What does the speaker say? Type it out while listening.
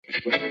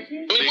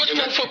what's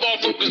pro football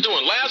focus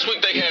doing? Last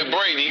week they had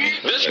Brady.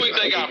 This week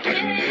they got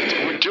Brady.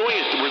 We're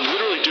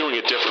literally doing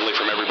it differently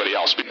from everybody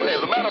else.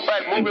 As a matter of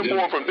fact, moving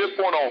forward from this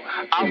point on,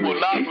 I will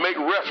not make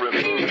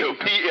reference to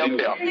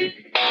PFF.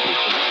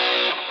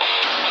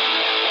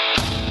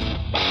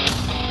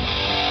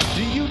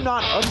 Do you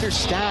not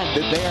understand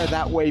that they are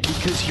that way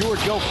because you're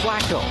Joe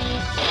Flacco?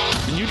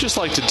 And you just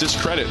like to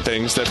discredit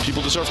things that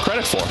people deserve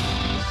credit for.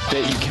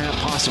 That you can't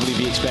possibly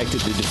be expected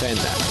to defend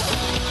that.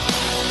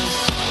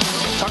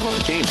 Talk about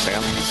the game,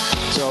 Sam.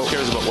 So who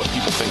cares about what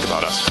people think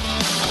about us?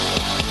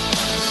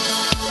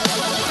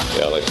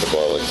 Yeah, I like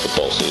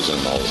football season,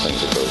 and all the things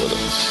that go with it.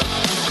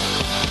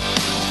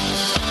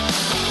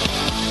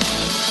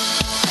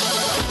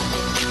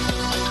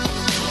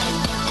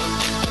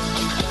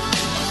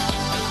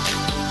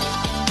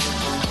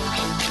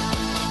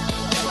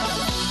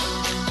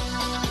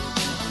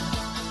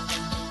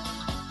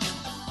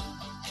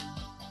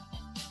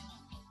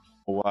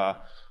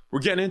 We're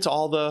getting into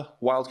all the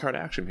wild card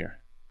action here.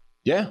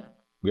 Yeah,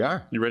 we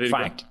are. You ready to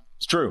go?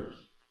 It's true.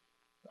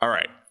 All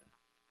right.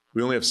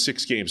 We only have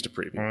 6 games to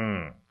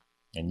preview.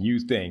 And you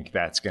think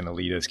that's going to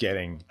lead us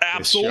getting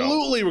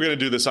Absolutely, we're going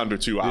to do this under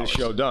 2 hours. This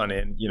show done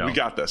in, we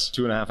got this.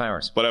 2.5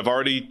 hours. But I've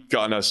already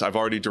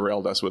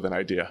derailed us with an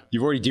idea.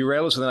 You've already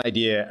derailed us with an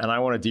idea, and I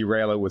want to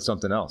derail it with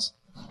something else.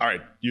 All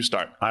right, you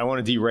start. I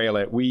want to derail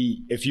it.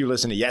 If you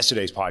listen to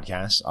yesterday's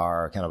podcast,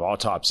 our kind of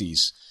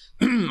autopsies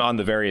on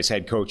the various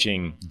head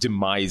coaching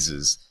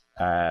demises,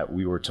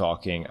 we were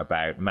talking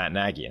about Matt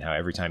Nagy and how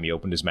every time he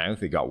opened his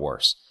mouth, it got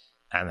worse.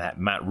 And that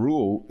Matt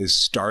Rule is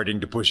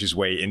starting to push his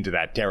way into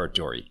that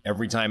territory.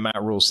 Every time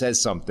Matt Rule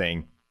says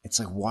something, it's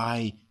like,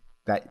 why?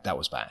 That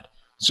was bad.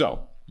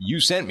 So you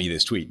sent me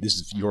this tweet. This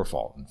is your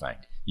fault, in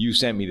fact. You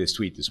sent me this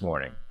tweet this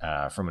morning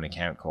from an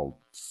account called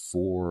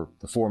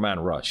the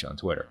 4-Man Rush on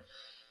Twitter.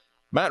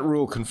 Matt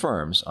Rule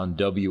confirms on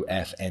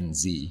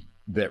WFNZ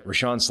that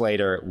Rashawn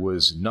Slater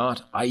was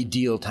not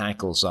ideal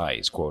tackle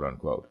size, quote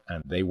unquote,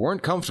 and they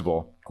weren't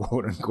comfortable,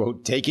 quote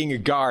unquote, taking a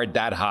guard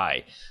that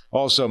high.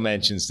 Also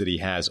mentions that he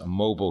has a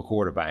mobile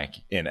quarterback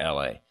in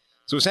LA.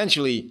 So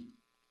essentially,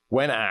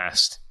 when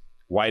asked,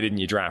 why didn't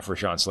you draft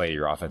Rashawn Slater?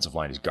 Your offensive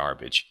line is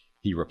garbage.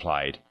 He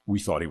replied, we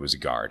thought he was a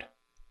guard.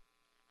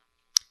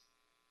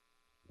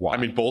 Why? I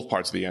mean, both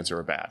parts of the answer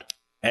are bad.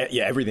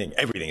 Yeah, everything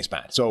is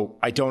bad. So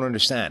I don't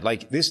understand.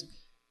 Like this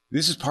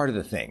is part of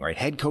the thing, right?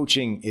 Head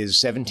coaching is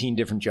 17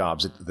 different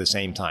jobs at the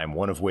same time,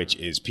 one of which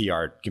is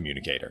PR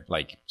communicator,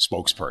 like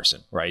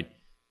spokesperson, right?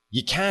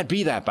 You can't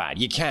be that bad.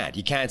 You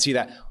can't see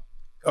that.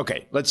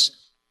 Okay,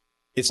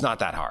 it's not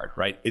that hard,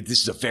 right?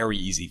 This is a very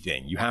easy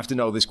thing. You have to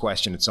know this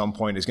question at some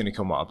point is going to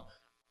come up.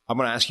 I'm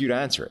going to ask you to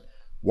answer it.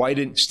 Why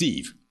didn't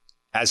Steve,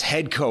 as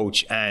head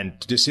coach and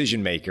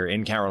decision maker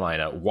in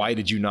Carolina, why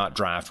did you not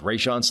draft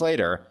Rashawn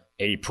Slater,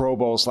 a Pro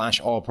Bowl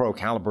 / All-Pro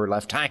caliber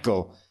left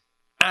tackle,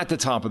 at the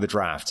top of the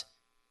draft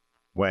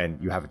when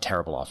you have a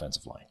terrible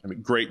offensive line? I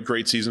mean,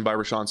 great season by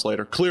Rashawn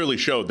Slater. Clearly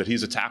showed that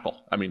he's a tackle.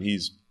 I mean,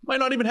 might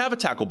not even have a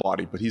tackle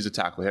body, but he's a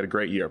tackle. He had a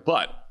great year.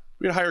 But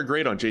we had a higher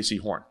grade on J.C.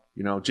 Horn.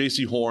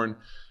 J.C. Horn,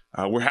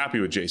 we're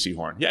happy with J.C.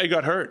 Horn. Yeah, he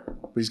got hurt,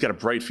 but he's got a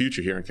bright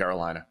future here in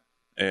Carolina.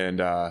 And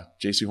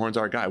J.C. Horn's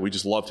our guy. We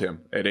just loved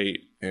him at 8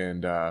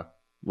 and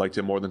liked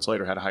him more than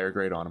Slater. Had a higher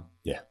grade on him.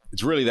 Yeah,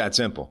 it's really that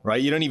simple,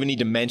 right? You don't even need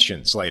to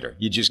mention Slater.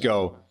 You just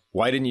go,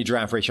 why didn't you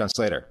draft Rashawn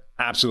Slater?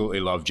 Absolutely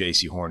love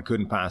J.C. Horn.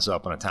 Couldn't pass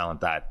up on a talent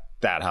that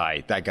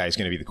high. That guy's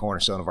going to be the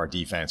cornerstone of our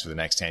defense for the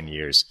next 10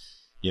 years.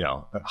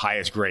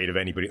 Highest grade of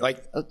anybody.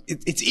 Like,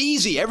 it's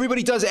easy.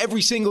 Everybody does it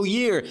every single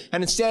year.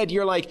 And instead,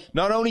 you're like,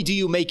 not only do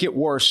you make it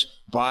worse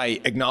by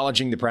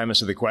acknowledging the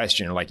premise of the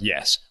question, you're like,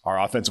 yes, our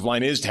offensive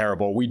line is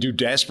terrible. We do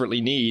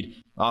desperately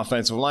need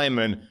offensive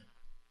linemen,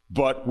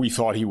 but we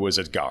thought he was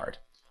a guard.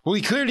 Well,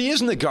 he clearly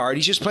isn't a guard.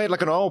 He's just played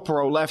like an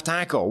all-pro left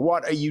tackle.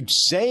 What are you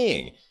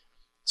saying?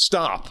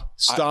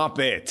 Stop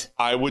it.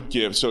 I would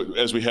give, so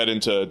as we head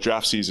into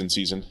draft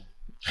season,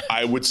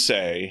 I would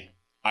say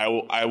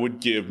I would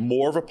give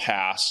more of a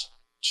pass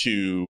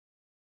to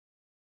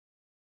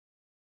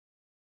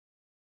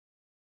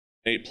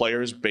 8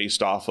 players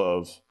based off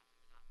of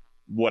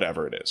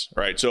whatever it is,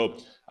 right? So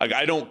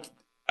I don't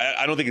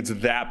think it's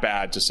that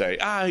bad to say,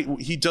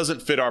 he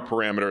doesn't fit our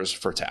parameters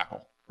for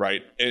tackle,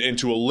 right? And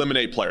to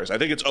eliminate players. I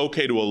think it's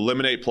okay to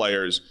eliminate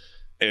players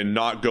and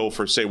not go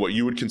for, say, what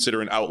you would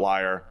consider an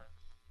outlier,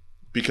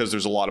 because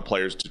there's a lot of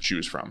players to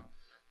choose from.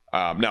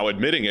 Now,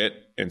 admitting it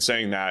and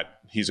saying that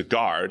he's a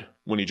guard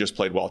when he just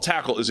played well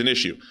tackle is an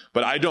issue.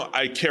 But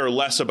I care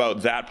less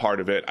about that part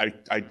of it.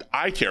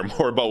 I care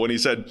more about when he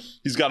said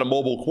he's got a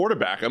mobile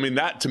quarterback. I mean,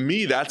 that to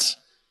me, that's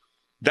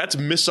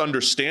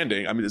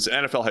misunderstanding. I mean, as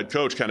an NFL head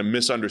coach, kind of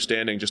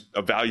misunderstanding just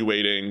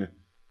evaluating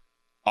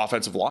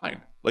offensive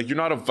line. Like, you're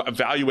not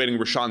evaluating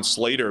Rashawn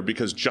Slater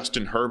because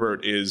Justin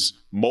Herbert is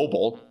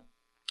mobile,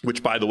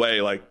 which, by the way,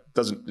 it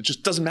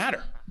just doesn't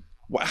matter.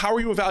 How are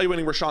you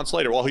evaluating Rashawn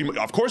Slater? Well,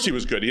 of course he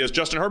was good. He has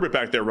Justin Herbert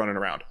back there running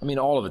around. I mean,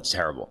 all of it's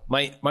terrible.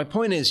 My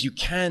point is, you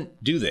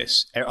can't do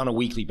this on a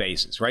weekly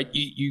basis, right?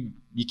 You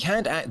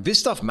can't. This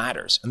stuff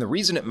matters, and the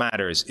reason it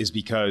matters is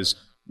because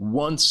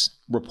once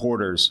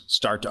reporters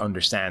start to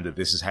understand that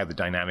this is how the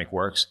dynamic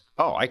works,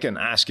 I can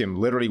ask him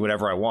literally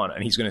whatever I want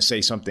and he's going to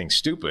say something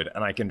stupid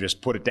and I can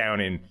just put it down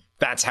in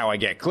that's how I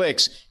get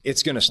clicks.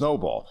 It's going to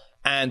snowball.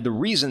 And the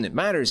reason it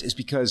matters is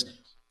because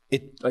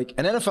like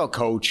an NFL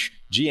coach,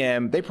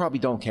 GM, they probably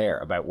don't care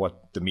about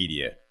what the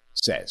media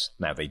says.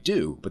 Now they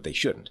do, but they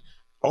shouldn't.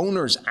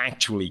 Owners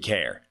actually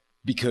care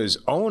because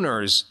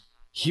owners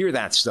hear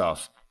that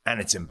stuff and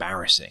it's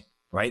embarrassing,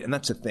 right? And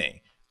that's the thing.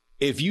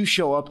 If you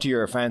show up to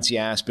your fancy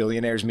ass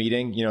billionaires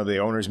meeting, the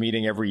owners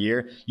meeting every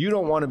year, you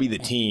don't want to be the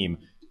team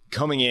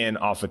coming in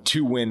off a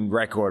 2-win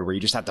record where you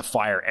just have to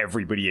fire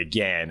everybody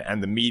again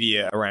and the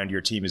media around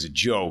your team is a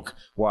joke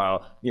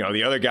while,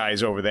 the other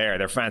guys over there,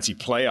 their fancy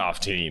playoff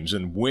teams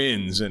and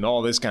wins and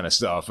all this kind of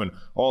stuff and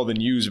all the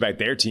news about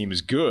their team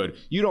is good.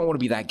 You don't want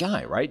to be that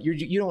guy, right?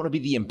 You don't want to be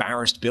the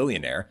embarrassed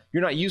billionaire.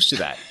 You're not used to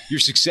that. You're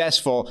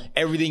successful.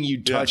 Everything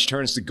you touch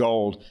turns to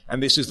gold.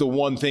 And this is the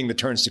one thing that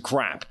turns to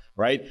crap,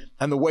 right?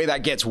 And the way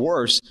that gets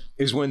worse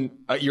is when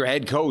your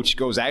head coach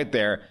goes out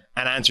there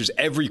and answers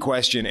every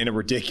question in a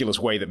ridiculous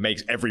way that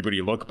makes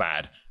everybody look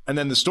bad. And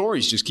then the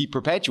stories just keep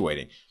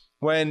perpetuating.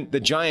 When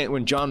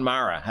John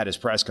Mara had his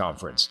press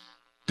conference,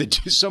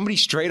 somebody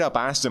straight up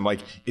asked him,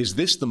 like, is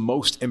this the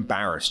most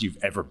embarrassed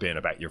you've ever been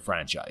about your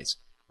franchise?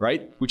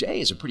 Right? Which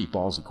A, is a pretty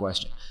ballsy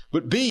question.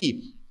 But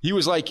B, he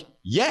was like,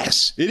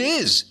 yes, it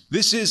is.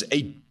 This is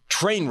a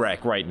train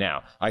wreck right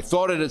now. I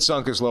thought it had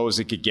sunk as low as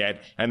it could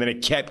get, and then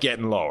it kept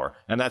getting lower.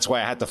 And that's why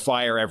I had to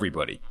fire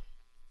everybody.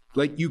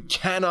 Like, you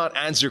cannot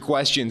answer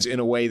questions in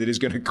a way that is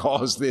going to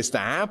cause this to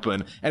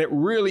happen. And it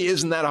really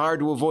isn't that hard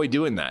to avoid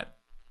doing that.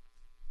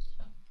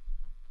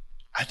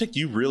 I think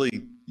you really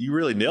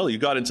nailed it. You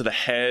got into the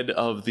head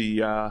of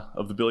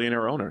the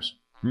billionaire owners.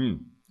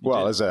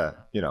 Well, as I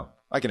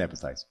can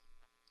empathize.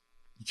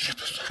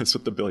 That's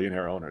with the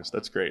billionaire owners.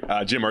 That's great.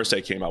 Jim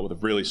Irsay came out with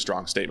a really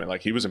strong statement.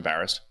 Like, he was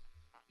embarrassed.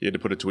 He had to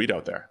put a tweet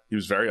out there. He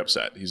was very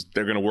upset.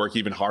 They're going to work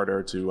even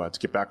harder to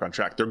get back on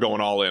track. They're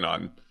going all in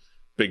on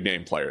big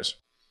name players.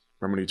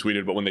 Remember when he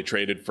tweeted, but when they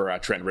traded for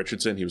Trent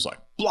Richardson, he was like,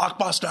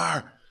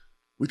 blockbuster.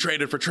 We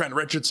traded for Trent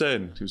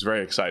Richardson. He was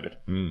very excited.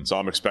 So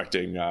I'm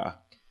expecting a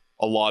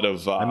lot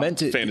of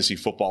fantasy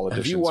football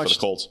editions for the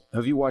Colts.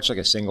 Have you watched like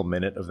a single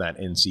minute of that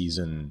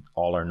in-season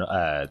Hard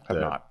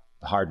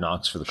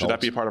Knocks for the Colts? Should that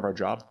be a part of our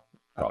job?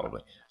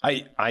 Probably.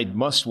 I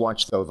must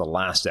watch, though, the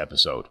last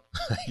episode,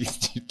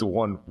 the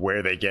one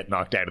where they get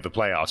knocked out of the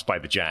playoffs by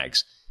the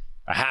Jags.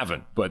 I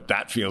haven't, but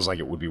that feels like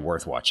it would be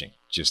worth watching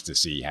just to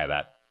see how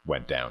that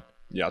went down.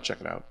 Yeah, I'll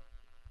check it out.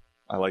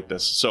 I like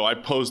this. So I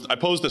posed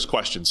this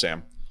question,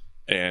 Sam,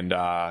 and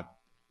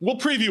we'll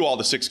preview all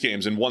the 6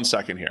 games in 1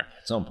 second here.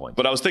 At some point.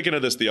 But I was thinking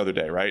of this the other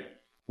day, right?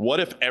 What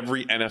if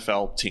every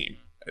NFL team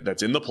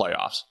that's in the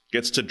playoffs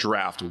gets to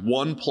draft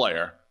one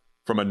player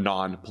from a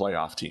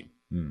non-playoff team?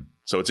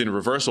 So it's in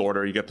reverse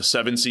order. You get the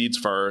 7 seeds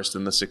first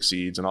and the 6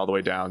 seeds and all the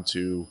way down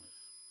to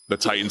the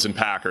Titans and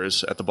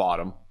Packers at the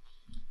bottom.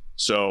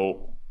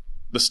 So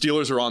the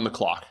Steelers are on the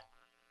clock.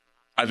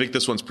 I think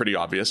this one's pretty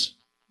obvious.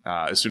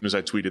 As soon as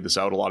I tweeted this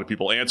out, a lot of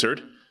people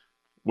answered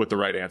with the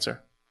right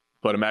answer.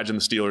 But imagine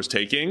the Steelers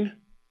taking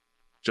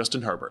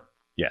Justin Herbert.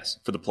 Yes.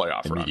 For the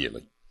playoff run.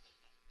 Immediately.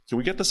 Can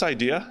we get this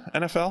idea,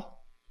 NFL?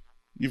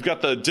 You've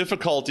got the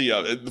difficulty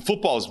of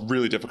football is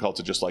really difficult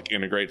to just like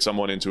integrate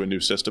someone into a new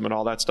system and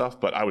all that stuff.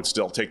 But I would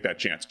still take that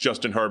chance.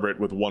 Justin Herbert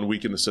with 1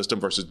 week in the system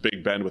versus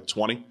Big Ben with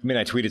 20. I mean,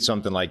 I tweeted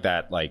something like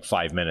that like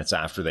 5 minutes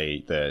after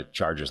the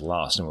Chargers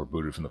lost and were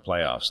booted from the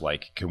playoffs.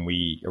 Like, can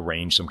we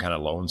arrange some kind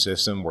of loan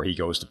system where he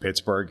goes to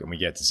Pittsburgh and we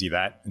get to see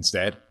that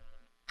instead?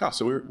 Oh,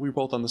 so we're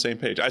both on the same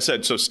page. I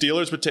said, so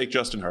Steelers would take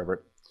Justin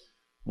Herbert.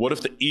 What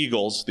if the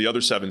Eagles, the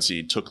other 7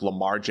 seed, took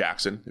Lamar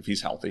Jackson if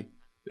he's healthy?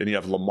 Then you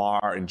have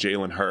Lamar and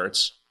Jalen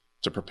Hurts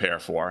to prepare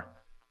for.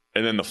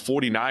 And then the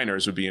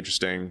 49ers would be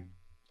interesting.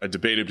 I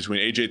debated between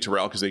A.J.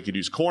 Terrell because they could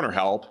use corner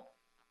help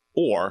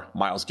or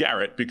Myles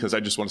Garrett because I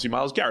just want to see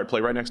Myles Garrett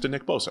play right next to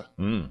Nick Bosa.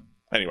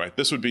 Anyway,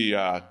 this would be...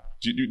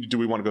 do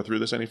we want to go through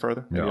this any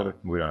further? No,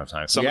 we don't have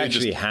time. We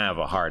actually have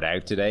a hard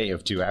out today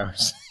of 2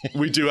 hours.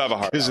 We do have a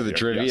hard out. Because of the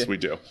trivia? Yes, we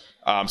do.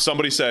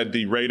 Somebody said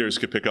the Raiders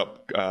could pick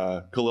up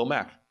Khalil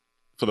Mack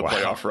for the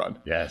playoff run.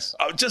 Yes.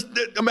 Just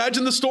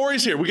imagine the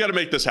stories here. We got to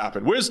make this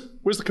happen. Where's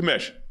the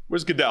commish?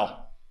 Where's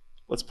Goodell?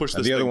 Let's push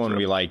this. The other one through.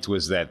 We liked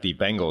was that the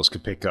Bengals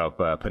could pick up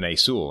Penei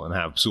Sewell and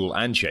have Sewell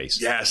and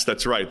Chase. Yes,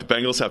 that's right. The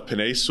Bengals have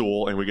Penei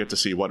Sewell, and we get to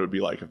see what it would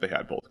be like if they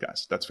had both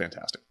guys. That's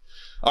fantastic.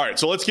 All right,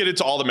 so let's get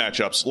into all the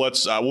matchups.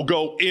 We'll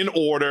go in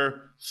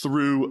order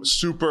through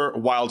Super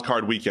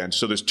Wildcard Weekend.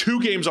 So there's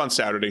 2 games on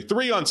Saturday,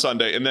 3 on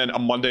Sunday, and then a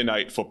Monday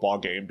night football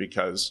game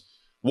because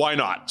why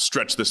not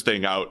stretch this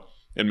thing out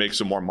and make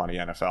some more money,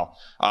 NFL.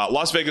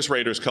 Las Vegas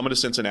Raiders coming to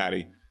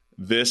Cincinnati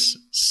this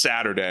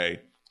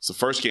Saturday. It's the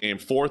first game,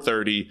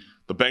 4:30.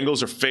 The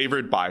Bengals are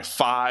favored by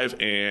 5,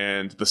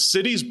 and the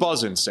city's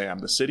buzzing, Sam.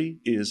 The city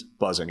is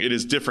buzzing. It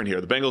is different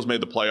here. The Bengals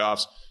made the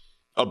playoffs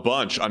a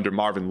bunch under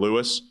Marvin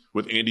Lewis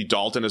with Andy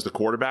Dalton as the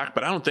quarterback,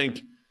 but I don't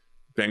think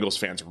Bengals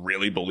fans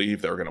really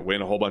believe they're going to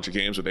win a whole bunch of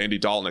games with Andy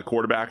Dalton at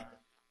quarterback.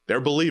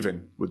 They're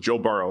believing with Joe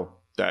Burrow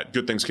that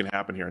good things can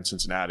happen here in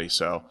Cincinnati.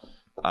 So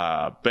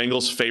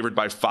Bengals favored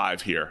by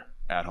 5 here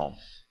at home.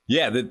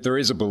 Yeah, there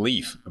is a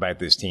belief about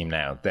this team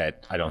now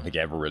that I don't think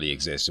ever really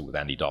existed with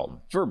Andy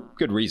Dalton, for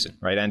good reason,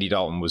 right? Andy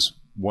Dalton was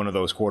one of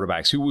those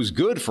quarterbacks who was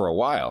good for a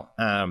while.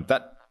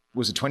 That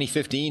was in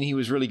 2015. He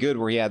was really good,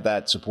 where he had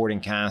that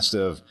supporting cast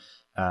of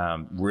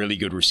really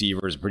good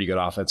receivers, pretty good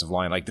offensive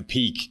line, like the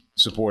peak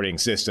supporting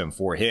system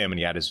for him, and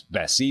he had his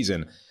best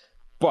season.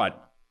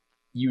 But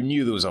you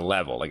knew there was a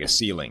level, like a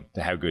ceiling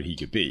to how good he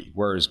could be.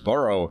 Whereas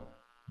Burrow,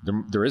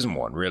 there isn't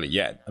one really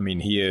yet. I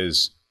mean,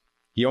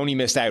 he only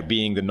missed out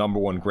being the number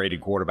 1 graded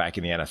quarterback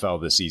in the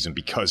NFL this season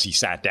because he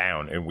sat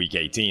down in week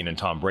 18 and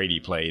Tom Brady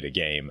played a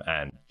game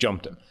and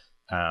jumped him.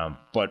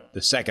 But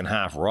the second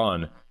half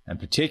run, and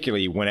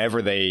particularly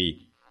whenever they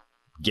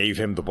gave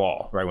him the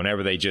ball, right?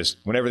 Whenever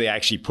they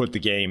actually put the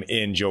game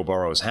in Joe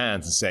Burrow's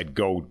hands and said,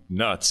 go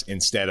nuts,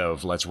 instead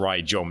of let's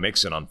ride Joe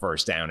Mixon on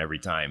first down every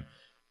time,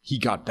 he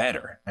got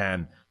better.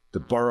 And the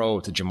Burrow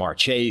to Jamar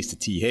Chase, to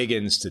T.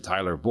 Higgins, to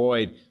Tyler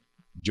Boyd,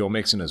 Joe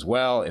Mixon as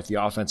well, if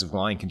the offensive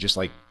line can just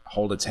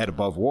hold its head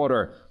above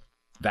water,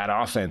 that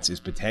offense is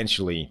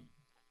potentially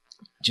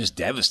just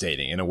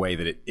devastating in a way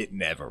that it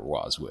never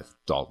was with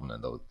Dalton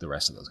and the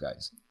rest of those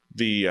guys.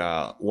 The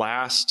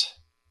last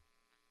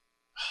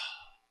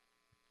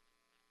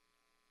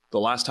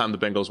time the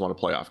Bengals won a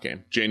playoff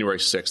game, January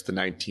 6th,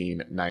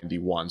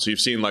 1991. So you've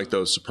seen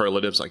those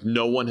superlatives,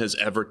 no one has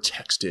ever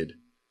texted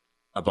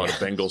about a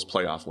Bengals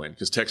playoff win,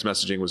 because text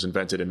messaging was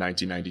invented in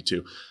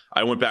 1992.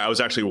 I went back. I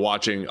was actually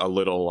watching a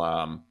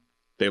little.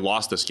 They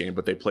lost this game,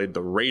 but they played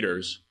the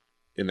Raiders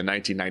in the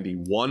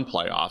 1991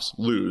 playoffs,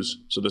 lose.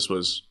 So this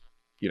was,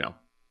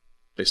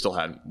 they still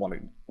hadn't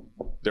won.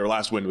 Their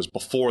last win was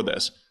before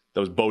this. That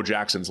was Bo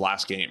Jackson's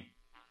last game.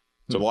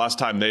 So the last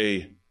time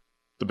the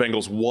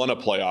Bengals won a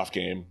playoff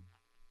game,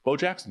 Bo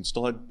Jackson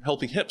still had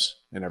healthy hips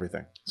and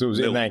everything. So it was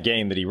in that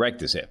game that he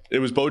wrecked his hip. It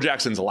was Bo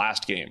Jackson's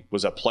last game,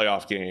 was a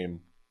playoff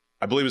game.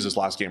 I believe it was his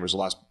last game, or his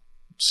last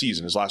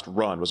season, his last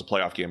run was a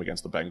playoff game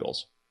against the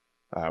Bengals.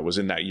 Was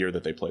in that year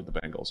that they played the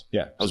Bengals.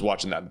 Yeah. I was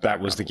watching that. That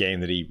was the game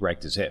that he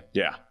wrecked his hip.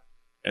 Yeah.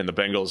 And the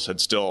Bengals had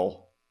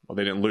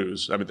they didn't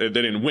lose. I mean, they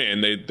didn't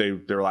win.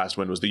 Their last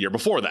win was the year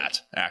before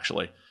that,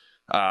 actually.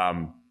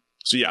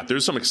 So yeah,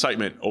 there's some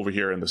excitement over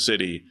here in the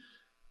city.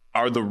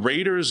 Are the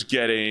Raiders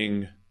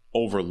getting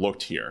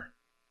overlooked here?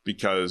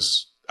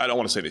 Because I don't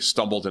want to say they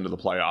stumbled into the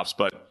playoffs,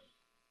 but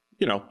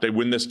they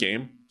win this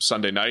game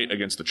Sunday night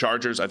against the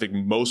Chargers. I think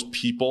most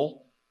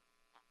people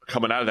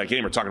coming out of that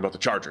game are talking about the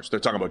Chargers. They're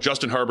talking about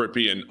Justin Herbert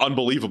being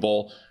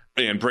unbelievable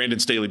and Brandon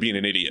Staley being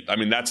an idiot. I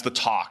mean, that's the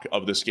talk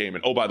of this game.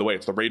 And oh, by the way,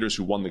 it's the Raiders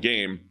who won the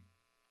game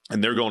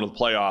and they're going to the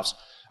playoffs.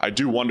 I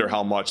do wonder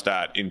how much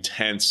that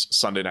intense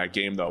Sunday night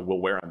game, though,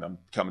 will wear on them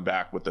coming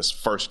back with this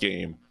first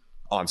game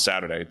on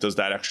Saturday. Does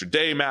that extra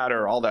day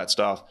matter? All that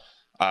stuff.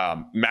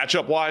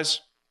 Matchup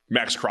wise,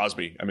 Max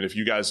Crosby. I mean, if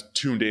you guys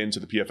tuned in to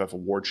the PFF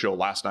Award Show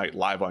last night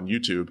live on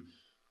YouTube,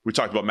 we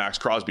talked about Max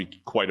Crosby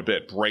quite a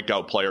bit.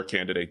 Breakout player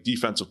candidate,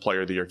 defensive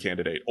player of the year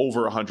candidate,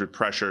 over 100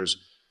 pressures.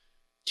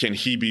 Can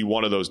he be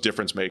one of those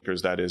difference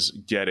makers that is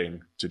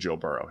getting to Joe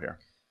Burrow here?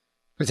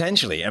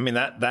 Potentially. I mean,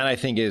 that I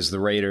think is the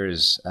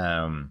Raiders'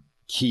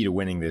 key to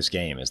winning this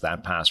game, is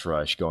that pass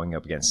rush going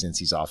up against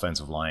Cincy's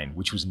offensive line,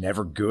 which was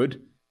never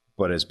good,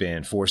 but has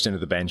been forced into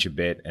the bench a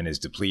bit and is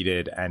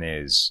depleted and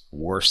is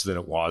worse than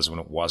it was when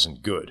it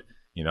wasn't good.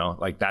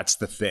 That's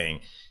the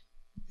thing.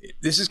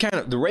 This is kind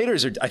of, the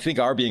Raiders I think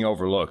are being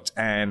overlooked,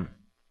 and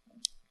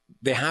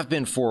they have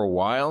been for a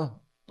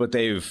while, but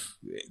they've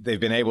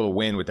been able to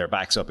win with their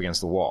backs up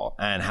against the wall.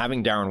 And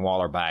having Darren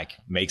Waller back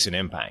makes an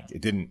impact. He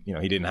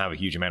didn't have a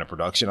huge amount of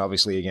production,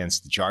 obviously,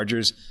 against the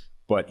Chargers,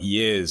 but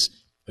he is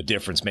a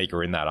difference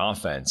maker in that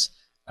offense.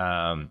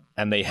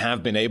 And they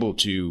have been able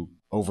to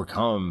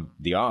overcome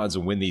the odds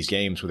and win these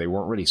games where they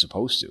weren't really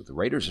supposed to. The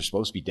Raiders are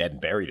supposed to be dead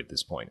and buried at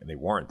this point, and they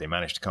weren't. They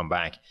managed to come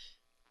back.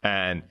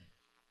 And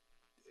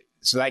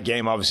so that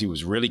game obviously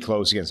was really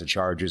close against the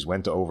Chargers,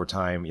 went to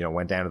overtime,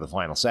 went down to the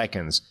final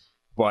seconds.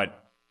 But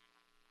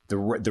the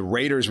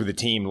Raiders were the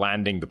team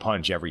landing the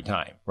punch every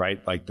time,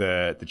 right?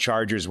 The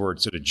Chargers were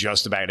sort of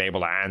just about able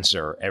to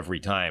answer every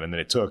time. And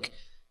then it took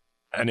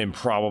an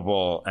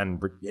improbable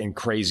and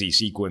crazy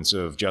sequence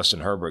of Justin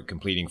Herbert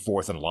completing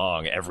 4th and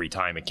long every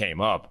time it came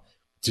up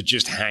to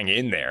just hang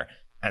in there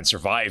and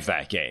survive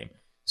that game.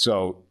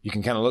 So you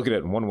can kind of look at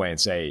it in one way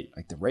and say,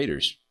 the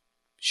Raiders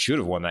should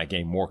have won that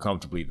game more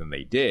comfortably than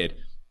they did.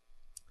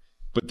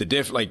 But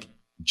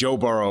Joe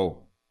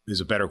Burrow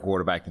is a better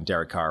quarterback than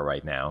Derek Carr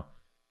right now.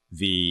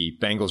 The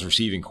Bengals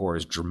receiving core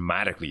is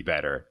dramatically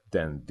better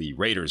than the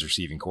Raiders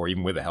receiving core,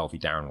 even with a healthy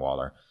Darren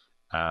Waller.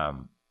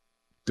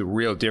 The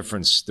real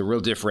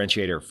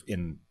differentiator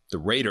in the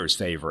Raiders'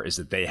 favor is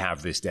that they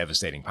have this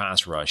devastating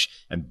pass rush,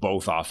 and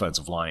both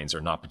offensive lines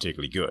are not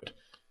particularly good.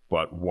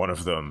 But one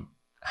of them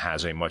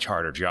has a much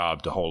harder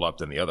job to hold up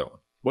than the other one.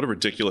 What a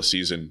ridiculous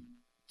season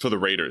for the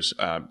Raiders.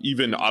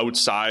 Even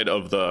outside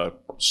of the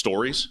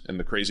stories and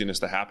the craziness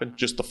that happened,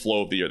 just the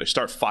flow of the year. They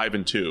start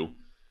 5-2,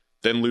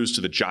 then lose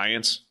to the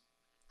Giants,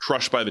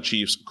 crushed by the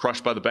Chiefs,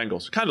 crushed by the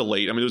Bengals. Kind of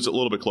late. I mean, it was a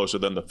little bit closer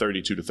than the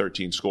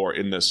 32-13 score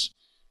in this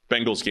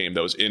Bengals game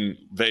that was in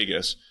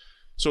Vegas.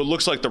 So it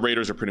looks like the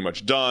Raiders are pretty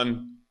much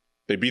done.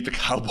 They beat the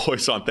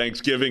Cowboys on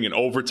Thanksgiving in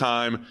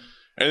overtime.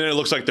 And then it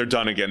looks like they're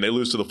done again. They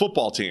lose to the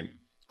football team.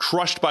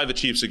 Crushed by the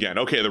Chiefs again.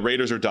 Okay, the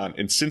Raiders are done.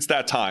 And since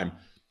that time,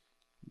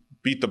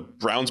 beat the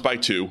Browns by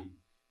 2,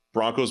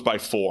 Broncos by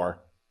 4,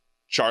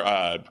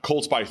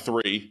 Colts by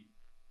 3,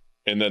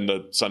 and then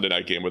the Sunday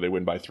night game where they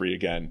win by 3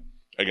 again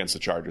against the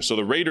Chargers. So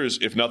the Raiders,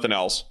 if nothing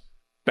else,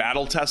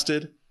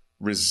 battle-tested,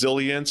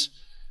 resilient.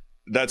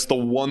 That's the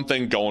one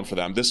thing going for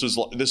them. This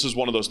is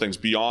one of those things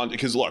beyond,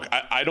 because look,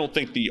 I don't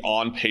think the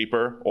on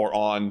paper or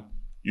on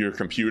your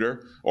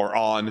computer or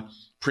on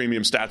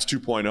Premium Stats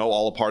 2.0,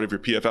 all a part of your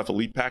PFF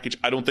Elite package,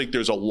 I don't think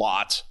there's a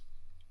lot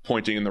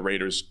pointing in the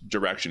Raiders'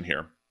 direction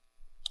here.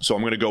 So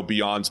I'm going to go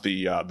beyond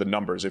the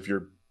numbers.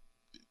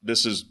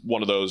 This is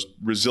one of those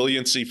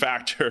resiliency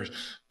factor,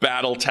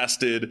 battle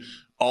tested,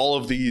 all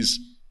of these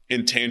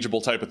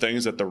intangible type of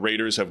things that the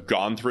Raiders have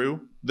gone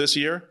through this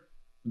year.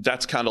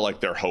 That's kind of like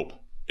their hope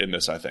in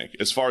this, I think.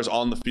 As far as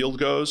on the field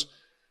goes,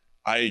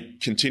 I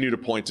continue to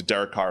point to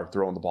Derek Carr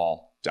throwing the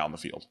ball down the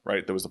field,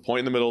 right? There was the point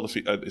in the middle of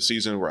the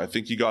season where I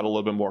think he got a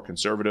little bit more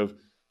conservative.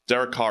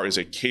 Derek Carr is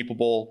a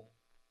capable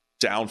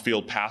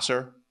downfield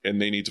passer,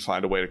 and they need to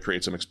find a way to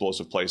create some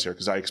explosive plays here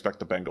because I expect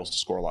the Bengals to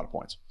score a lot of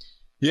points.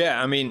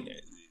 Yeah, I mean,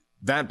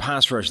 that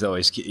pass rush, though,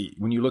 is key.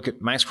 When you look at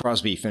Max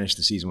Crosby finished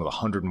the season with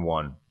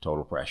 101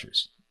 total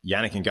pressures.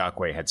 Yannick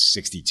Ngakoue had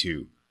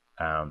 62.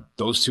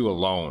 Those two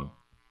alone,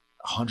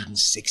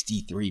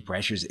 163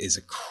 pressures is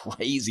a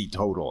crazy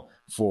total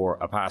for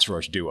a pass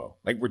rush duo.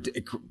 Like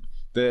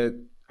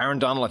the Aaron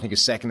Donald, I think,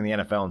 is second in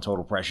the NFL in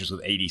total pressures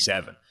with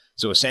 87.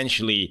 So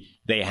essentially,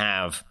 they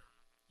have,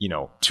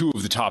 two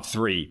of the top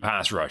 3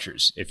 pass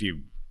rushers. If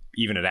you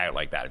even it out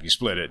like that, if you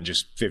split it and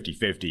just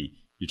 50-50,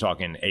 you're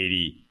talking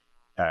 80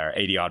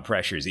 odd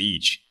pressures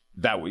each.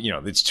 That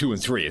it's 2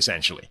 and 3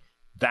 essentially.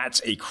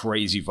 That's a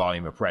crazy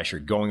volume of pressure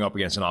going up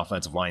against an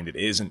offensive line that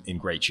isn't in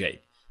great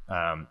shape.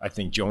 I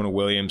think Jonah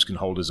Williams can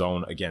hold his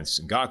own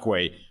against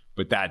Ngakoue,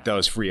 but that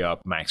does free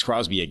up Max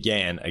Crosby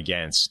again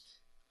against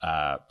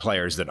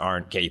players that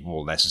aren't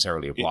capable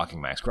necessarily of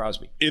blocking Max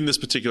Crosby. In this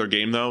particular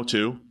game, though,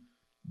 too,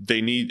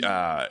 they need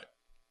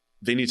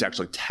to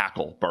actually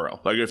tackle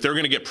Burrow. Like if they're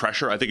going to get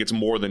pressure, I think it's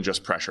more than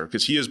just pressure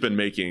because he has been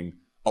making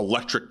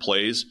electric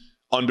plays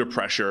under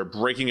pressure,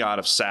 breaking out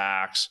of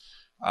sacks.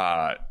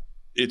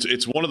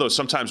 It's one of those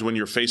sometimes when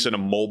you're facing a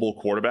mobile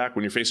quarterback,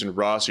 when you're facing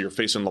Russ or you're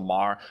facing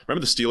Lamar.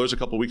 Remember the Steelers a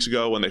couple weeks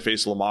ago when they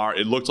faced Lamar?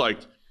 It looked like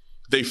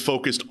they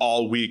focused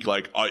all week.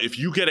 Like if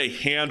you get a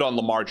hand on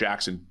Lamar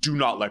Jackson, do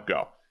not let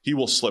go. He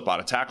will slip out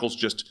of tackles.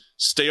 Just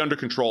stay under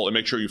control and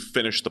make sure you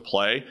finish the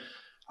play.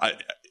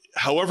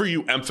 However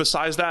you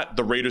emphasize that,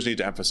 the Raiders need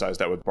to emphasize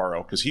that with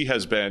Burrow because he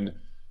has been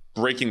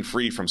breaking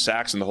free from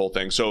sacks and the whole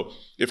thing. So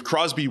if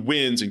Crosby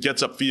wins and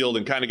gets upfield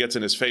and kind of gets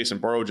in his face and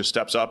Burrow just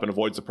steps up and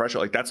avoids the pressure,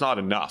 like that's not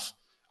enough.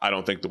 I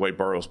don't think the way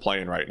Burrow's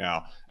playing right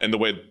now and the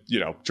way,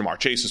 Jamar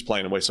Chase is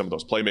playing and the way some of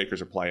those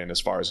playmakers are playing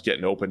as far as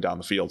getting open down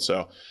the field.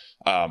 So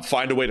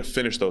find a way to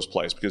finish those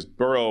plays because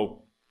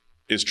Burrow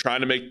is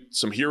trying to make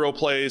some hero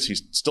plays.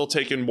 He's still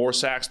taking more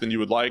sacks than you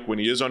would like when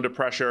he is under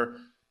pressure.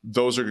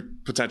 Those are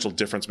potential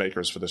difference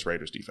makers for this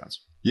Raiders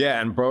defense.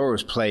 Yeah, and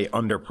Burrow's play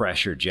under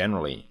pressure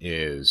generally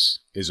is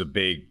a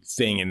big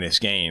thing in this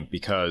game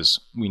because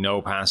we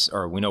know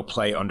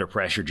play under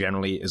pressure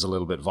generally is a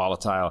little bit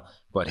volatile,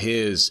 but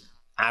his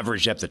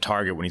average depth of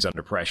target when he's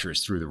under pressure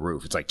is through the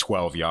roof. It's like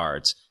 12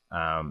 yards.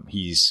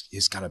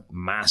 He's got a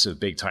massive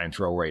big time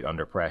throw rate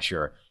under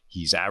pressure.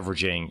 He's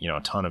averaging,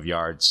 a ton of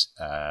yards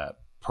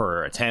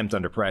per attempt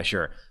under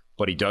pressure,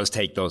 but he does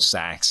take those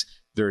sacks.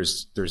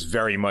 There's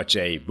very much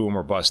a boom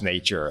or bust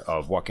nature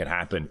of what could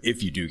happen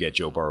if you do get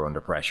Joe Burrow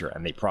under pressure,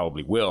 and they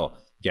probably will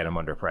get him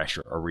under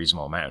pressure a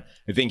reasonable amount.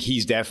 I think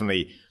he's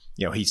definitely,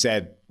 he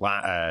said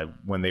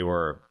when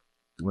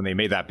they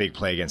made that big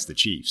play against the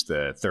Chiefs,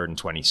 the 3rd and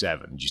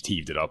 27, just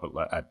heaved it up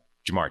at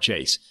Jamar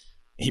Chase.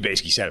 He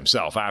basically said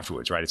himself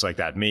afterwards, right? It's like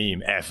that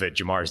meme, F it,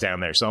 Jamar's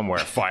down there somewhere,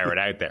 fire it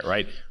out there,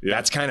 right? Yeah.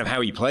 That's kind of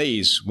how he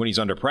plays when he's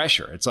under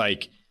pressure. It's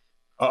like,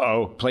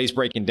 play's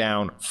breaking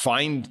down,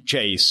 find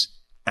Chase,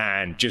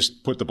 and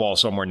just put the ball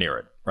somewhere near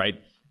it, right?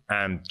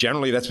 And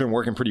generally that's been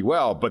working pretty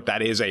well, but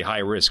that is a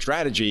high-risk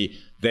strategy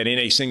that in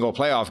a single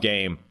playoff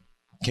game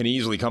can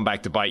easily come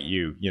back to bite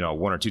you, 1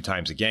 or 2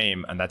 times a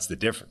game, and that's the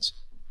difference.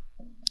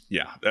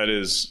 Yeah, that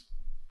is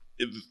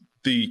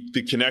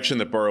the connection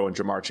that Burrow and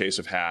Jamar Chase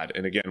have had.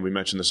 And again, we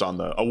mentioned this on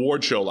the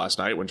award show last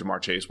night when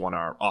Jamar Chase won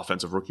our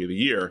Offensive Rookie of the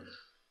Year.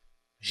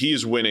 He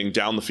is winning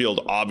down the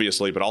field,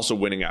 obviously, but also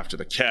winning after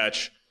the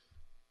catch.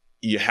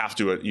 You have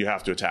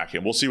to attack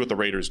him. We'll see what the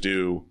Raiders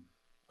do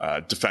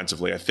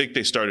defensively. I think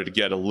they started to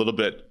get a little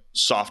bit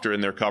softer in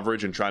their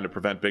coverage and trying to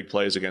prevent big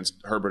plays against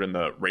Herbert and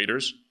the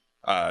Raiders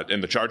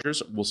and the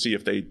Chargers. We'll see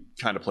if they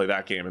kind of play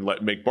that game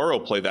and make Burrow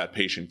play that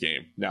patient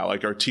game. Now,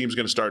 like our team's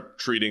going to start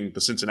treating the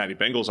Cincinnati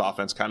Bengals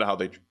offense kind of how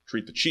they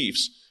treat the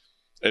Chiefs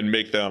and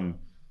make them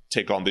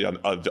take on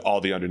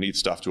all the underneath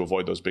stuff to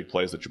avoid those big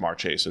plays that Jamar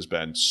Chase has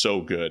been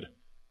so good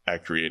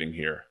at creating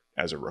here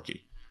as a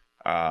rookie.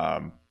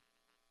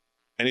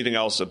 Anything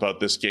else about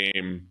this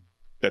game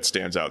that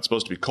stands out? It's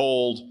supposed to be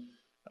cold.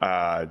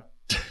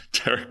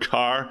 Derek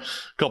Carr, a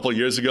couple of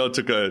years ago,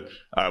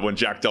 when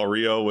Jack Del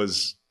Rio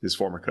was his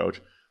former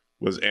coach,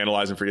 was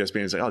analyzing for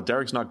ESPN. He's like, "Oh,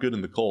 Derek's not good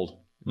in the cold."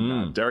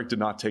 Derek did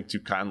not take too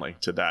kindly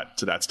to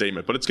that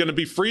statement. But it's going to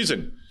be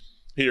freezing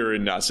here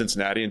in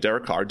Cincinnati, and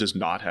Derek Carr does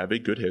not have a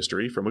good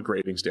history from a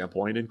grading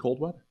standpoint in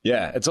cold weather.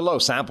 Yeah, it's a low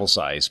sample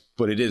size,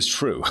 but it is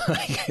true.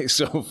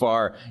 So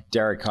far,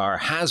 Derek Carr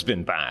has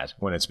been bad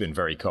when it's been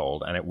very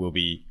cold, and it will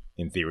be,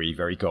 in theory,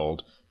 very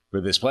cold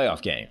for this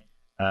playoff game.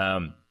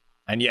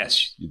 And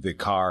yes, the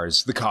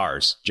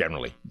Cars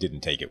generally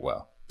didn't take it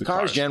well. The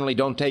Cars generally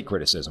don't take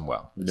criticism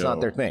well. It's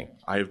not their thing.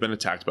 I have been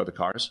attacked by the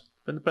Cars.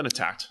 Been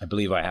attacked. I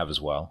believe I have as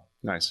well.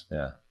 Nice.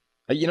 Yeah.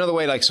 You know the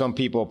way like some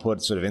people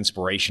put sort of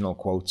inspirational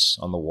quotes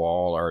on the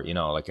wall, or, you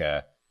know, like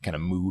a kind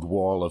of mood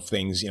wall of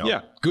things, you know,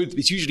 yeah. Good.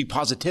 It's usually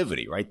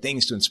positivity, right?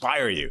 Things to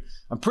inspire you.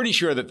 I'm pretty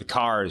sure that the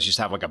Cars just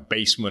have like a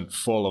basement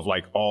full of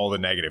like all the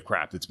negative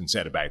crap that's been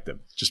said about them.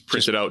 Just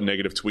printed out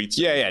negative tweets.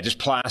 Yeah. Just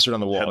plastered on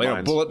the wall. You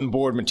know, bulletin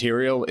board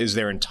material is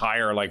their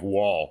entire like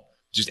wall.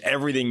 Just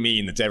everything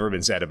mean that's ever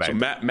been said about so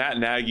them. Matt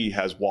Nagy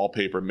has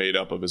wallpaper made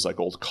up of his like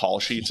old call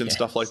sheets and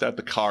stuff like that.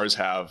 The Cars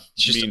have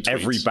just mean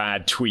every tweets.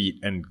 Bad tweet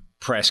and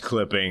press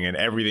clipping and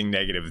everything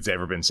negative that's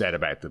ever been said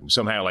about them.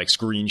 Somehow like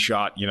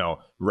screenshot, you know,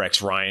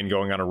 Rex Ryan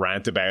going on a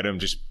rant about him,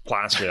 just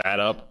plaster that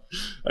up.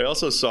 I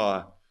also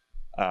saw,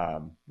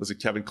 was it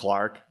Kevin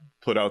Clark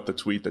put out the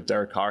tweet that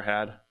Derek Carr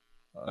had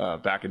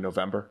back in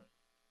November,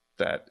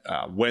 that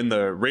when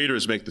the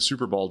Raiders make the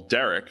Super Bowl,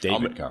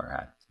 David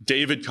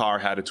Carr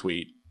had a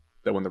tweet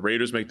that when the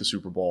Raiders make the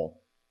Super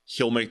Bowl,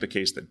 he'll make the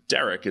case that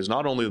Derek is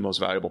not only the most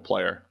valuable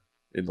player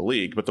in the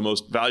league, but the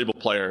most valuable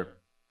player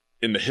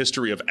in the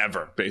history of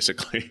ever,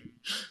 basically.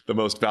 The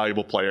most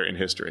valuable player in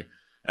history.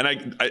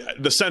 And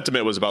the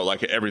sentiment was about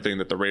like everything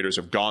that the Raiders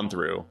have gone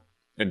through,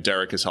 and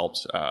Derek has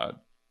helped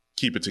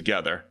keep it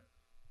together.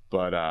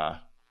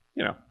 But,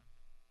 you know,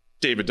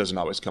 David doesn't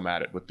always come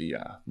at it with the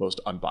most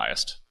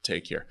unbiased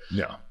take here.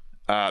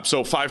 No.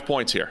 So 5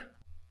 points here.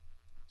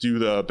 Do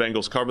the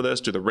Bengals cover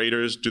this? Do the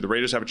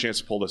Raiders have a chance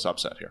to pull this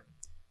upset here?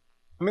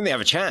 I mean, they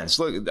have a chance.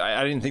 Look,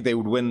 I didn't think they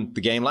would win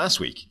the game last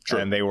week. True.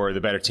 And they were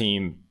the better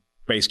team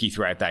basically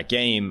throughout that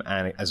game.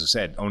 And as I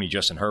said, only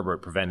Justin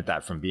Herbert prevented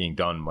that from being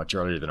done much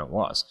earlier than it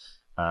was.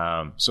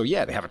 So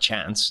yeah, they have a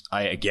chance.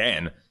 I,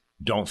 again,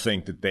 don't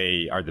think that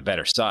they are the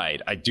better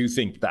side. I do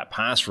think that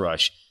pass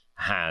rush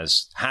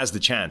has the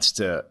chance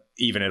to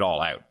even it all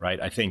out,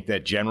 right? I think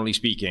that generally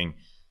speaking,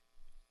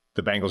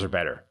 the Bengals are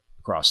better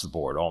across the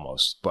board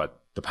almost, but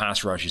the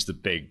pass rush is the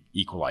big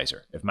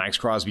equalizer. If Max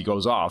Crosby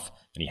goes off,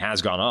 and he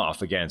has gone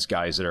off against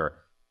guys that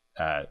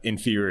are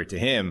inferior to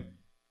him,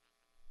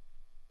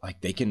 like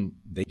they can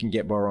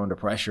get Burrow under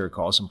pressure,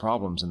 cause some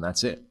problems, and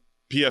that's it.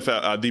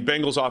 PFF, the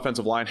Bengals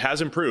offensive line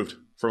has improved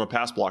from a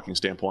pass blocking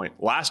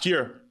standpoint. Last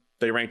year,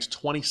 they ranked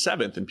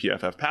 27th in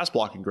PFF pass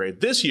blocking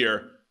grade. This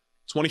year,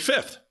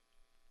 25th.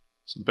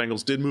 So the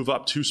Bengals did move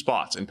up 2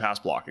 spots in pass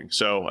blocking.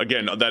 So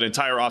again, that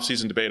entire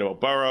offseason debate about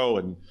Burrow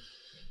and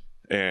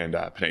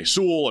Penei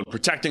Sewell and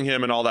protecting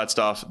him and all that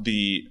stuff,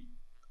 the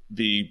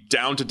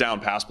down-to-down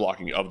pass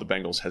blocking of the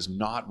Bengals has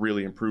not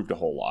really improved a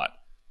whole lot.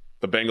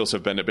 The Bengals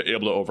have been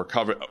able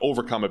to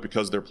overcome it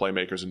because of their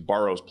playmakers and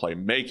Burrow's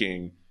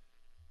playmaking.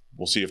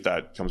 We'll see if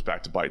that comes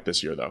back to bite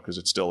this year, though, because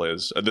it still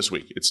is, this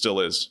week, it still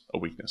is a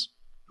weakness.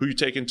 Who are you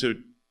taking to,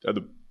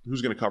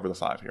 who's going to cover the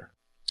 5 here?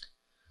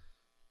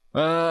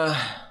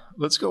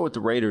 Let's go with the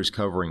Raiders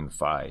covering the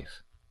 5,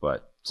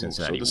 but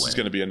Cincinnati So this win. is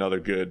going to be another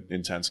good,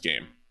 intense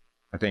game.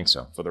 I think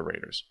so. For the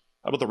Raiders.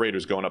 How about the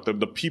Raiders going up? The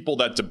people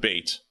that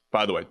debate,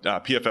 by the way,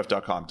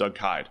 PFF.com, Doug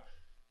Kyed.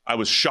 I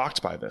was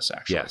shocked by this,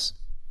 actually. Yes.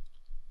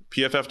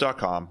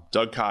 PFF.com,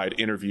 Doug Kyed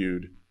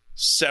interviewed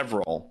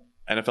several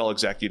NFL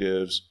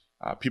executives,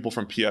 people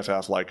from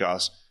PFF like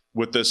us,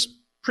 with this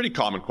pretty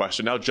common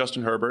question. Now,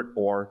 Justin Herbert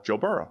or Joe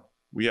Burrow.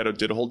 We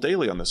did a whole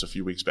daily on this a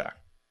few weeks back.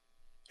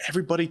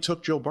 Everybody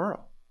took Joe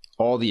Burrow.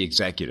 All the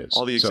executives.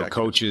 So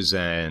coaches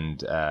and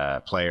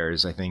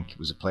players, I think.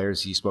 Was it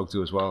players he spoke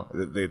to as well?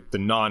 The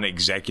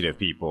non-executive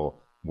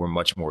people were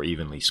much more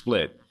evenly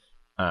split.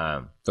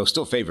 Though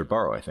still favored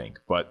Burrow, I think.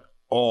 But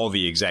all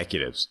the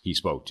executives he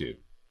spoke to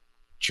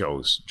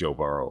chose Joe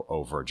Burrow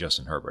over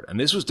Justin Herbert. And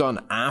this was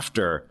done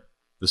after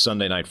the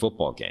Sunday Night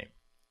Football game.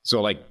 So,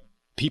 like,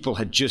 people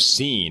had just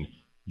seen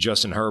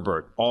Justin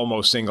Herbert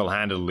almost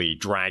single-handedly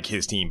drag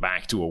his team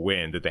back to a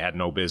win that they had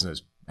no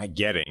business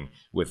getting,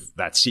 with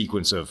that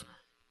sequence of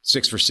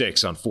 6 for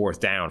 6 on 4th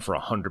down for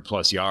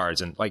 100+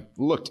 yards, and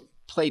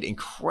played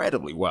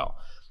incredibly well.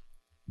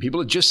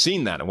 People had just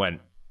seen that and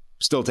went,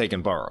 still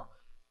taking Burrow.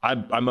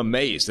 I'm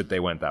amazed that they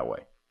went that way.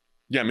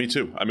 Yeah, me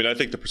too. I mean, I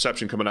think the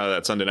perception coming out of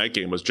that Sunday night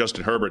game was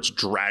Justin Herbert's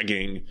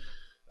dragging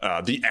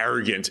the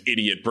arrogant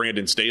idiot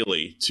Brandon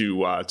Staley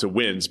to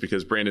wins,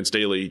 because Brandon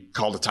Staley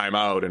called a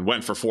timeout and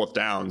went for 4th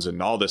downs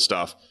and all this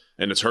stuff.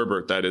 And it's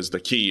Herbert that is the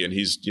key. And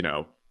he's,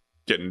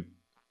 getting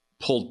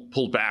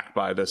pulled back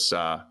by this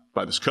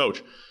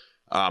coach.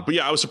 But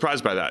yeah, I was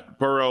surprised by that.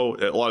 Burrow,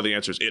 a lot of the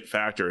answers, it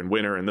factor and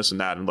winner and this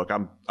and that. And look,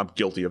 I'm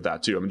guilty of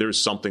that too. I mean,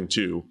 there's something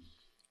to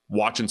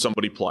watching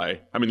somebody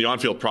play. I mean, the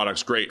on-field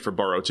product's great for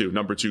Burrow too.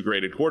 Number 2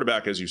 graded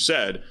quarterback, as you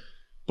said.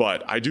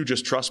 But I do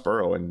just trust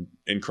Burrow in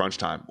crunch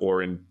time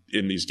or in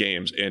these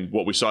games. And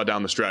what we saw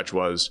down the stretch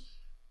was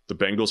the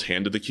Bengals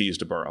handed the keys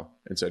to Burrow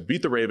and said,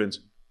 beat the Ravens,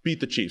 beat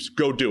the Chiefs,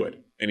 go do it.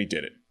 And he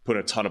did it. Put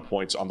a ton of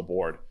points on the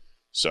board.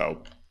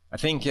 So I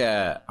think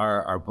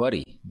our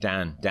buddy,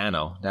 Dan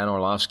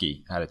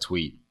Orlovsky, had a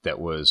tweet that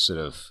was sort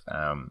of,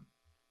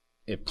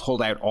 it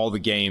pulled out all the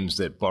games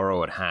that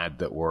Burrow had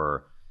that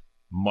were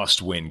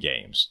must-win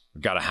games.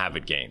 Got to have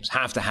it games.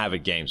 Have to have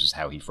it games is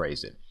how he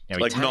phrased it. Now,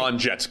 like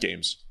non-Jets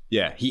games.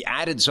 Yeah, he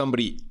added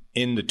somebody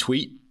in the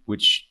tweet,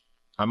 which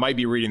I might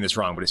be reading this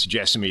wrong, but it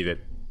suggests to me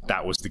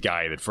that was the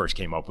guy that first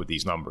came up with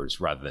these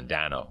numbers rather than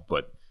Dano.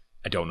 But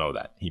I don't know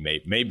that. He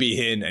may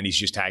be in, and he's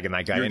just tagging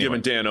that guy. You're anyway.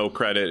 giving Dano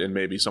credit, and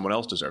maybe someone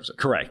else deserves it.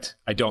 Correct.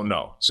 I don't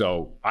know.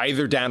 So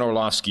either Dan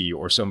Orlovsky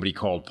or somebody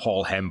called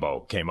Paul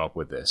Hembo came up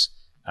with this.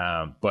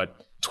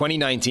 But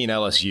 2019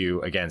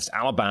 LSU against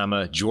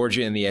Alabama,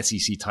 Georgia in the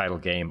SEC title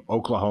game,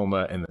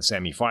 Oklahoma in the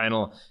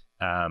semifinal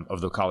of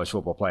the college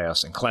football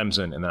playoffs, and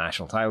Clemson in the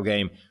national title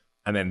game.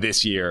 And then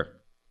this year,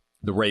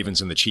 the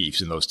Ravens and the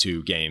Chiefs in those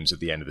 2 games at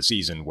the end of the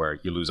season where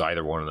you lose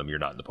either one of them, you're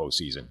not in the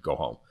postseason. Go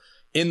home.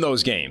 In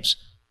those games,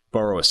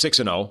 Burrow is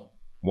 6-0,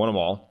 won them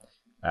all.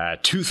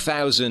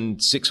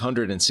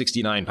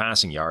 2,669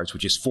 passing yards,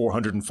 which is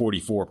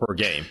 444 per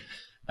game.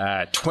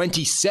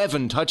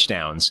 27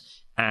 touchdowns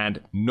and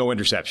no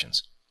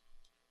interceptions.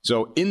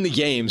 So in the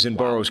games in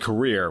Burrow's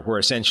career where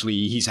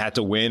essentially he's had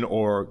to win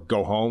or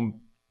go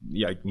home,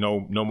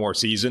 no more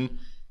season,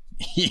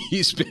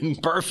 he's been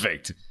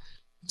perfect.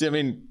 I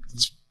mean,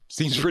 it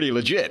seems pretty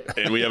legit.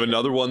 And we have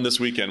another one this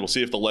weekend. We'll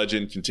see if the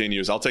legend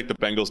continues. I'll take the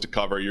Bengals to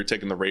cover. You're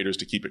taking the Raiders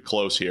to keep it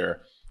close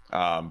here.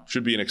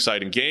 Should be an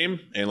exciting game.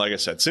 And like I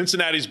said,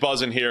 Cincinnati's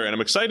buzzing here. And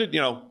I'm excited,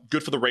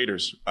 good for the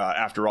Raiders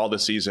after all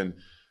this season.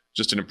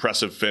 Just an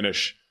impressive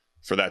finish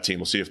for that team.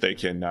 We'll see if they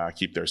can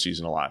keep their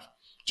season alive.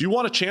 Do you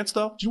want a chance,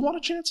 though? Do you want a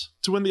chance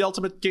to win the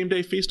ultimate game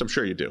day feast? I'm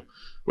sure you do.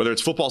 Whether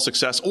it's football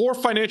success or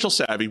financial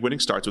savvy,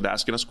 winning starts with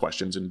asking us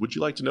questions. And would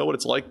you like to know what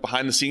it's like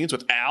behind the scenes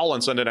with Al on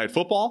Sunday Night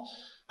Football?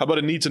 How about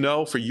a need to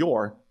know for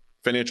your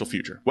financial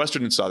future?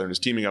 Western and Southern is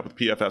teaming up with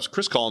PFF's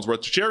Chris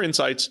Collinsworth to share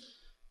insights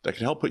that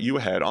can help put you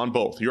ahead on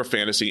both your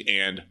fantasy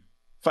and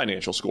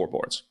financial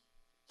scoreboards.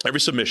 Every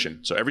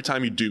submission, so every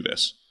time you do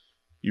this,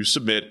 you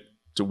submit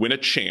to win a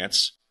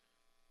chance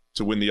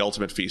to win the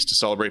ultimate feast to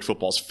celebrate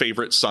football's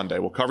favorite Sunday.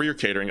 We'll cover your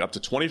catering up to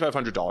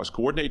 $2,500.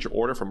 Coordinate your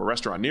order from a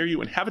restaurant near you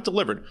and have it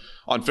delivered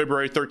on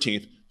February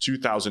 13th,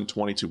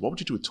 2022. What would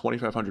you do with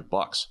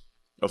 $2,500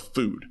 of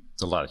food?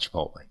 It's a lot of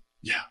Chipotle.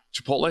 Yeah.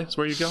 Chipotle is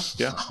where you go?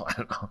 Yeah. Oh, I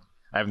don't know.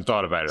 I haven't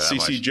thought about it that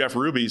much. CC Jeff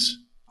Ruby's.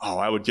 Oh,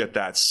 I would get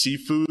that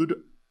seafood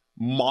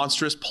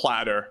monstrous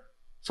platter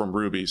from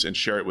Ruby's and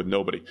share it with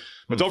nobody.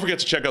 But don't forget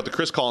to check out the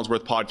Chris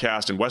Collinsworth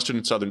podcast and Western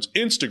and Southern's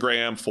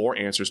Instagram for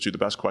answers to the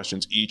best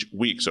questions each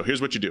week. So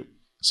here's what you do.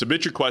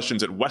 Submit your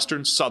questions at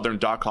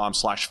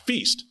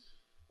westernsouthern.com/feast.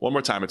 One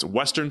more time, it's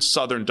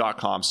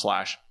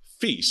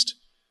westernsouthern.com/feast.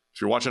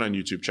 If you're watching on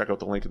YouTube, check out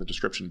the link in the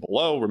description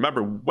below.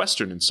 Remember,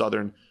 Western and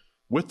Southern,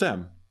 with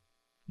them,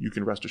 you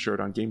can rest assured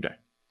on game day.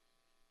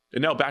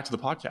 And now back to the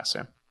podcast,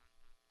 Sam.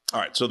 All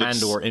right. So that's,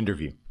 and/or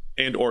interview.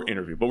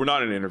 But we're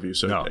not in an interview,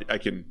 so no. I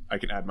can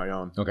add my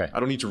own. Okay.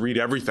 I don't need to read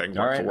everything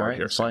word for word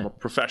here. So I'm a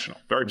professional.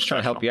 Very I'm just trying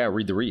to help you out.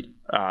 Read the read.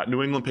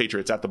 New England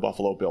Patriots at the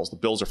Buffalo Bills. The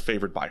Bills are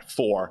favored by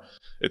 4.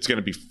 It's going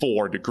to be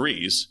 4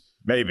 degrees.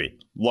 Maybe.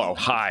 Low.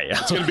 High.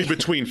 It's going to be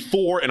between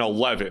 4 and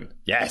 11.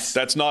 Yes.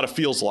 That's not a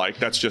feels like.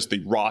 That's just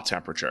the raw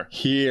temperature.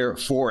 Here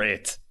for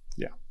it.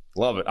 Yeah.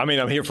 Love it. I mean,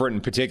 I'm here for it in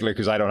particular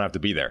because I don't have to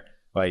be there.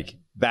 Like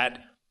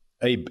that.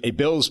 A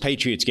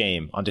Bills-Patriots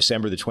game on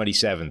December the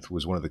 27th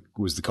was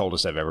the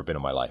coldest I've ever been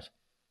in my life.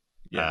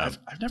 Yeah,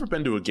 I've never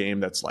been to a game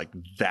that's like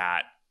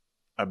that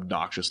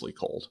obnoxiously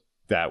cold.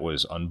 That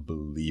was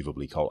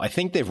unbelievably cold. I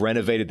think they've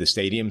renovated the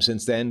stadium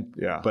since then.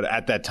 Yeah. But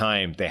at that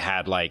time, they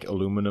had like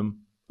aluminium,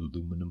 of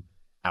course.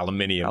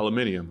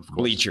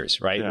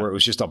 Bleachers, right? Yeah. Where it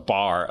was just a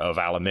bar of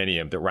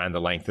aluminium that ran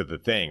the length of the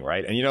thing,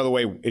 right? And you know the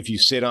way if you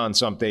sit on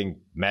something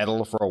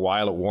metal for a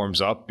while, it warms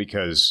up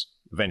because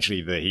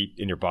eventually the heat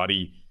in your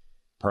body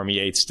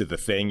permeates to the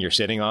thing you're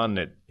sitting on,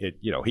 it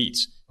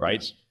heats,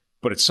 right? Yes.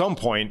 But at some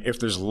point, if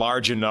there's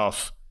large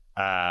enough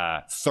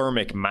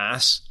thermic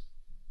mass,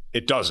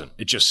 it doesn't.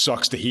 It just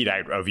sucks the heat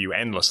out of you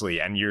endlessly,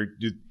 and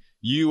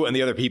you and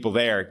the other people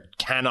there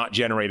cannot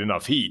generate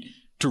enough heat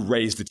to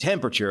raise the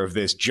temperature of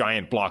this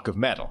giant block of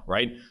metal,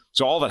 right?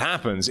 So all that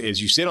happens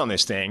is you sit on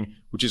this thing,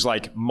 which is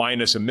like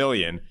minus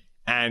 1,000,000,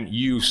 and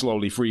you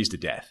slowly freeze to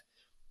death.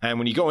 And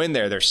when you go in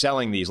there, they're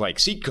selling these like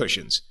seat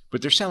cushions,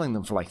 but they're selling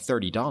them for like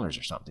 $30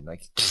 or something.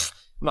 Like,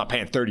 I'm not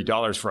paying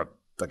 $30 for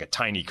a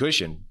tiny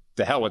cushion.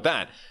 The hell with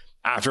that.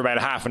 After about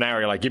a half an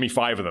hour, you're like, give me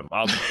 5 of them.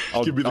 I'll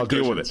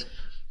deal with it.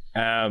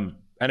 And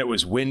And it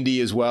was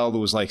windy as well. There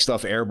was like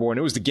stuff airborne.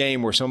 It was the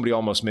game where somebody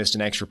almost missed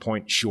an extra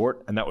point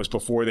short, and that was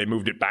before they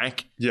moved it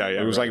back. Yeah.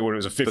 It was like when it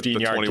was a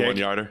 15-yard 21 kick.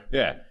 yarder.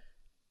 Yeah.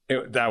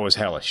 That was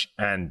hellish.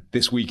 And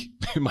this week,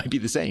 it might be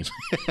the same.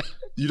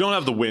 You don't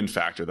have the wind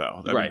factor,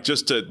 though. I mean,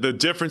 just the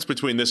difference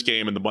between this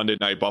game and the Monday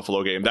night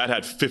Buffalo game, that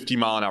had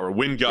 50-mile-an-hour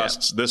wind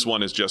gusts. Yeah. This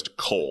one is just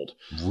cold.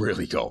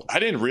 Really cold. I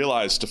didn't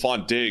realize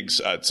Stephon Diggs,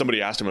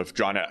 somebody asked him if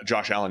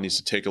Josh Allen needs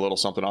to take a little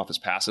something off his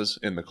passes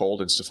in the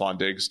cold, and Stephon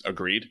Diggs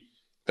agreed.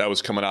 That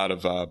was coming out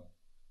of,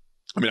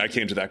 I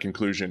came to that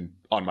conclusion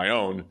on my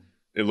own.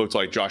 It looked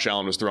like Josh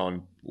Allen was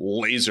throwing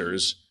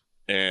lasers,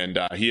 and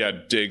he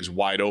had Diggs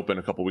wide open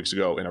a couple weeks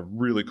ago in a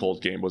really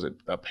cold game. Was it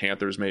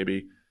Panthers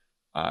maybe?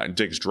 And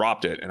Diggs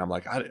dropped it. And I'm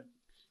like,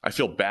 I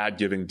feel bad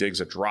giving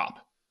Diggs a drop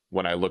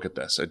when I look at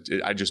this.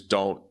 I just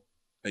don't.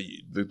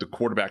 The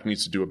quarterback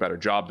needs to do a better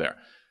job there.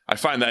 I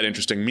find that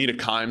interesting. Mina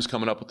Kimes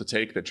coming up with the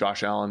take that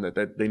Josh Allen,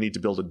 that they need to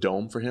build a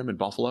dome for him in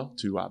Buffalo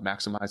to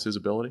maximize his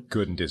ability.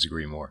 Couldn't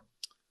disagree more.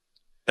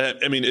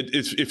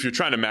 If you're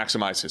trying to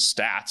maximize his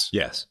stats,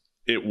 yes,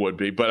 it would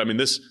be. But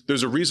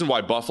there's a reason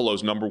why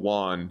Buffalo's number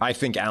one. I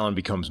think Allen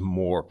becomes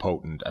more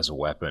potent as a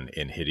weapon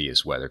in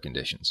hideous weather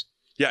conditions.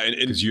 Yeah,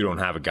 because you don't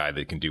have a guy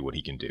that can do what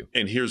he can do.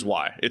 And here's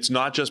why. It's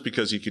not just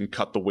because he can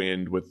cut the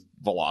wind with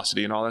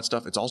velocity and all that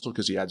stuff. It's also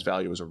because he adds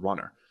value as a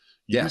runner.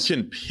 Yes. You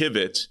can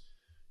pivot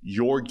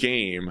your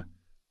game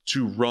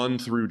to run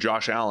through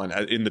Josh Allen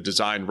in the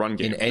design run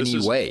game. In any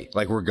way,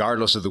 like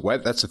regardless of the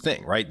weather. That's the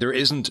thing, right? There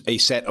isn't a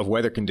set of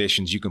weather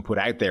conditions you can put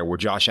out there where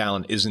Josh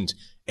Allen isn't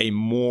a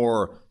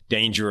more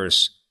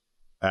dangerous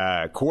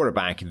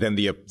quarterback than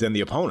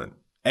the opponent.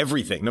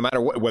 Everything, no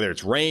matter what, whether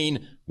it's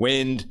rain,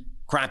 wind,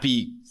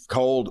 crappy,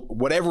 cold,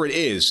 whatever it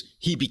is,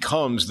 he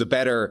becomes the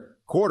better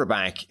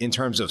quarterback in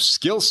terms of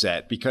skill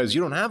set because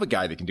you don't have a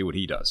guy that can do what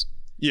he does.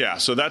 Yeah,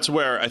 so that's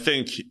where I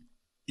think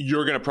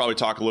you're going to probably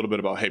talk a little bit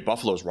about, hey,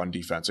 Buffalo's run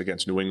defense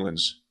against New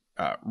England's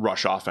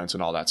rush offense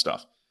and all that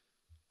stuff.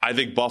 I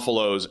think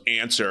Buffalo's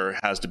answer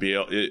has to be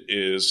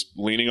is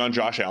leaning on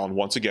Josh Allen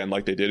once again,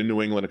 like they did in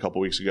New England a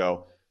couple weeks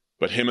ago,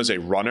 but him as a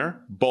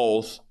runner,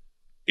 both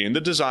in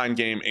the design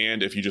game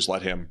and if you just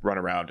let him run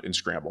around and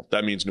scramble.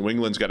 That means New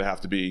England's got to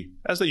have to be,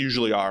 as they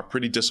usually are,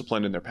 pretty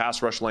disciplined in their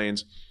pass rush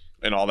lanes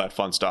and all that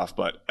fun stuff.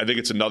 But I think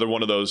it's another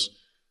one of those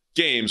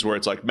games where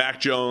it's like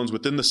Mac Jones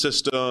within the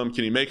system.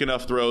 Can he make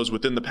enough throws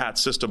within the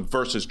Pats system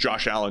versus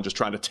Josh Allen just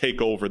trying to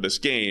take over this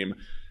game?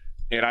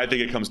 And I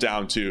think it comes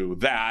down to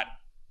that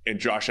and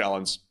Josh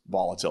Allen's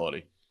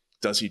volatility.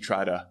 Does he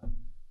try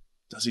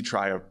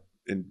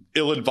an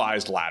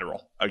ill-advised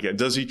lateral again?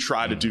 Does he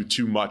try to do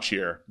too much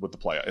here with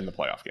in the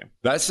playoff game?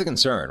 That's the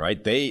concern,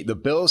 right? The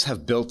Bills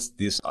have built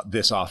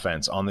this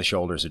offense on the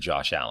shoulders of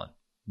Josh Allen,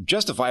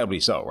 justifiably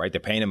so, right? They're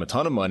paying him a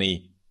ton of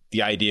money.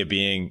 The idea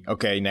being,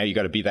 okay, now you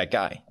got to be that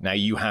guy. Now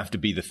you have to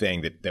be the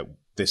thing that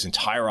this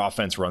entire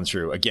offense runs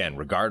through. Again,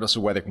 regardless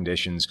of weather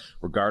conditions,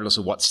 regardless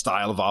of what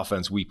style of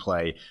offense we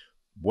play,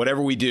 whatever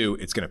we do,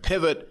 it's going to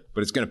pivot,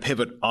 but it's going to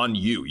pivot on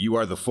you. You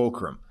are the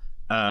fulcrum.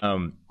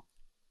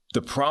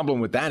 The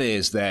problem with that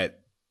is that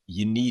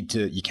you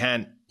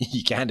can't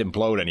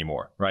implode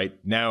anymore, right?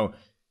 Now,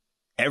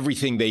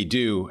 everything they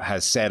do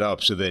has set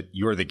up so that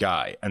you're the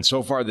guy. And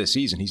so far this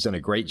season, he's done a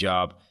great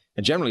job.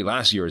 And generally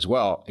last year as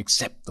well,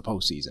 except the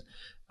postseason.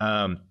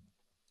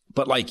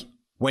 But like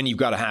when you've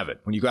got to have it,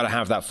 when you've got to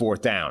have that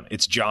fourth down,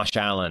 it's Josh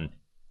Allen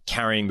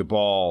carrying the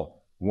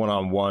ball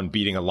one-on-one,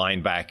 beating a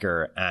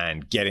linebacker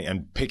and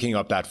picking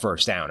up that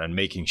first down and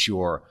making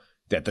sure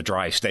that the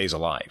drive stays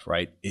alive,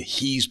 right?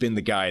 He's been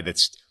the guy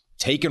that's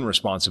taken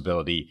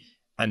responsibility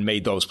and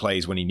made those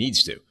plays when he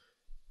needs to.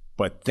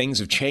 But things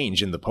have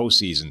changed in the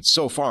postseason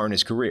so far in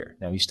his career.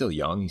 Now he's still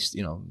young. He's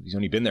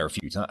only been there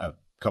a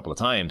couple of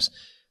times.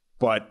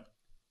 But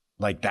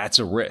like that's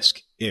a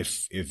risk.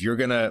 If you're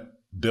going to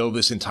build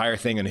this entire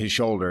thing on his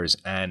shoulders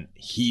and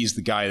he's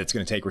the guy that's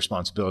going to take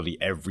responsibility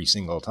every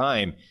single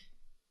time,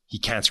 he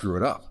can't screw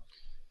it up.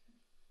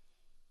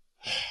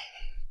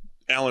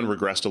 Allen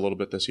regressed a little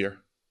bit this year.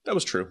 That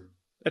was true.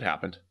 It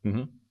happened.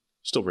 Mm-hmm.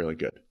 Still really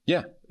good.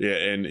 Yeah. Yeah,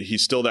 and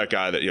he's still that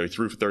guy that he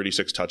threw for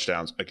 36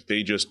 touchdowns. Like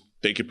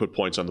they could put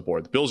points on the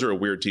board. The Bills are a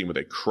weird team where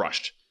they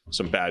crushed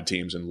some bad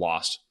teams and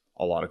lost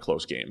a lot of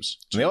close games.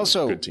 They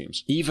also, good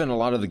teams. Even a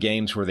lot of the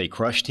games where they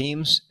crushed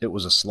teams, it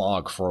was a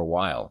slog for a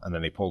while, and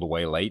then they pulled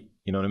away late.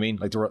 You know what I mean?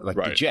 Like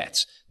right. The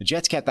Jets. The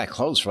Jets kept that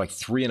close for like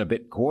 3 and a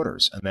bit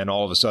quarters, and then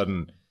all of a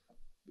sudden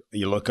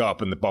you look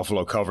up and the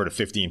Buffalo covered a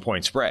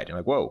 15-point spread. You're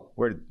like, whoa,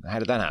 how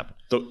did that happen?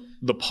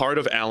 The part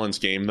of Allen's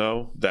game,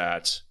 though,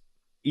 that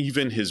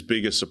even his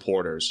biggest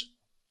supporters,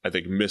 I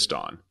think, missed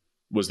on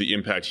was the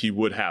impact he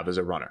would have as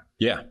a runner.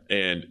 Yeah.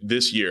 And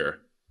this year,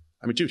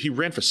 dude, he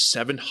ran for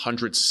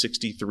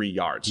 763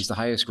 yards. He's the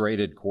highest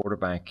graded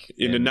quarterback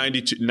in the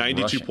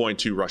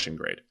 92.2 rushing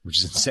grade, which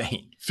is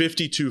insane.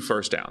 52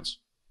 first downs,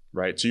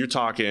 right? So you're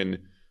talking,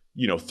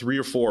 3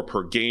 or 4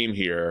 per game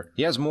here.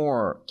 He has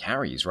more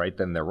carries, right,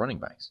 than their running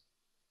backs.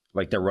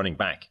 Like their running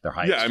back, their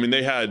highest. Yeah,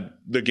 they had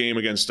the game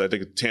against, I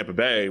think, Tampa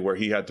Bay where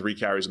he had 3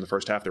 carries in the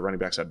first half. Their running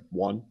backs had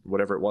 1,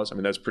 whatever it was.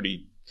 That's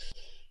pretty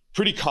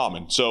pretty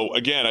common. So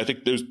again, I think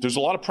there's a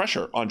lot of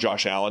pressure on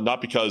Josh Allen,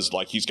 not because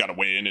like he's got to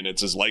win and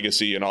it's his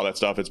legacy and all that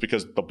stuff. It's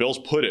because the Bills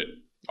put it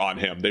on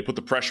him. They put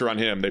the pressure on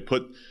him. They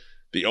put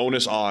the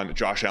onus on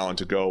Josh Allen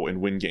to go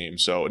and win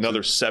games. So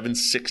another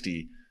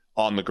 760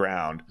 on the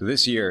ground.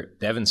 This year,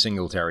 Devin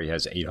Singletary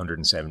has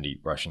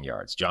 870 rushing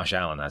yards. Josh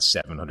Allen has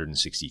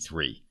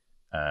 763.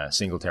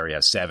 Singletary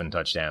has 7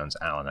 touchdowns.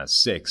 Allen has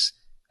 6.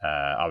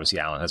 Obviously,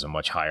 Allen has a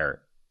much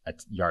higher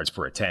yards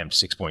per attempt,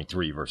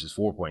 6.3 versus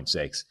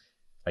 4.6.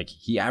 Like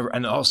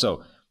and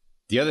also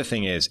the other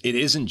thing is, it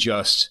isn't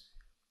just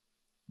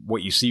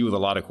what you see with a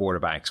lot of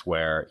quarterbacks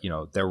where, you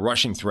know, they're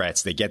rushing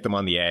threats, they get them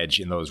on the edge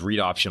in those read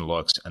option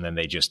looks, and then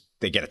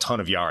they get a ton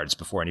of yards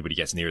before anybody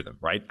gets near them,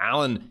 right?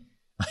 Allen,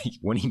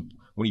 when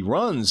he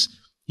runs,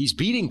 he's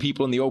beating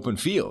people in the open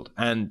field,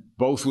 and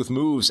both with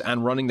moves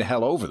and running the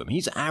hell over them.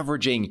 He's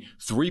averaging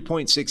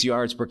 3.6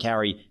 yards per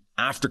carry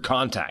after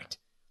contact.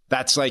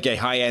 That's like a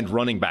high-end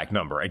running back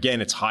number. Again,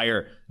 it's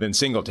higher than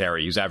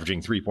Singletary, who's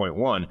averaging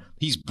 3.1.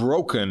 He's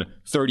broken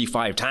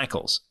 35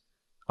 tackles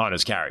on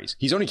his carries.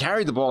 He's only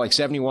carried the ball like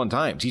 71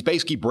 times. He's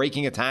basically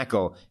breaking a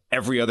tackle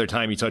every other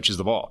time he touches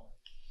the ball.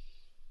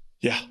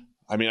 Yeah.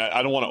 I mean,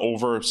 I don't want to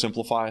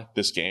oversimplify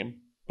this game,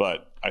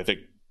 but I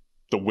think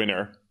the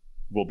winner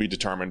will be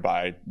determined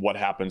by what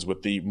happens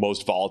with the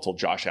most volatile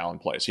Josh Allen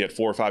plays. He had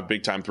 4 or 5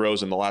 big-time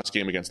throws in the last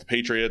game against the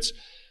Patriots,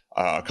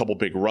 a couple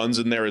big runs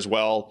in there as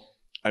well.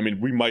 I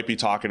mean, we might be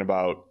talking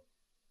about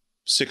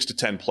 6 to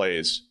 10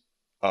 plays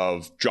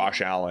of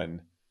Josh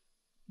Allen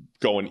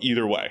going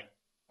either way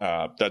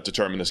that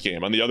determine this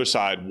game. On the other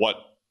side, what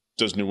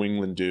does New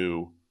England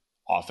do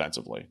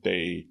offensively?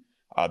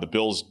 The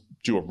Bills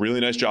do a really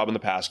nice job in the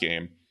pass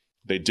game.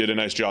 They did a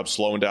nice job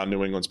slowing down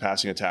New England's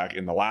passing attack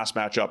in the last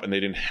matchup, and they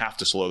didn't have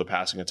to slow the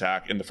passing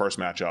attack in the first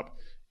matchup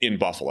in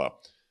Buffalo.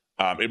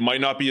 It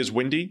might not be as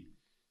windy,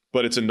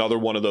 but it's another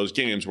one of those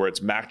games where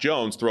it's Mac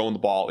Jones throwing the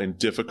ball in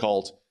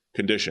difficult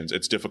conditions.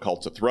 It's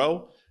difficult to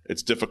throw.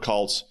 It's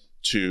difficult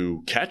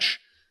to catch.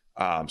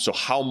 So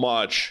how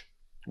much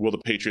will the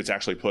Patriots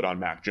actually put on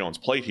Mac Jones'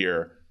 plate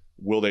here?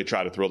 Will they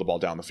try to throw the ball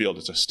down the field?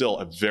 It's still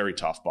a very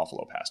tough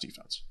Buffalo pass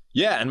defense.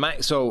 Yeah,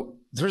 and so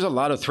there's a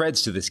lot of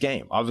threads to this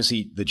game.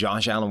 Obviously, the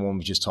Josh Allen one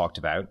we just talked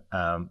about.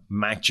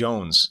 Mac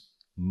Jones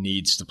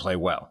needs to play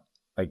well.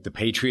 Like the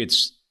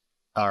Patriots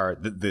are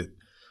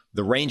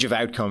the range of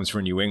outcomes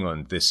for New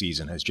England this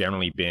season has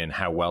generally been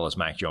how well is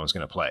Mac Jones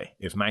going to play.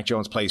 If Mac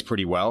Jones plays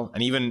pretty well,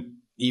 and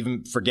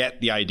even forget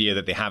the idea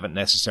that they haven't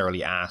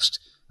necessarily asked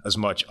as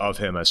much of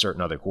him as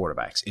certain other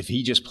quarterbacks. If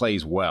he just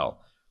plays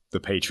well, the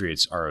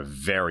Patriots are a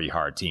very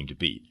hard team to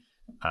beat.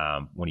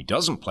 When he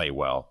doesn't play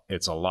well,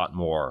 it's a lot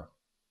more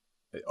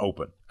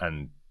open.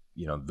 And,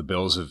 you know, the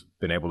Bills have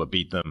been able to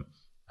beat them.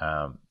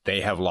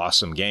 They have lost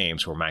some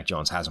games where Mac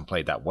Jones hasn't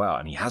played that well,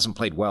 and he hasn't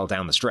played well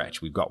down the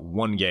stretch. We've got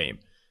one game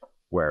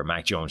where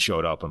Mac Jones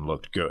showed up and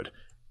looked good.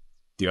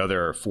 The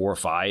other 4 or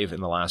 5 in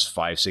the last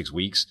 5-6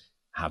 weeks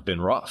have been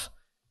rough.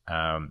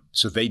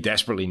 So they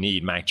desperately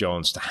need Mac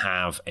Jones to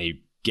have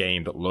a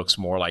game that looks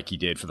more like he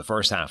did for the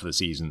first half of the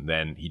season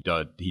than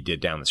he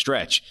did down the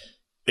stretch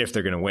if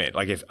they're going to win.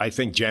 Like, if I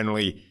think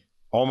generally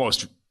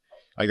almost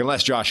like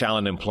unless Josh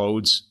Allen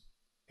implodes,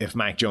 if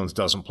Mac Jones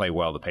doesn't play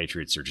well, the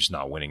Patriots are just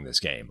not winning this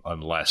game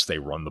unless they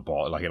run the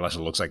ball. Like, unless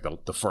it looks like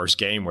the first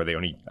game where they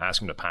only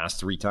ask him to pass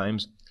 3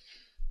 times.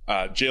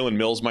 Jalen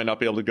Mills might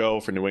not be able to go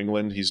for New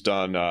England. He's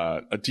done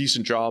a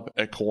decent job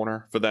at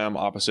corner for them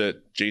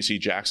opposite J.C.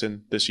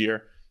 Jackson this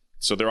year.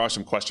 So there are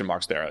some question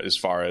marks there as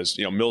far as,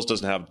 you know, Mills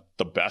doesn't have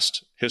the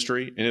best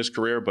history in his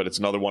career, but it's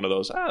another one of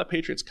those, the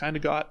Patriots kind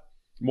of got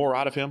more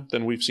out of him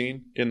than we've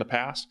seen in the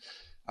past.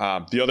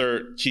 The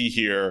other key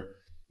here,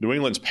 New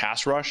England's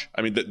pass rush.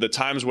 I mean, the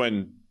times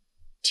when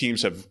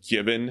teams have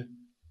given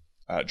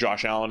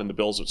Josh Allen and the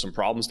Bills some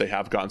problems, they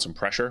have gotten some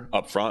pressure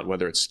up front,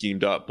 whether it's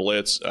schemed up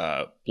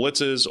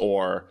blitzes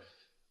or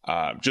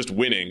just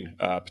winning,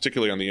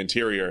 particularly on the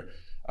interior.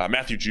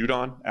 Matthew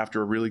Judon,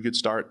 after a really good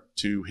start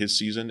to his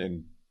season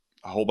and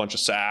a whole bunch of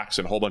sacks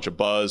and a whole bunch of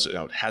buzz,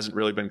 it hasn't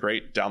really been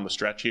great down the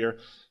stretch here.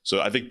 So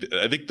I think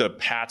the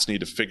Pats need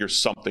to figure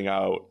something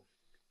out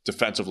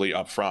defensively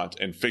up front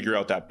and figure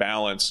out that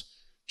balance.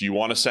 Do you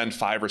want to send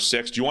 5 or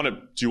 6? Do you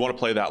want to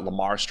play that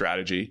Lamar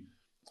strategy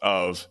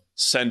of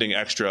sending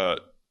extra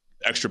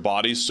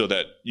bodies so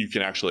that you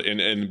can actually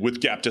and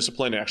with gap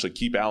discipline actually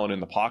keep Allen in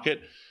the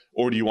pocket?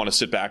 Or do you want to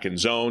sit back in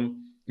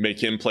zone,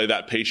 make him play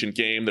that patient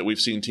game that we've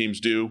seen teams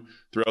do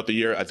throughout the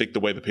year? I think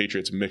the way the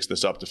Patriots mix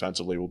this up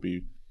defensively will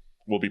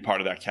be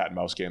part of that cat and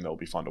mouse game that will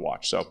be fun to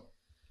watch. So,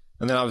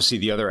 and then obviously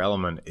the other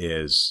element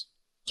is,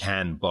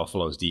 can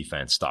Buffalo's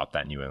defense stop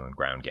that New England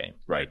ground game?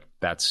 Right.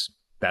 That's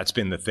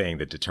been the thing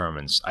that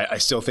determines. I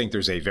still think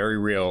there's a very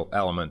real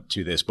element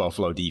to this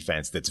Buffalo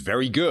defense that's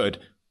very good,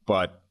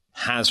 but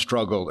has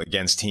struggled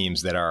against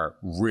teams that are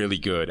really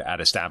good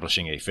at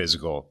establishing a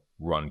physical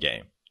run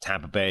game.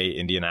 Tampa Bay,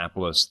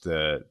 Indianapolis,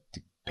 the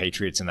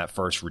Patriots in that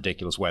first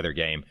ridiculous weather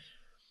game.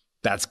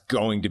 That's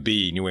going to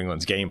be New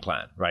England's game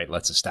plan, right?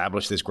 Let's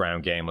establish this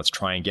ground game. Let's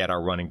try and get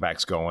our running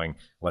backs going.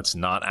 Let's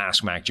not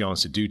ask Mac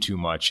Jones to do too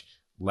much.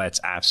 let's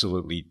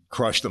absolutely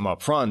crush them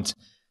up front.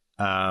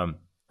 And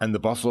the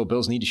Buffalo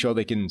Bills need to show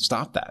they can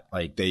stop that.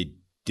 Like, they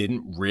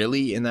didn't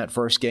really in that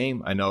first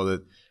game. I know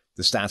that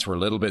the stats were a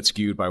little bit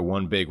skewed by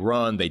one big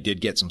run. They did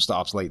get some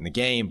stops late in the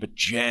game, but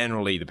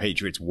generally the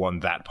Patriots won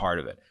that part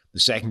of it. The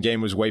second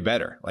game was way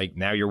better. Like,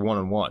 now you're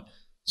 1-1.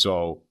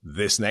 So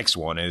this next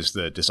one is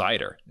the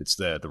decider. It's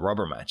the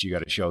rubber match. You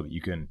got to show that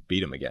you can beat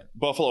them again.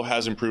 Buffalo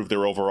has improved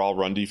their overall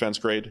run defense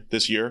grade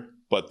this year,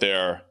 but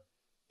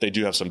they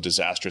do have some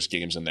disastrous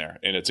games in there.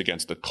 And it's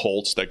against the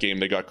Colts. That game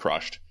they got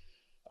crushed.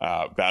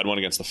 Bad one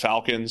against the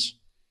Falcons.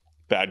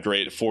 Bad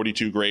grade,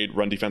 42 grade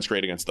run defense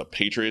grade against the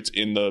Patriots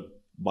in the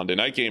Monday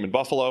night game in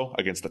Buffalo,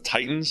 against the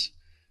Titans,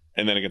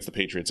 and then against the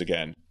Patriots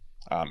again.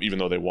 Even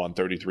though they won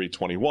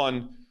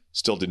 33-21,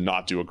 still did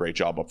not do a great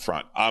job up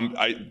front.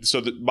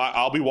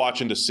 I'll be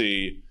watching to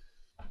see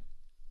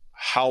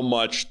how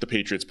much the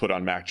Patriots put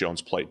on Mac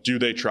Jones' plate. Do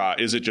they try?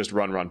 Is it just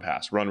run,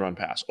 pass,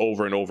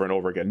 over and over and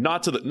over again?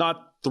 Not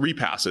 3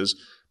 passes,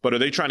 but are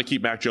they trying to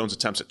keep Mac Jones'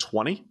 attempts at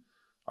 20?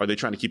 Are they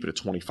trying to keep it at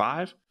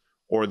 25?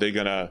 Or are they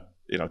going to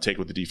take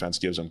what the defense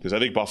gives them? Because I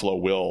think Buffalo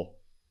will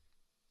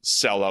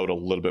sell out a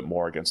little bit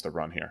more against the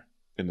run here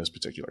in this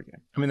particular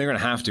game. I mean, they're going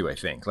to have to, I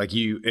think. Like,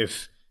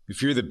 if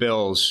you're the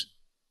Bills,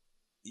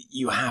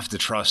 you have to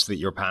trust that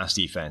your pass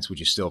defense,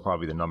 which is still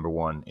probably the number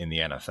one in the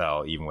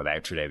NFL, even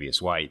without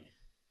Tre'Davious White,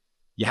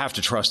 you have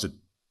to trust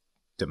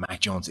that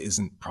Mac Jones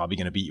isn't probably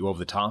going to beat you over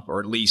the top, or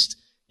at least,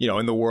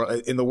 in the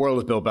world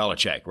of Bill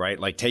Belichick, right?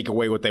 Like, take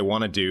away what they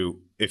want to do.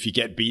 If you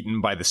get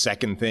beaten by the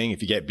second thing,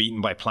 if you get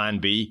beaten by plan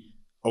B,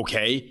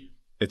 okay,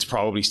 it's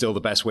probably still the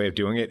best way of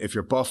doing it. If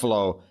you're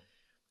Buffalo,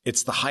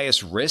 it's the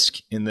highest risk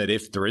in that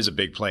if there is a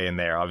big play in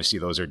there, obviously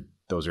those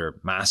are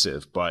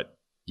massive, but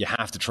you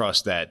have to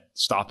trust that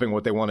stopping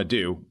what they want to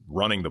do,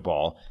 running the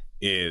ball,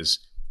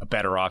 is a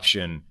better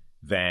option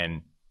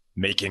than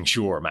making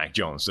sure Mac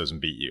Jones doesn't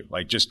beat you.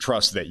 Like, just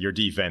trust that your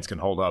defense can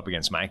hold up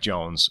against Mac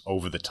Jones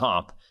over the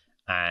top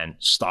and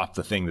stop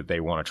the thing that they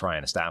want to try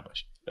and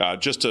establish.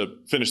 Just to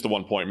finish the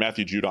 1 point,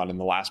 Matthew Judon in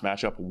the last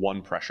matchup,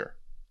 1 pressure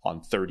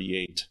on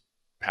 38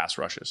 pass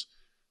rushes.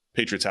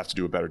 Patriots have to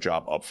do a better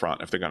job up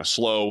front if they're going to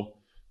slow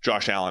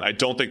Josh Allen. I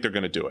don't think they're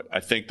going to do it. I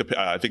think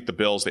the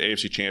Bills, the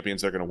AFC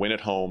champions, they're going to win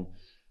at home.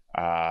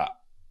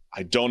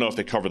 I don't know if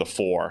they cover the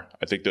 4.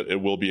 I think that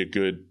it will be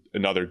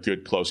another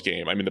good close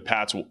game. I mean,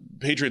 the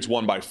Patriots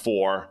won by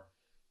 4.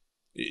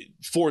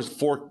 4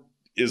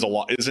 is a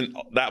lot, isn't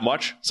that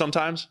much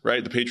sometimes,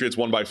 right? The Patriots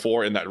won by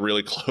 4 in that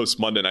really close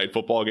Monday Night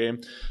Football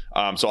game.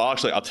 So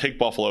I'll take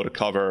Buffalo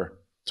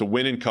to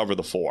win and cover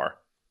the 4.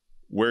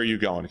 Where are you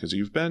going? Because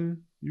you've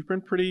been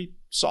pretty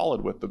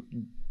solid with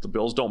the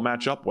Bills don't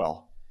match up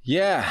well.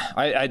 Yeah,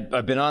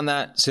 I've been on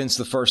that since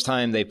the first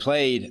time they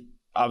played.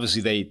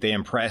 Obviously, they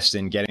impressed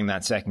in getting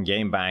that second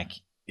game back.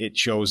 It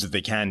shows that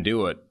they can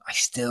do it. I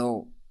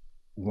still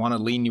want to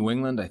lean New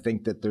England. I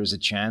think that there's a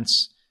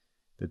chance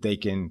that they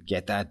can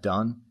get that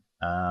done.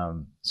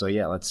 So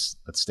yeah, let's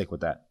stick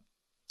with that.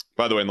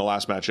 By the way, in the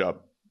last matchup,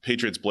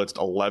 Patriots blitzed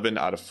 11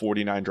 out of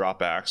 49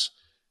 dropbacks.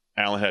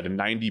 Allen had a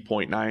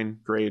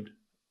 90.9 grade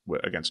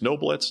against no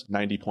blitz,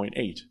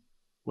 90.8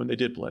 when they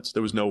did blitz.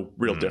 There was no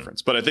real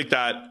difference. But I think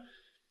that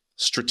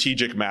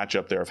strategic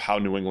matchup there of how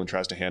New England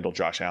tries to handle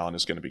Josh Allen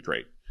is going to be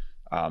great.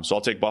 So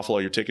I'll take Buffalo.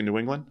 You're taking New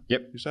England?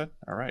 Yep. You said?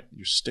 All right.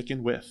 You're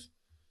sticking with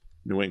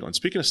New England.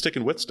 Speaking of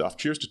sticking with stuff,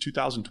 cheers to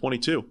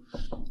 2022.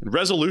 And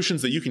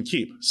resolutions that you can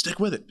keep. Stick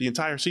with it the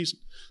entire season,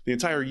 the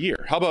entire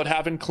year. How about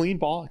having clean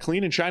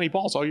and shiny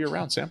balls all year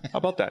round, Sam? How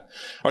about that?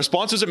 Our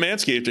sponsors at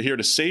Manscaped are here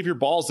to save your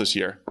balls this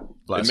year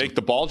and make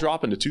the ball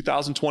drop into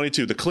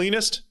 2022 the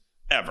cleanest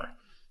ever.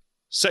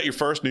 Set your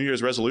first New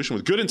Year's resolution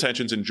with good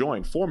intentions and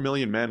join 4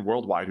 million men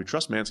worldwide who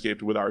trust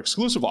Manscaped with our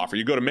exclusive offer.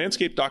 You go to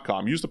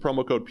manscaped.com, use the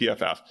promo code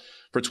PFF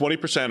for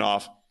 20%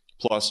 off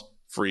plus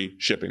free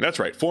shipping. That's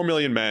right, 4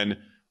 million men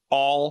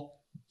all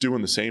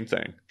doing the same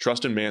thing.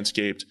 Trust in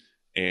Manscaped,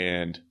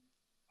 and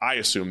I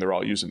assume they're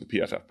all using the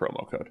PFF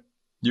promo code.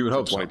 You would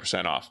hope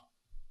 20% off.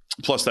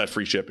 Plus that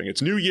free shipping.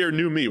 It's new year,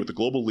 new me with the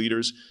global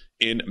leaders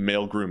in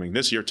male grooming.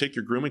 This year, take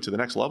your grooming to the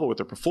next level with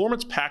their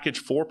Performance Package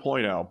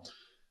 4.0.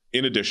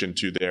 In addition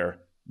to their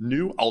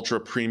new ultra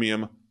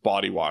premium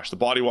body wash. The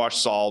body wash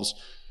solves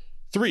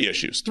 3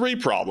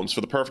 problems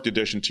for the perfect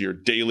addition to your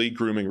daily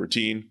grooming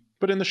routine,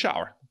 but in the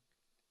shower.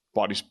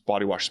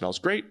 Body wash smells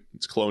great.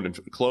 It's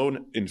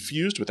cologne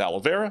infused with aloe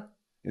vera,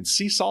 and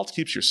sea salt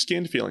keeps your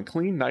skin feeling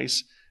clean,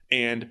 nice,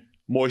 and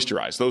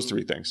moisturized. Those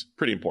 3 things,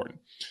 pretty important.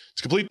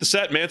 To complete the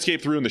set,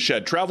 Manscaped threw in the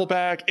Shed travel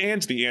bag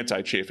and the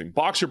anti-chafing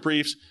boxer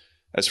briefs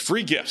as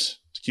free gifts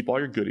to keep all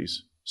your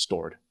goodies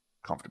stored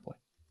comfortably.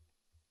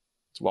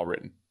 It's well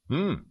written.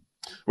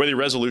 Whether your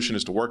resolution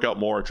is to work out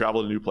more or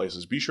travel to new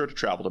places, be sure to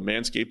travel to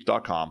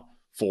manscaped.com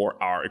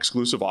for our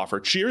exclusive offer.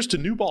 Cheers to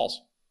new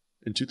balls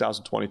in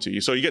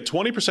 2022. So you get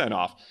 20%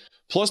 off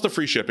plus the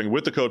free shipping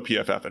with the code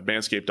PFF at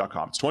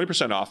manscaped.com. It's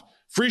 20% off,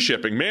 free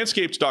shipping,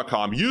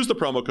 manscaped.com. Use the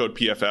promo code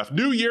PFF.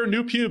 New year,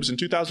 new pubes in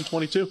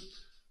 2022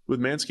 with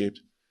Manscaped.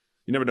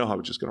 You never know how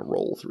it's just going to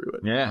roll through it.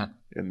 Yeah.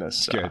 In this.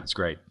 It's good. It's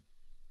great.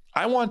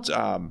 I want...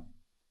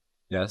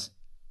 Yes?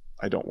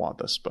 I don't want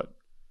this, but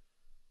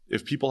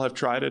if people have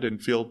tried it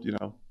and feel,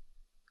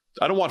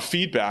 I don't want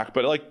feedback,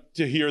 but I like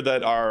to hear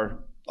that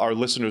our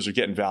listeners are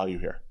getting value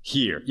here.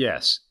 Here,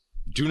 yes.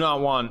 Do not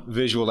want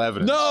visual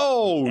evidence.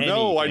 No,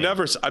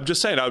 I'm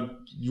just saying,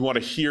 you want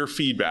to hear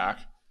feedback.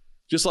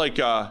 Just like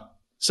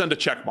send a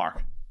check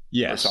mark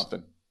or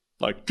something.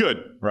 Like,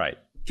 good. Right.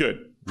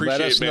 Good.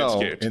 Let us know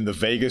Manscaped. in the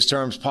vaguest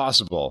terms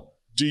possible.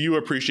 Do you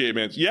appreciate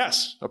Manscaped?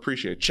 Yes,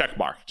 appreciate. Check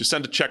mark. Just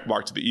send a check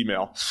mark to the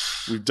email.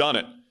 We've done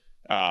it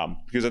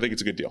because I think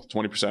it's a good deal.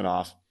 20%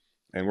 off.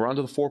 And we're on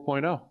to the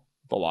 4.0,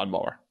 the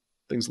lawnmower.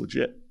 Thing's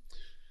legit.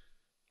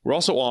 We're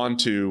also on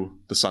to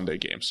the Sunday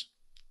games.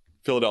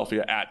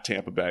 Philadelphia at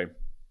Tampa Bay.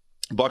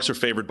 Bucks are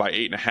favored by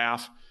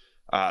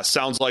 8.5.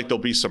 Sounds like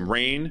there'll be some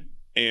rain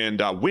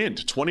and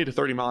wind, 20 to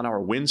 30 mile an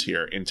hour winds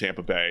here in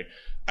Tampa Bay.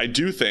 I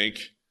do think,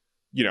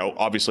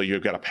 obviously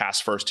you've got a pass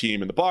first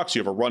team in the Bucks. You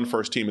have a run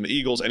first team in the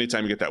Eagles.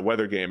 Anytime you get that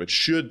weather game, it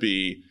should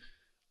be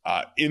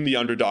in the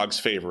underdog's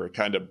favor. It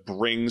kind of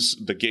brings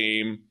the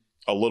game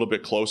a little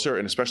bit closer,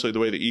 and especially the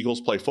way the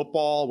Eagles play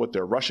football with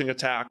their rushing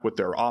attack, with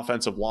their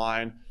offensive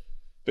line.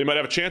 They might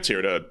have a chance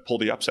here to pull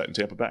the upset in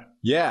Tampa Bay.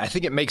 Yeah, I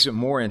think it makes it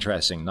more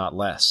interesting, not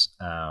less,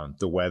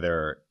 the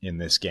weather in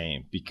this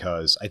game,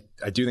 because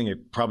I do think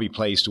it probably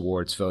plays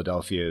towards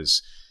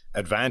Philadelphia's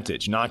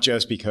advantage, not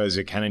just because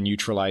it kind of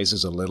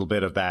neutralizes a little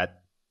bit of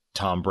that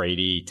Tom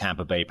Brady,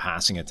 Tampa Bay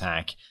passing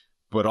attack,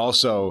 but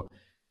also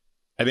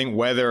I think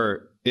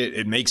weather,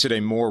 it makes it a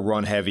more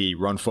run-heavy,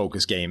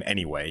 run-focused game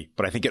anyway,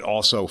 but I think it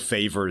also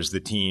favors the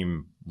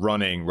team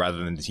running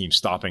rather than the team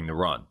stopping the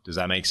run. Does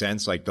that make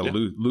sense? Like the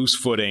loose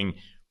footing,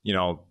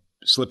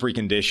 slippery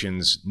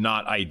conditions,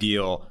 not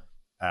ideal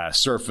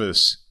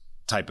surface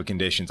type of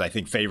conditions, I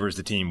think favors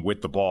the team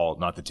with the ball,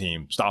 not the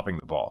team stopping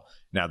the ball.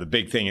 Now, the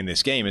big thing in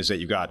this game is that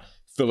you've got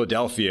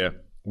Philadelphia,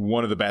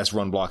 one of the best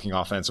run blocking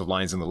offensive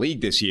lines in the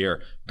league this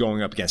year,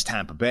 going up against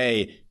Tampa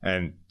Bay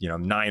and,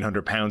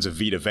 900 pounds of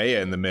Vita Vea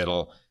in the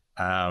middle.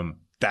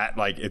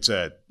 It's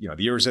the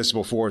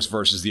irresistible force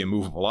versus the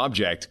immovable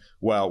object.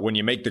 Well, when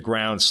you make the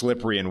ground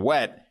slippery and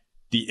wet,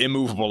 the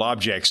immovable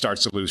object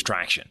starts to lose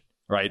traction,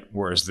 right?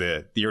 Whereas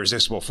the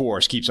irresistible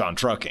force keeps on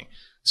trucking.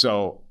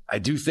 So I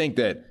do think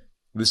that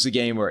this is a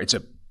game where it's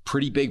a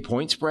pretty big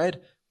point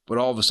spread, but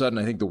all of a sudden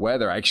I think the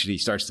weather actually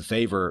starts to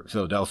favor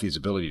Philadelphia's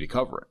ability to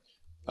cover it.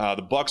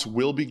 The Bucks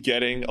will be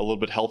getting a little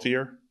bit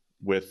healthier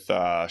with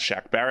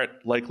Shaq Barrett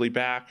likely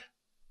back.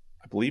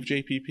 I believe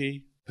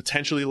JPP,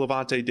 potentially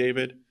Levante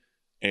David,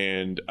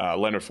 and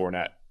Leonard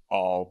Fournette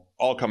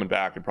all coming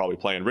back and probably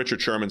playing.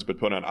 Richard Sherman's been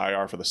put on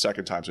IR for the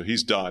second time, so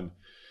he's done.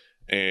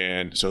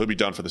 And so he'll be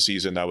done for the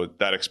season.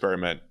 That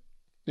experiment,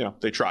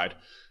 they tried.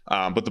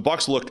 But the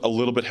Bucks look a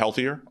little bit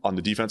healthier on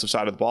the defensive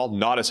side of the ball,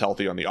 not as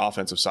healthy on the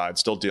offensive side,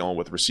 still dealing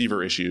with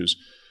receiver issues.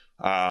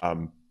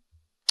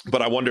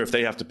 But I wonder if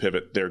they have to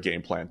pivot their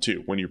game plan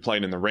too. When you're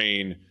playing in the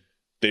rain,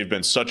 they've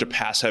been such a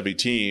pass-heavy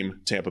team,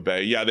 Tampa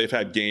Bay. Yeah, they've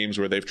had games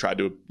where they've tried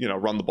to,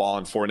 run the ball,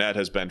 and Fournette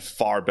has been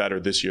far better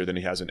this year than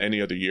he has in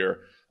any other year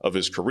of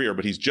his career.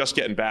 But he's just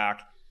getting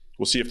back.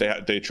 We'll see if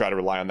they try to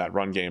rely on that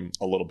run game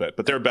a little bit.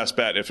 But their best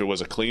bet, if it was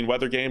a clean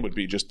weather game, would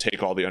be just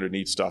take all the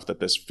underneath stuff that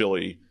this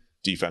Philly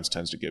defense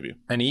tends to give you.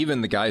 And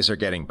even the guys are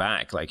getting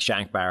back, like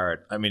Shaq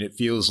Barrett. I mean, it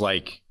feels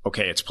like,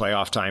 okay, it's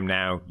playoff time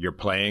now. You're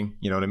playing,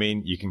 you know what I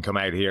mean? You can come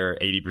out here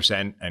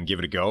 80% and give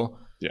it a go.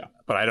 Yeah.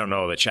 But I don't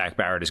know that Shaq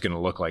Barrett is going to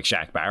look like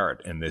Shaq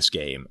Barrett in this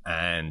game.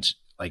 And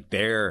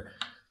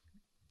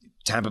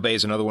Tampa Bay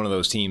is another one of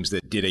those teams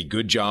that did a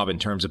good job in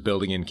terms of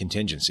building in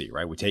contingency,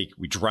 right?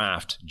 We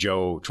draft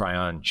Joe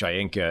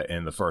Tryon-Shoyinka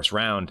in the first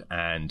round,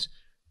 and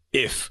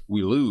if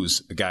we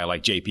lose a guy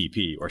like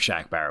JPP or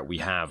Shaq Barrett, we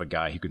have a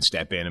guy who can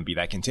step in and be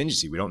that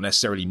contingency. We don't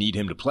necessarily need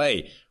him to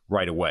play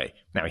right away.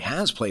 Now, he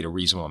has played a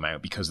reasonable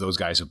amount because those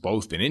guys have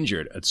both been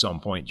injured at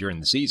some point during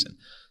the season.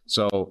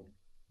 So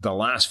the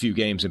last few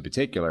games in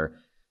particular,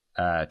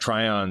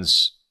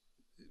 Tryon's,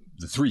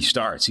 the 3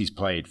 starts, he's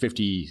played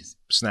 50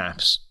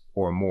 snaps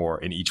or more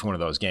in each one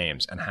of those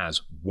games and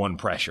has 1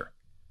 pressure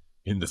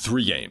in the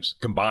 3 games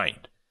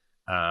combined.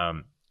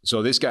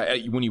 So this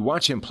guy, when you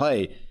watch him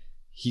play,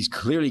 he's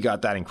clearly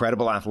got that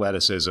incredible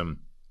athleticism.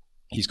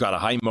 He's got a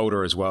high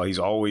motor as well. He's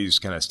always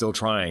kind of still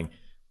trying,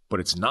 but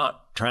it's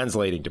not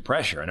translating to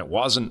pressure. And it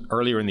wasn't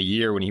earlier in the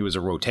year when he was a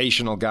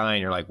rotational guy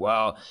and you're like,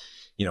 well,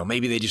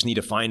 maybe they just need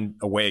to find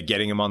a way of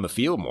getting him on the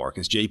field more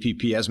because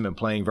JPP hasn't been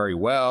playing very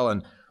well.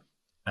 And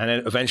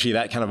then eventually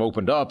that kind of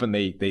opened up and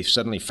they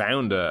suddenly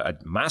found a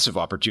massive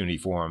opportunity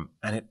for him,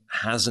 and it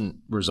hasn't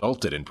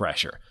resulted in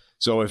pressure.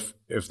 So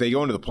if they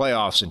go into the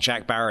playoffs and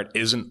Shaq Barrett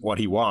isn't what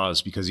he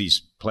was because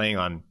he's playing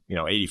on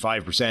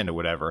 85% or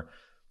whatever,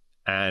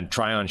 and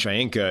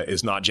Tryon-Shoyinka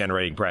is not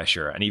generating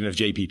pressure, and even if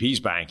JPP's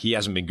back, he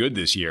hasn't been good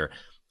this year,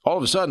 all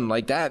of a sudden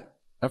like that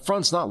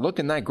front's not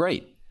looking that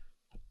great.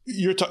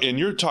 You're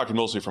talking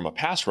mostly from a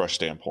pass rush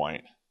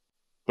standpoint,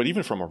 but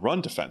even from a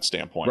run defense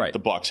standpoint, right. The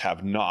Bucs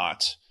have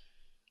not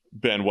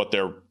been what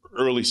their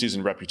early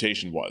season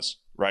reputation was.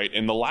 Right.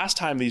 And the last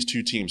time these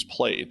two teams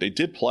played, they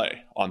did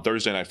play on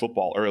Thursday Night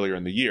Football earlier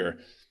in the year.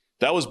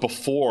 That was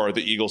before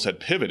the Eagles had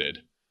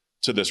pivoted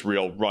to this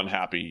real run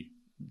happy,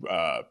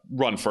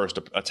 run first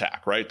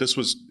attack, right? This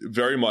was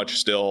very much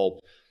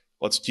still,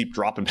 let's keep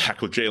dropping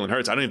back with Jalen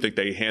Hurts. I don't even think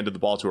they handed the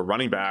ball to a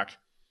running back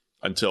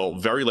until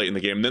very late in the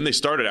game. And then they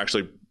started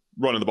actually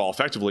running the ball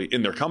effectively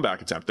in their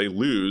comeback attempt. They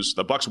lose.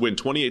 The Bucs win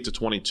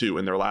 28-22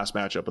 in their last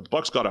matchup, but the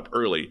Bucs got up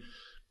early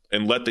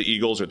and let the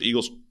Eagles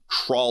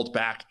crawled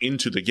back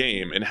into the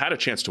game and had a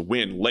chance to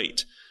win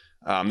late.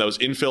 That was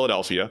in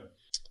Philadelphia,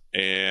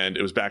 and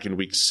it was back in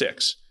week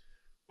 6.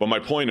 But my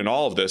point in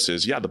all of this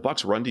is, the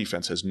Bucs run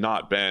defense has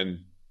not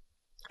been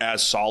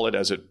as solid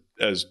as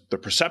the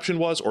perception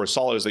was, or as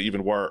solid as they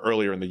even were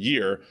earlier in the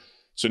year.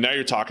 So now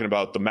you're talking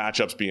about the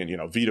matchups being,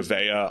 Vita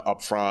Vea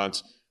up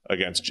front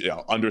against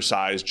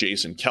undersized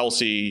Jason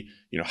Kelce.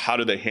 How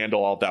do they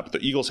handle all of that? But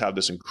the Eagles have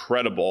this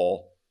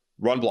incredible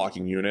run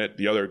blocking unit.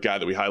 The other guy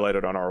that we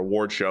highlighted on our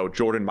award show,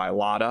 Jordan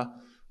Mailata,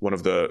 one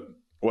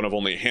of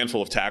only a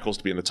handful of tackles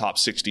to be in the top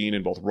 16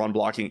 in both run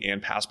blocking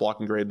and pass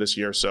blocking grade this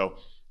year. So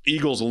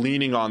Eagles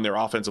leaning on their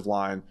offensive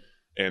line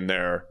and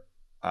their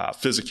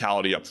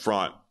physicality up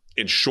front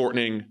in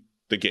shortening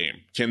the game.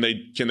 Can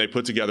they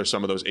put together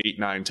some of those 8,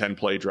 9, 10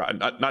 play drives,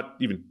 not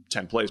even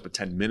 10 plays, but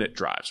 10-minute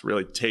drives,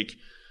 really take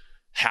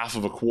half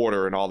of a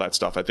quarter and all that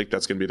stuff? I think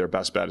that's going to be their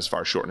best bet as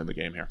far as shortening the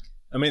game here.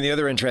 I mean, the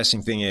other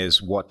interesting thing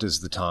is, what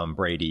does the Tom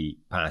Brady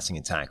passing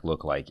attack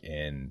look like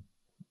in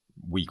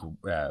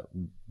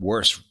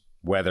worse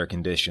weather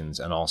conditions,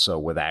 and also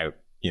without,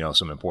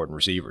 some important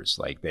receivers?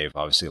 Like, they've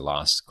obviously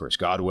lost Chris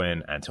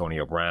Godwin,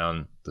 Antonio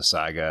Brown, the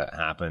saga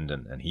happened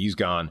and he's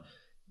gone.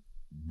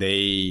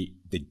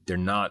 They're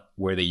not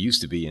where they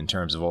used to be in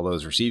terms of all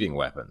those receiving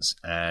weapons.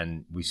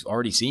 And we've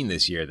already seen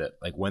this year that,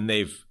 like, when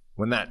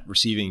that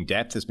receiving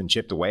depth has been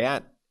chipped away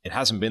at, it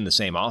hasn't been the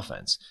same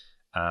offense.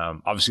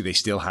 Obviously, they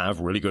still have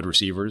really good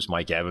receivers,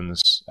 Mike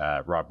Evans,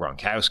 Rob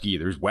Gronkowski.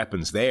 There's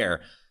weapons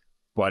there,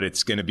 but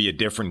it's going to be a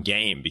different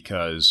game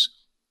because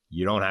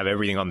you don't have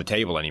everything on the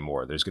table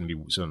anymore. There's going to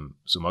be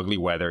some ugly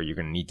weather. You're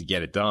going to need to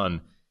get it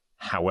done,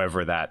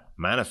 however that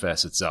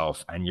manifests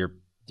itself, and you're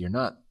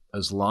not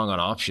as long on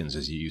options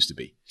as you used to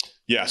be.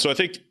 Yeah, so I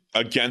think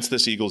against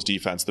this Eagles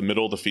defense, the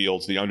middle of the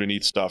field, the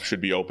underneath stuff should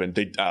be open.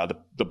 The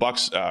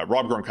Bucs,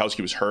 Rob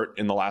Gronkowski was hurt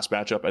in the last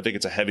matchup. I think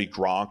it's a heavy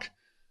Gronk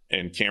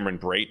and Cameron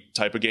Brate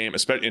type of game.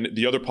 And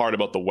the other part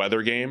about the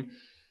weather game,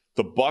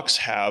 the Bucs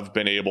have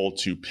been able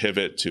to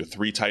pivot to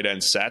 3 tight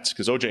end sets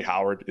because OJ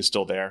Howard is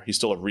still there. He's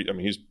still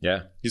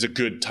he's a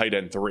good tight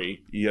end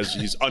 3.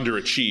 He's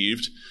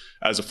underachieved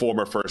as a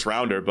former first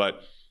rounder,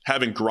 but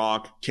having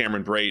Gronk,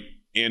 Cameron Brate,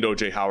 and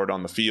OJ Howard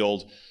on the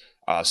field,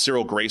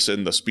 Cyril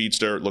Grayson, the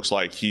speedster, looks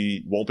like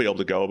he won't be able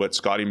to go, but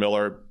Scotty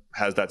Miller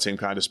has that same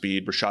kind of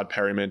speed. Rashad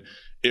Perryman,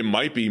 it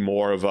might be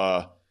more of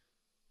a,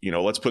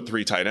 let's put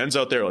 3 tight ends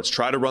out there. Let's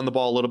try to run the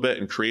ball a little bit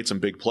and create some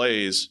big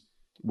plays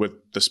with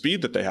the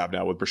speed that they have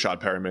now with Rashad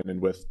Perryman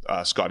and with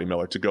Scotty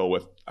Miller to go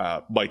with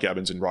Mike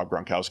Evans and Rob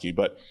Gronkowski.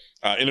 But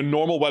in a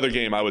normal weather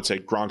game, I would say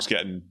Gronk's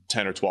getting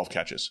 10 or 12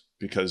 catches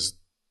because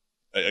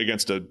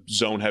against a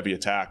zone-heavy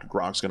attack,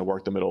 Gronk's going to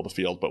work the middle of the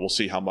field. But we'll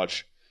see how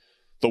much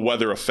the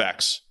weather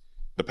affects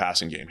the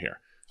passing game here.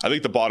 I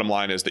think the bottom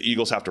line is the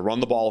Eagles have to run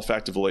the ball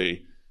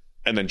effectively,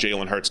 and then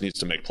Jalen Hurts needs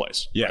to make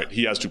plays. Yeah. Right?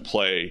 He has to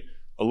play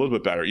a little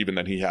bit better even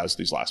than he has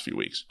these last few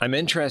weeks. I'm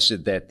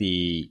interested that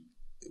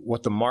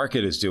what the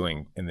market is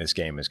doing in this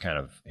game is kind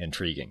of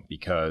intriguing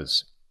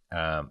because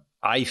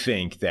I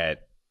think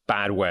that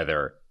bad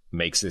weather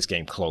makes this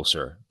game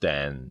closer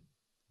than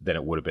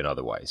it would have been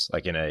otherwise.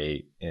 Like in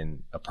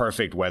a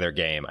perfect weather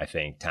game, I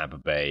think Tampa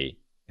Bay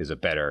is a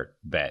better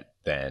bet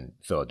than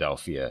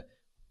Philadelphia.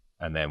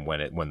 And then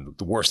when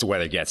the worse the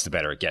weather gets, the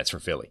better it gets for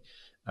Philly.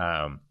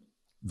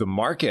 The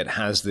market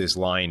has this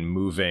line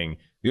moving.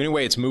 The only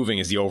way it's moving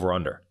is the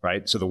over-under,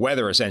 right? So the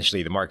weather,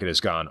 essentially, the market has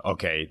gone,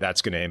 okay,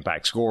 that's going to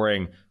impact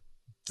scoring.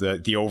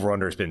 The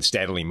over-under has been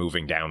steadily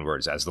moving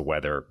downwards as the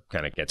weather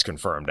kind of gets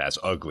confirmed as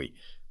ugly.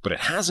 But it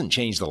hasn't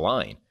changed the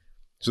line.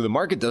 So the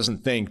market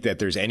doesn't think that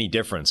there's any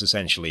difference,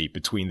 essentially,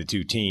 between the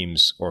two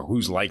teams or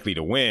who's likely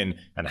to win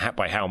and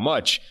by how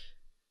much,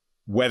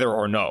 whether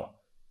or no.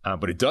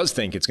 But it does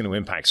think it's going to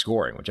impact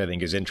scoring, which I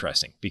think is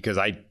interesting because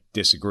I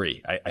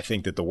disagree. I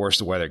think that the worse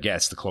the weather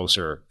gets, the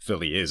closer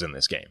Philly is in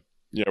this game.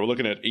 Yeah, we're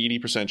looking at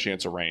 80%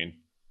 chance of rain.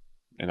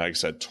 And like I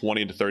said,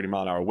 20 to 30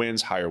 mile an hour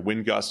winds, higher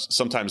wind gusts.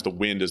 Sometimes the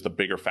wind is the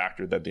bigger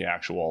factor than the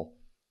actual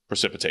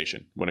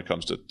precipitation when it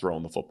comes to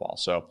throwing the football.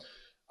 So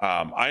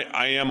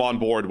I am on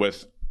board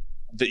with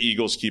the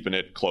Eagles keeping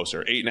it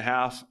closer. 8.5,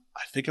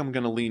 I think I'm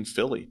going to lean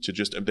Philly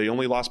to they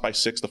only lost by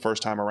 6 the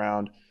first time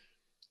around.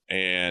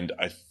 And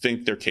I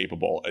think they're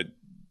capable.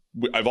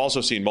 I've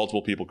also seen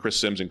multiple people, Chris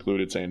Sims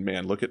included, saying,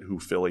 man, look at who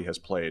Philly has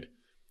played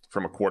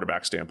from a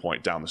quarterback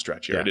standpoint down the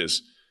stretch here. Yeah.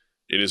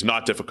 It is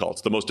not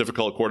difficult. The most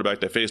difficult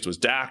quarterback they faced was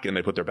Dak, and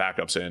they put their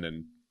backups in,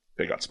 and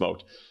they got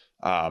smoked.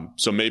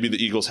 So maybe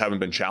the Eagles haven't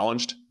been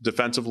challenged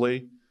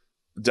defensively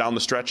down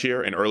the stretch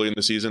here. And early in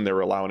the season, they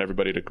were allowing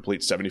everybody to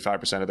complete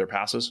 75% of their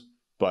passes.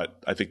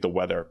 But I think the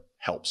weather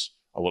helps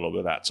a little bit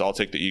of that. So I'll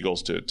take the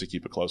Eagles to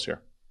keep it close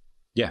here.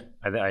 Yeah,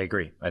 I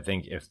agree. I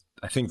think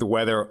the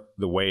weather,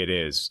 the way it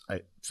is,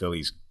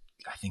 Philly's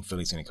I think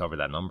Philly's going to cover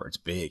that number. It's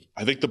big.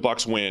 I think the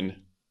Bucs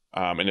win,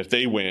 and if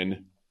they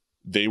win,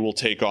 they will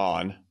take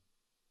on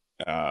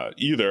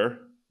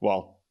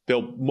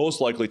they'll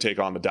most likely take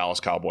on the Dallas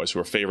Cowboys, who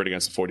are favored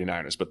against the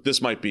 49ers. But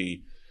this might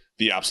be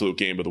the absolute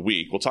game of the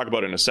week. We'll talk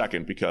about it in a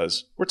second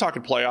because we're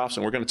talking playoffs,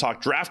 and we're going to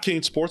talk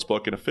DraftKings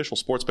Sportsbook, an official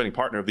sports betting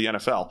partner of the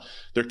NFL.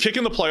 They're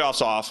kicking the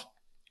playoffs off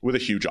with a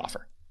huge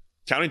offer.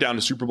 Counting down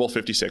to Super Bowl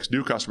 56,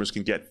 new customers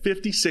can get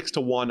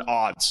 56-1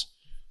 odds.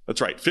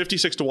 That's right,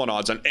 56-1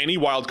 odds on any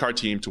wildcard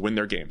team to win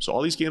their game. So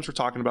all these games we're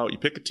talking about, you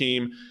pick a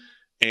team,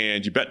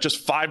 and you bet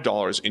just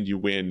 $5, and you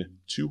win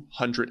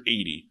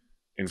 $280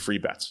 in free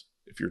bets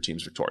if your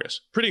team's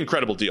victorious. Pretty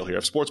incredible deal here.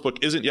 If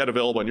Sportsbook isn't yet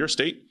available in your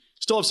state,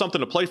 still have something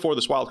to play for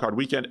this wildcard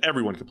weekend.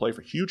 Everyone can play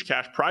for huge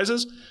cash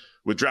prizes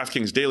with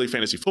DraftKings daily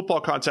fantasy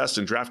football contests,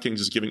 and DraftKings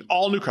is giving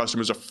all new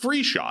customers a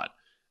free shot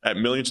at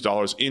millions of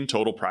dollars in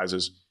total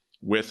prizes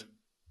with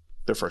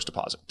their first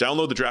deposit.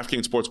 Download the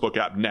DraftKings Sportsbook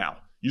app now.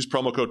 Use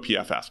promo code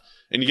PFF,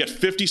 and you get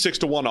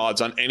 56-1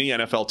 odds on any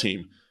NFL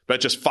team.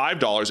 Bet just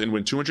 $5 and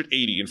win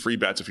 $280 in free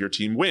bets if your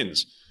team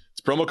wins. It's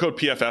promo code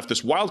PFF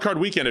this wildcard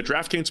weekend at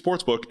DraftKings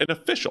Sportsbook, an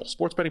official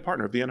sports betting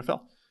partner of the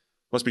NFL.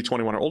 Must be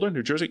 21 or older.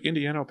 New Jersey,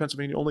 Indiana, or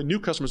Pennsylvania only. New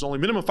customers only.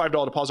 Minimum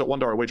 $5 deposit,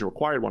 $1 wager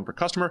required, one per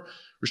customer.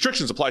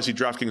 Restrictions apply. See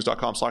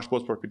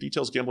DraftKings.com/sportsbook for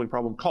details. Gambling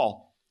problem?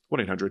 Call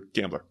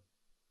 1-800-GAMBLER.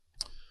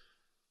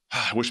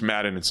 I wish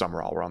Madden and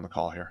Summerall were on the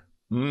call here.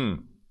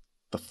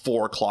 The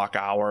 4 o'clock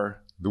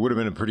hour. There would have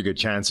been a pretty good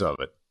chance of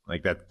it.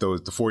 Like the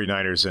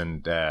 49ers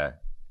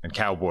and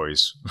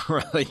Cowboys,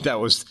 like that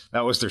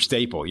was their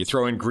staple. You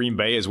throw in Green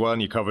Bay as well,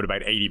 and you covered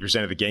about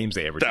 80% of the games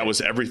they ever did. That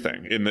was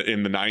everything in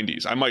the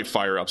 90s. I might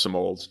fire up some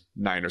old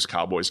Niners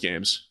Cowboys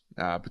games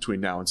between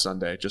now and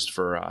Sunday just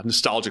for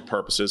nostalgic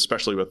purposes,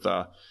 especially with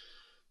the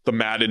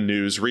Madden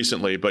news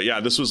recently. But yeah,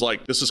 this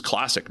is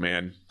classic,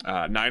 man.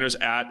 Niners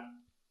at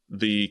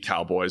the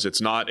Cowboys.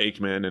 It's not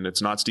Aikman and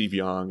it's not Steve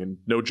Young and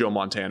no Joe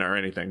Montana or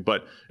anything,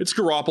 but it's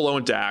Garoppolo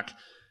and Dak,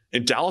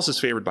 and Dallas is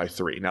favored by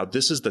 3. Now,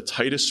 this is the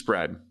tightest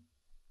spread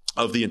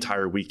of the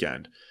entire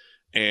weekend.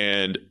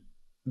 And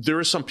there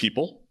are some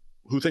people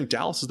who think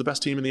Dallas is the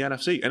best team in the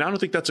NFC. And I don't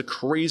think that's a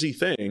crazy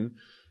thing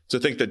to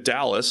think that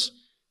Dallas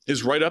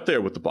is right up there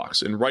with the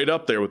Bucs and right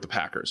up there with the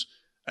Packers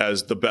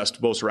as the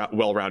best, most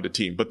well-rounded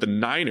team. But the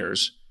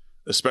Niners,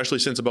 especially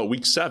since about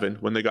week 7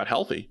 when they got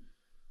healthy,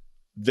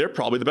 they're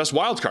probably the best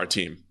wildcard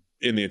team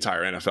in the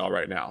entire NFL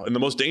right now and the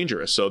most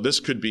dangerous. So this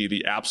could be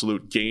the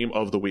absolute game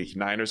of the week.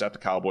 Niners at the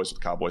Cowboys, with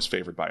the Cowboys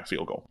favored by a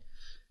field goal.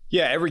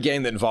 Yeah, every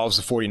game that involves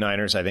the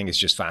 49ers, I think, is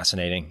just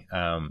fascinating.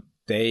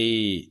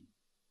 There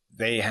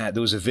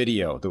was a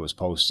video that was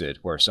posted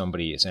where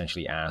somebody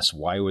essentially asked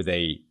why were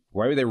they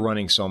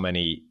running so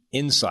many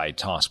inside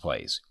toss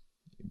plays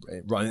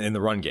in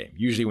the run game.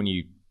 Usually when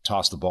you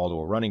toss the ball to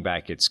a running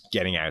back, it's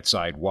getting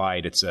outside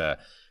wide. It's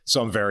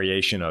some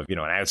variation of an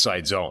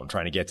outside zone,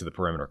 trying to get to the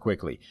perimeter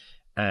quickly.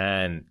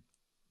 And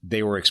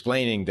they were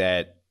explaining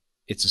that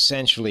it's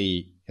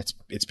essentially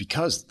it's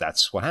because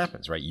that's what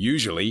happens, right?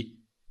 Usually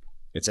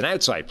it's an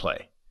outside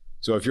play.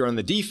 So if you're on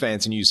the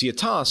defense and you see a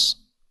toss,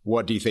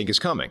 what do you think is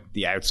coming?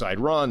 The outside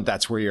run,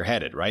 that's where you're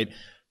headed, right?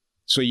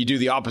 So you do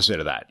the opposite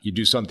of that. You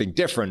do something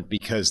different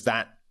because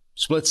that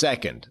split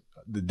second,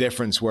 the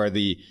difference where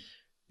the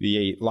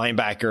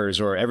linebackers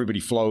or everybody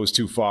flows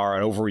too far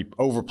and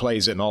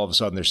overplays it, and all of a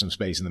sudden there's some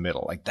space in the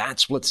middle. Like that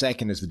split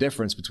second is the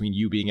difference between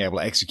you being able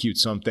to execute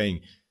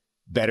something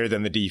better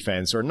than the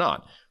defense or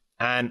not.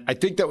 And I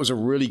think that was a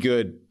really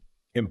good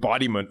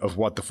embodiment of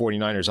what the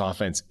 49ers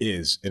offense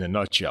is in a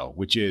nutshell,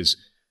 which is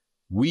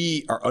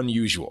we are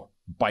unusual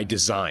by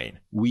design.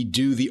 We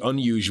do the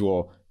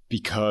unusual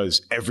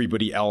because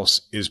everybody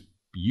else is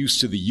used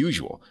to the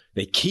usual.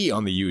 They key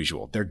on the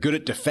usual. They're good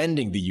at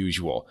defending the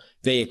usual.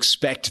 They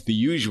expect the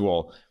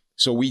usual.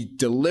 So we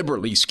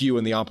deliberately skew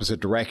in the opposite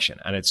direction.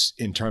 And it's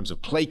in terms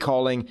of play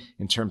calling,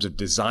 in terms of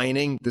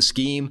designing the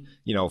scheme,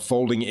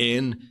 folding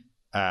in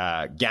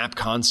gap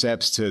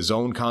concepts to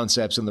zone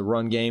concepts in the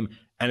run game.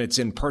 And it's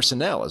in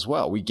personnel as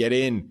well. We get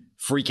in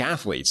freak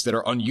athletes that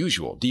are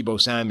unusual.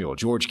 Deebo Samuel,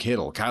 George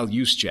Kittle, Kyle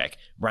Juszczyk,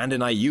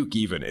 Brandon Ayuk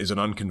even is an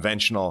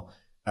unconventional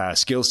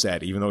skill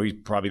set, even though he's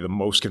probably the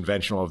most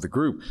conventional of the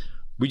group.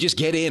 We just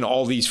get in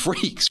all these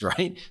freaks,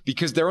 right?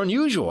 Because they're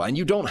unusual and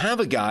you don't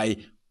have a guy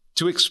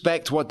to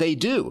expect what they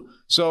do.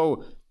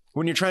 So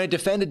when you're trying to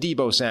defend a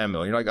Deebo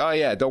Samuel, you're like, oh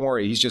yeah, don't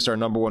worry, he's just our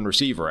number one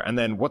receiver. And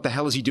then what the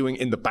hell is he doing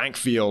in the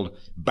backfield,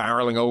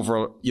 barreling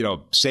over,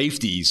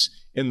 safeties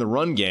in the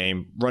run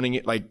game, running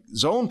it like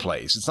zone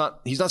plays?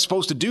 He's not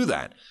supposed to do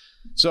that.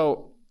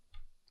 So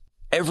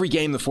every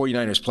game the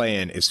 49ers play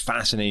in is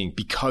fascinating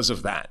because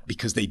of that,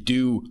 because they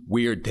do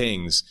weird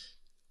things.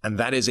 And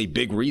that is a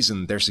big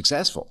reason they're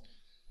successful.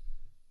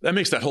 That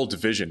makes that whole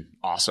division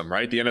awesome,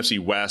 right? The NFC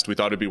West, we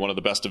thought it'd be one of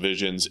the best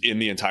divisions in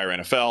the entire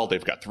NFL.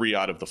 They've got 3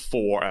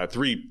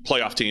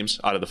 playoff teams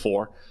out of the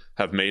 4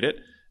 have made it.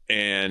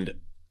 And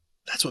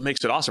that's what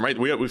makes it awesome, right?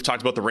 We've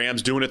talked about the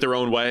Rams doing it their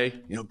own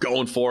way,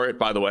 going for it.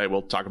 By the way,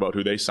 we'll talk about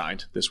who they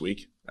signed this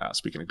week,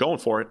 speaking of going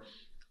for it.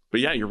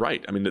 But yeah, you're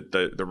right. I mean,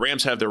 the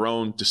Rams have their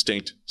own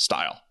distinct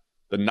style.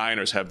 the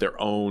Niners have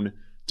their own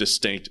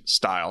distinct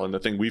style. And the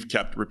thing we've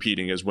kept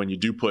repeating is when you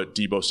do put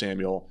Deebo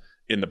Samuel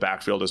in the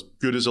backfield, as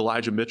good as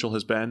Elijah Mitchell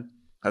has been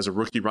as a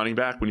rookie running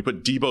back, when you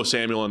put Deebo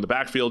Samuel in the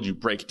backfield, you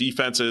break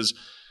defenses.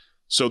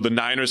 So the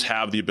Niners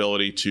have the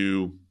ability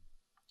to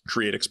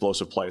create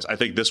explosive plays. I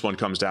think this one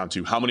comes down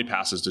to how many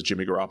passes does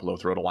Jimmy Garoppolo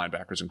throw to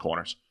linebackers and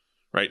corners,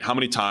 right? How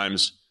many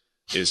times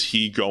is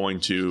he going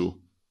to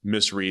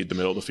misread the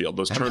middle of the field,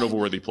 those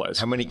turnover-worthy plays?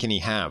 How many can he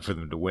have for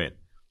them to win?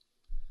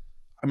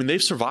 I mean,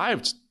 they've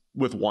survived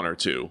with 1 or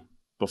 2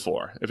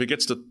 before. If it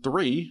gets to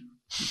 3,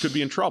 you could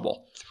be in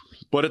trouble.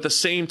 But at the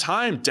same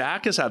time,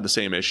 Dak has had the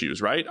same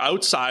issues, right?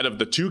 Outside of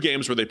the 2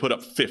 games where they put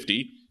up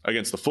 50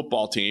 against the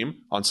football team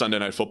on Sunday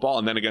Night Football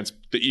and then against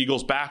the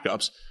Eagles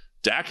backups,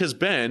 Dak has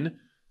been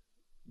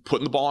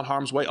putting the ball in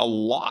harm's way a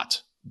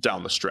lot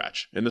down the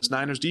stretch. And this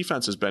Niners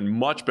defense has been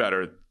much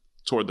better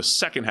toward the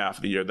second half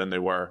of the year than they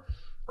were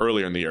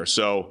earlier in the year.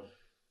 So,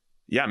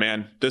 yeah,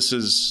 man, this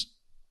is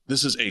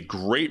a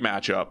great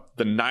matchup.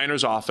 The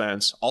Niners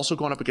offense also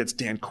going up against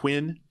Dan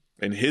Quinn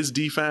and his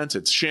defense.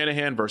 It's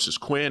Shanahan versus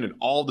Quinn and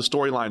all the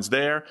storylines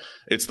there.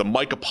 It's the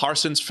Micah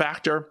Parsons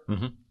factor.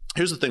 Mm-hmm.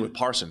 Here's the thing with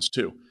Parsons,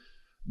 too.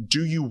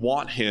 Do you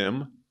want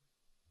him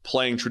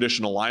playing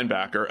traditional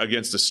linebacker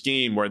against a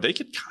scheme where they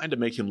could kind of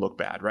make him look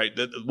bad, right?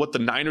 What the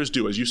Niners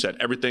do, as you said,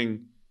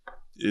 everything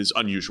is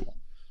unusual.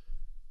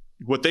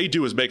 What they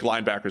do is make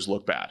linebackers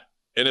look bad.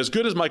 And as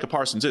good as Micah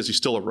Parsons is, he's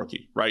still a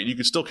rookie, right? You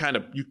can still kind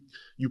of,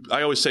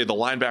 I always say the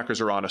linebackers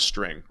are on a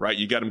string, right?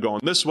 You get them going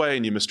this way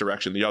and you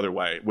misdirection the other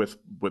way with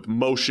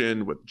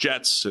motion, with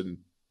jets and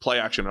play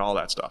action and all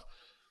that stuff.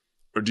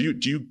 Or do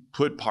you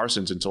put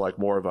Parsons into like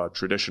more of a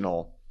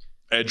traditional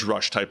edge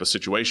rush type of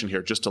situation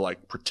here just to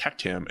like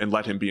protect him and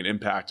let him be an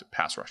impact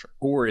pass rusher?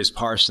 Or is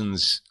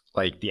Parsons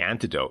like the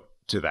antidote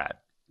to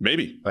that?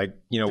 Maybe. Like,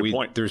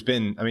 there's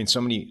been,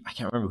 somebody, I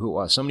can't remember who it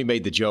was. Somebody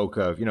made the joke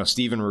of,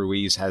 Steven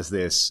Ruiz has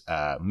this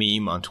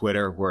meme on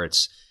Twitter where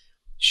it's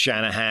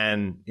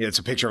Shanahan. It's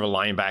a picture of a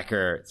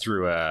linebacker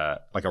through a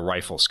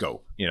rifle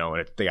scope,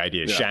 and the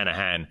idea is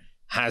Shanahan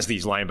has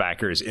these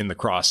linebackers in the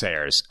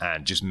crosshairs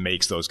and just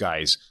makes those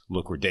guys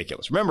look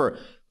ridiculous. Remember,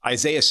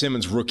 Isaiah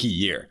Simmons' rookie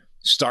year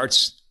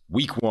starts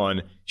week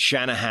 1.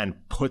 Shanahan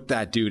put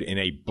that dude in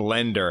a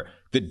blender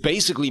that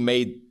basically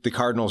made the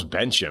Cardinals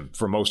bench him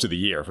for most of the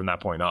year from that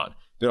point on.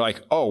 They're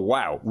like, oh,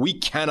 wow, we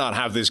cannot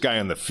have this guy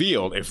on the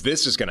field if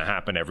this is going to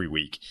happen every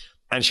week.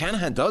 And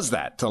Shanahan does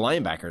that to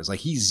linebackers. Like,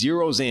 he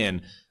zeroes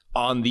in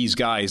on these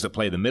guys that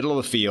play the middle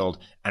of the field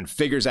and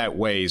figures out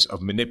ways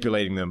of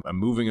manipulating them and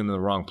moving them in the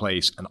wrong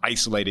place and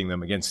isolating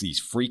them against these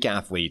freak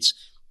athletes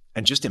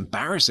and just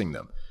embarrassing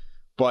them.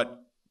 But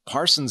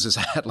Parsons has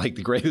had like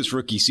the greatest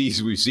rookie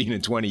season we've seen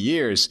in 20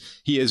 years.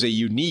 He is a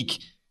unique,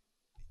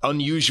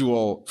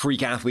 unusual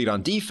freak athlete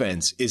on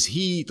defense. Is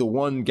he the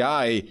one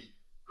guy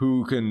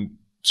who can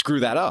screw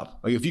that up?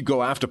 Like, if you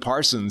go after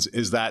Parsons,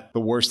 is that the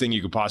worst thing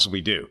you could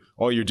possibly do?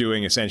 All you're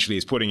doing essentially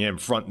is putting him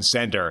front and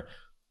center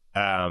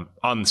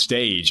on the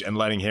stage and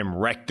letting him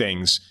wreck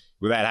things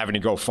without having to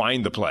go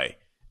find the play.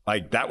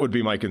 Like, that would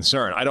be my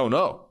concern. I don't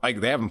know.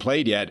 Like, they haven't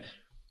played yet.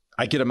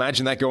 I could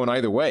imagine that going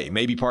either way.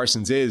 Maybe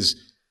Parsons is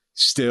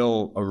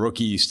still a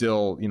rookie,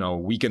 still,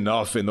 weak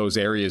enough in those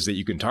areas that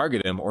you can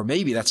target him. Or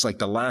maybe that's like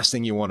the last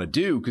thing you want to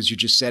do because you're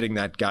just setting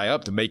that guy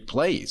up to make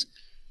plays.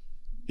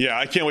 Yeah,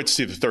 I can't wait to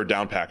see the third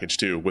down package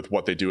too with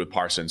what they do with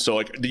Parsons. So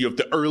like you have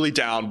the early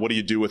down, what do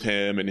you do with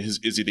him? And is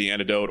he the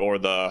antidote or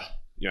the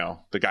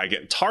guy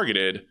getting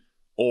targeted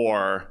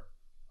or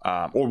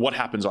what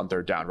happens on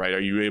third down, right?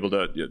 Are you able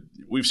to,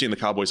 we've seen the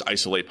Cowboys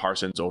isolate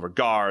Parsons over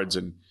guards,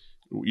 and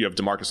you have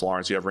DeMarcus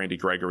Lawrence, you have Randy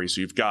Gregory.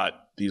 So you've got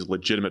these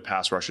legitimate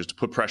pass rushers to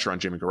put pressure on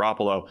Jimmy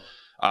Garoppolo.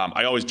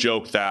 I always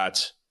joke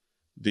that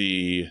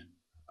the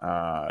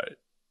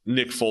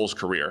Nick Foles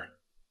career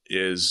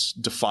is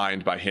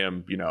defined by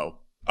him,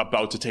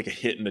 about to take a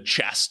hit in the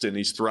chest and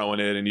he's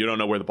throwing it and you don't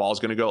know where the ball is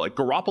going to go. Like,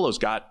 Garoppolo's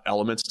got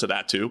elements to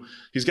that too.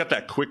 He's got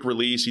that quick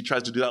release. He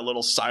tries to do that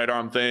little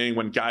sidearm thing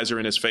when guys are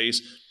in his face.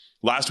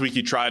 Last week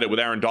he tried it with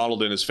Aaron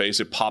Donald in his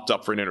face. It popped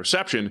up for an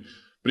interception,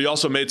 but he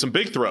also made some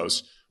big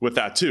throws with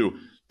that too.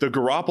 The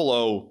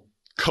Garoppolo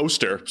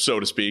coaster, so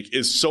to speak,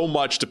 is so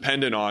much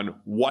dependent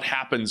on what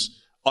happens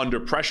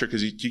under pressure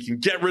because he can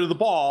get rid of the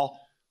ball.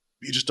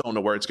 You just don't know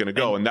where it's going to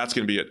go. And that's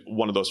going to be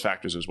one of those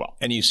factors as well.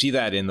 And you see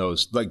that in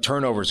those, like,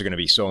 turnovers are going to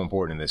be so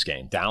important in this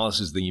game. Dallas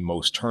is the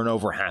most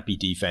turnover-happy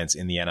defense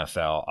in the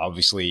NFL.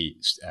 Obviously,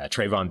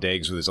 Trayvon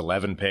Diggs with his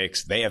 11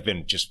 picks, they have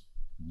been just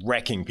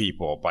wrecking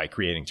people by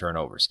creating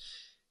turnovers.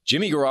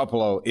 Jimmy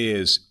Garoppolo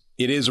is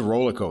a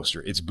roller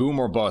coaster. It's boom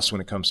or bust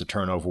when it comes to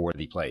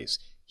turnover-worthy plays.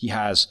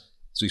 He's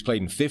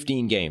played in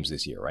 15 games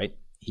this year, right?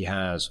 He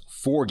has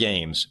 4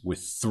 games with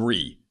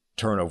 3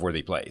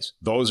 turnover-worthy plays.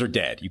 Those are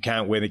dead. You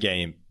can't win a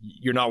game.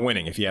 You're not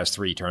winning if he has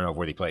 3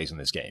 turnover-worthy plays in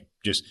this game.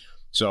 Just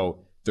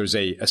so there's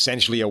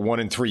essentially a 1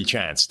 in 3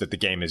 chance that the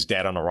game is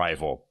dead on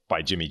arrival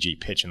by Jimmy G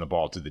pitching the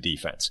ball to the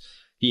defense.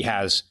 He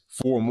has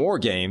 4 more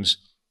games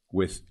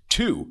with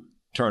 2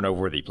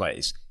 turnover-worthy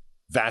plays.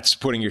 That's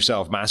putting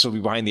yourself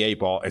massively behind the 8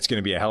 ball. It's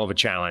going to be a hell of a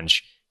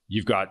challenge.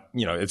 you've got,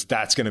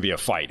 that's going to be a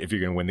fight if you're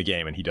going to win the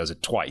game, and he does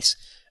it twice.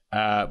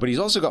 But he's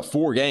also got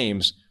 4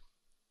 games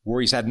where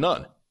he's had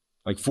none,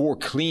 like 4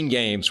 clean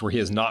games where he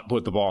has not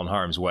put the ball in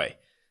harm's way.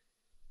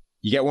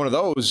 You get one of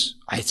those,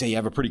 I'd say you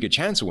have a pretty good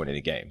chance of winning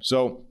a game.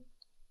 So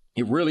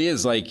it really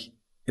is like,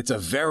 it's a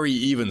very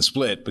even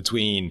split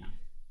between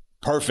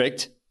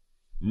perfect,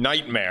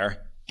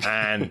 nightmare,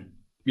 and,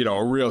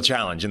 a real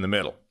challenge in the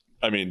middle.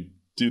 I mean,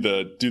 do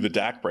the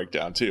Dak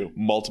breakdown too.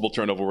 Multiple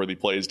turnover-worthy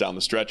plays down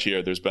the stretch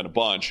here. There's been a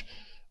bunch.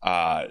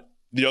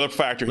 The other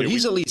factor here, but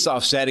he's at least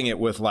offsetting it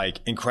with like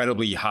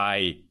incredibly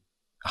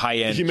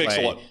high-end he makes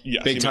play, a lot,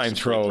 yes, big-time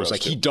throws.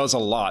 Like too. He does a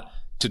lot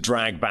to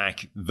drag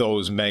back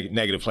those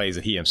negative plays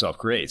that he himself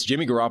creates.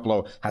 Jimmy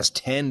Garoppolo has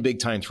 10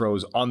 big-time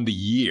throws on the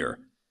year.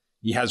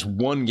 He has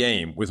 1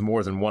 game with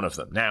more than one of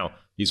them. Now,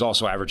 he's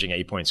also averaging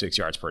 8.6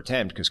 yards per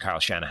attempt because Kyle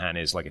Shanahan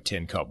is like a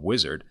tin cup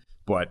wizard.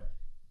 But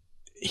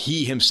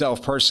he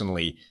himself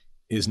personally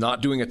is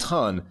not doing a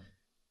ton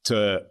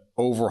to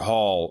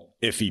overhaul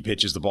if he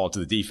pitches the ball to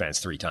the defense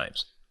 3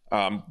 times.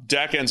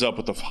 Dak ends up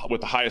with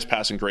the highest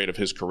passing grade of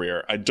his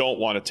career. I don't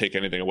want to take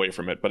anything away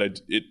from it,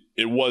 but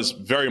it was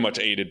very much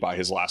aided by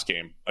his last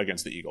game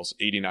against the Eagles.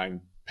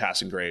 89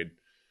 passing grade,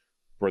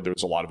 where there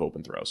was a lot of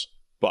open throws.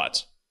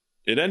 But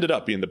it ended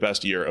up being the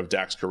best year of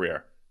Dak's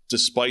career,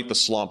 despite the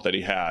slump that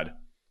he had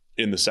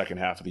in the second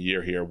half of the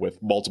year here with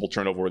multiple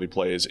turnover-worthy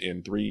plays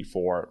in 3,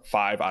 4,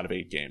 5 out of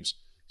 8 games.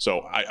 So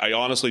I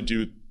honestly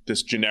do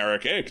this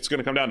generic, hey, it's going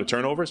to come down to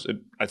turnovers.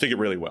 I think it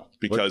really will,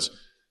 because...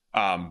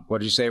 what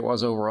did you say it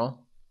was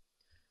overall?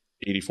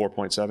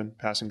 84.7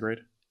 passing grade.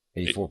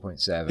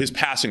 84.7. His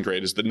passing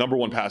grade is the number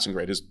 1 passing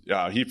grade.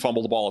 He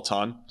fumbled the ball a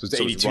ton. So it's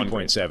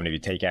 82.7 if you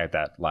take out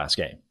that last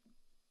game.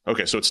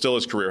 Okay, so it's still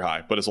his career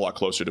high, but it's a lot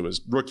closer to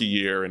his rookie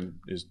year and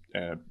his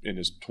in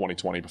his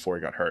 2020 before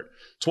he got hurt.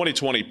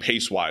 2020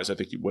 pace-wise, I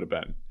think he would have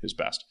been his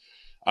best.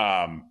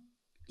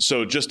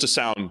 So just to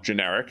sound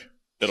generic,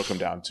 it'll come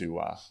down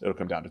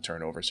to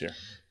turnovers here.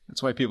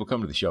 That's why people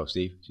come to the show,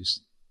 Steve.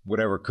 Just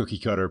whatever cookie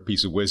cutter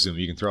piece of wisdom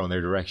you can throw in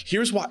their direction.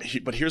 Here's why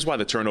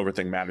the turnover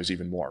thing matters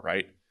even more,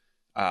 right?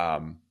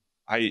 I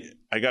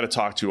got to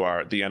talk to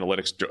the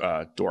analytics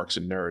dorks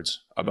and nerds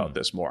about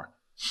this more,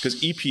 because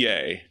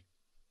EPA.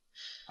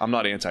 I'm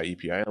not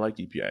anti-EPA. I like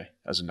EPA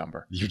as a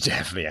number. You're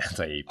definitely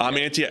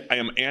anti-EPA. I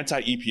am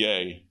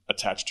anti-EPA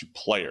attached to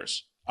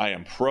players. I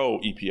am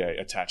pro-EPA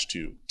attached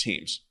to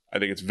teams. I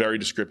think it's very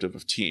descriptive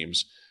of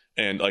teams.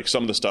 And like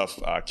some of the stuff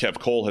Kev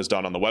Cole has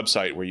done on the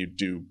website, where you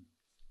do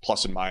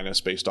plus and minus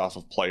based off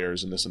of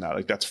players and this and that,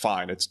 like that's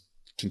fine. It's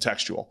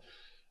contextual.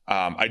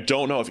 I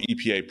don't know if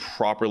EPA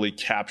properly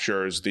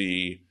captures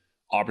the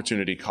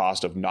opportunity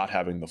cost of not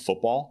having the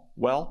football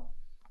well.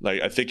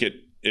 Like I think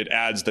it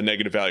adds the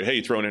negative value. Hey,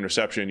 you throw an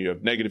interception, you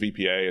have negative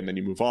EPA, and then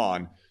you move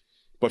on.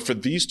 But for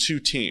these two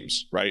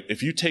teams, right,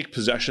 if you take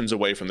possessions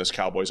away from this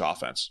Cowboys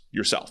offense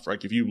yourself,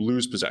 right, if you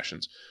lose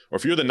possessions, or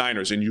if you're the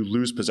Niners and you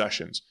lose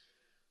possessions,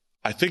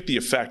 I think the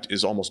effect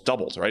is almost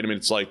doubled, right? I mean,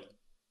 it's like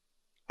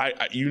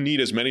you need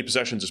as many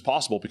possessions as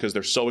possible because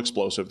they're so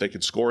explosive. They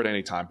can score at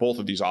any time, both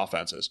of these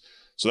offenses.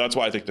 So that's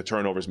why I think the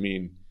turnovers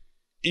mean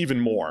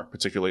even more,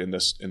 particularly in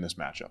this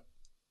matchup.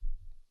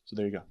 So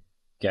there you go.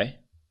 Okay.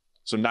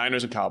 So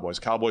Niners and Cowboys.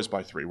 Cowboys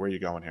by 3. Where are you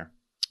going here?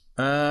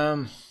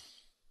 Man,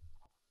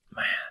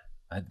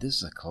 this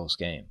is a close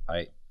game.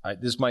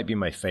 This might be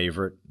my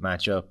favorite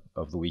matchup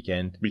of the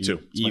weekend. Me too.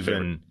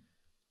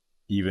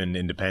 Even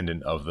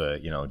independent of the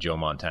Joe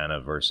Montana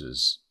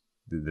versus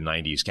the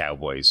 90s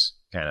Cowboys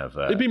kind of.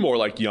 It'd be more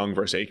like Young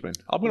versus Aikman.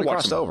 I'm going to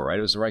watch them over, right?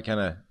 It was the right kind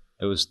of.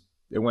 It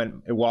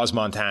was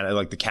Montana,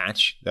 like the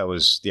catch. That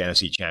was the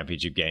NFC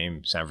Championship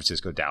game, San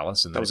Francisco,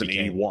 Dallas, and that was an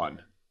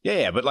 81.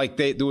 Yeah, but like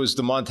there was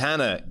the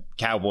Montana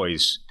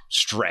Cowboys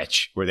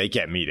stretch where they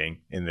kept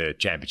meeting in the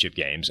championship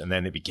games, and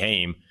then it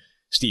became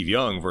Steve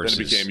Young versus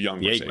then it became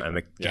Young versus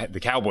Aikman, and the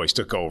Cowboys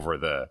took over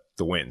the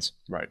wins.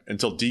 Right,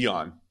 until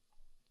Dion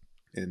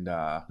and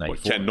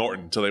Ken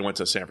Norton, until they went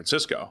to San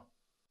Francisco,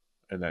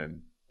 and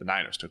then the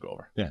Niners took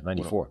over. Yeah,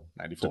 94.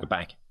 Took it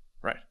back.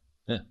 Right.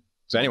 Yeah.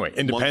 So anyway,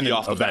 independent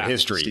of that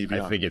history,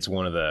 I think it's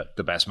one of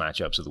the best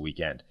matchups of the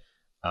weekend.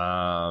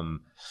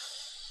 I'm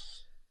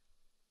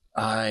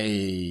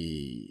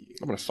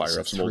going to fire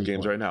up some old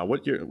games right now.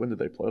 What year? When did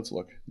they play? Let's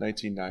look.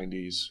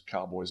 1990s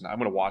Cowboys. I'm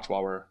going to watch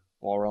while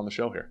we're on the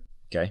show here.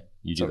 Okay,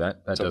 you do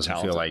that. That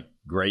doesn't feel like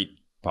great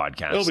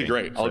podcasting. It'll be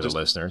great for the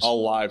listeners.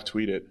 I'll live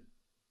tweet it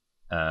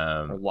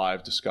or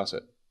live discuss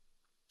it.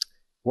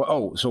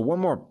 Well, so one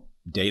more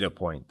data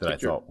point that I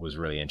thought was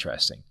really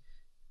interesting.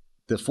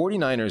 The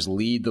 49ers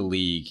lead the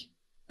league.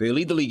 They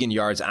lead the league in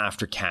yards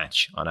after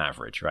catch on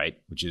average, right?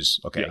 Which is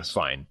okay. Yes.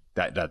 Fine.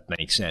 That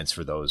makes sense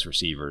for those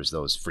receivers,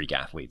 those freak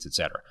athletes,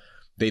 etc.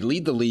 They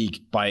lead the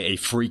league by a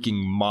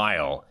freaking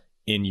mile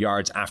in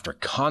yards after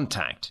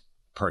contact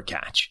per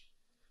catch.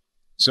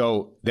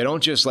 So they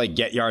don't just like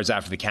get yards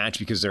after the catch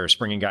because they're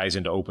springing guys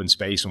into open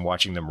space and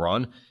watching them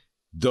run.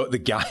 The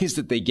guys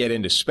that they get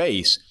into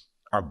space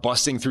are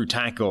busting through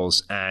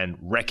tackles and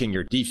wrecking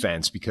your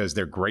defense because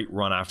they're great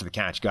run after the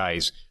catch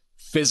guys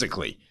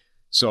physically.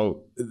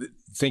 So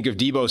think of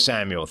Deebo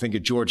Samuel, think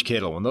of George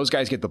Kittle. When those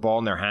guys get the ball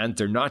in their hands,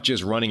 they're not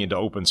just running into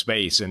open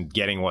space and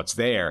getting what's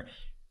there.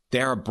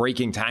 They are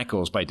breaking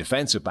tackles by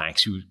defensive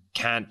backs who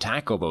can't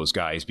tackle those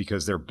guys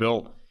because they're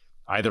built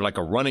either like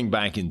a running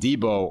back in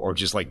Deebo or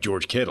just like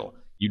George Kittle.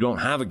 You don't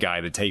have a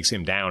guy that takes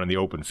him down in the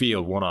open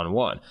field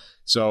one-on-one.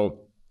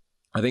 So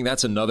I think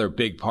that's another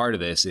big part of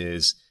this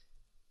is,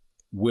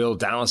 will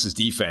Dallas's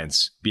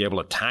defense be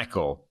able to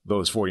tackle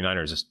those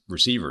 49ers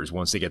receivers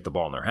once they get the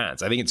ball in their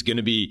hands? I think it's going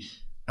to be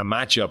a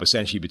matchup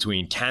essentially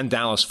between, can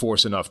Dallas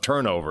force enough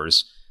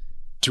turnovers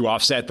to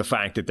offset the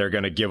fact that they're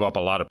going to give up a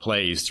lot of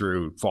plays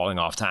through falling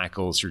off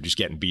tackles or just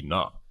getting beaten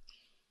up?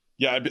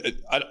 Yeah,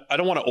 I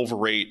don't want to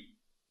overrate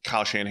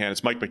Kyle Shanahan.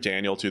 It's Mike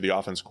McDaniel, too, the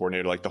offense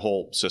coordinator, like the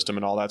whole system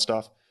and all that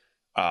stuff.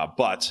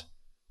 But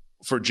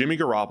for Jimmy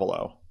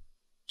Garoppolo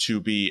to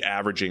be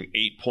averaging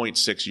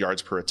 8.6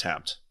 yards per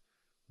attempt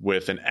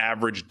with an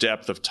average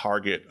depth of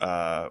target,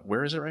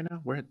 where is it right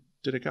now? Where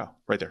did it go?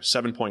 Right there,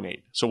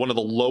 7.8. So one of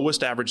the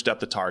lowest average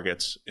depth of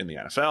targets in the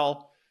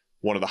NFL,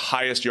 one of the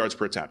highest yards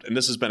per attempt. And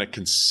this has been a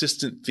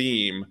consistent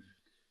theme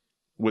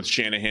with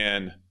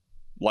Shanahan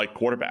like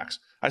quarterbacks.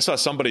 I saw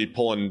somebody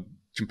pulling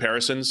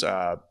comparisons,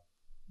 guy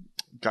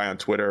on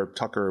Twitter,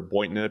 Tucker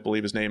Boynton, I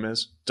believe his name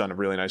is, done a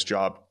really nice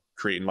job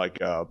creating like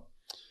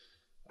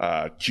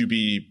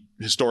QB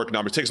historic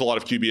numbers. Takes a lot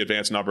of QB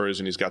advanced numbers,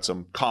 and he's got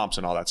some comps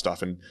and all that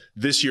stuff. And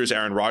this year's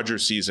Aaron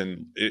Rodgers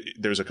season,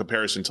 there's a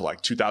comparison to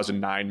like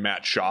 2009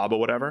 Matt Schaub or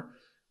whatever. And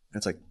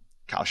it's like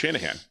Kyle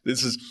Shanahan.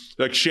 This is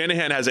like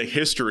Shanahan has a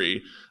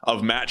history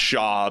of Matt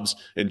Schaubs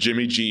and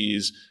Jimmy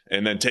G's,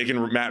 and then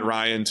taking Matt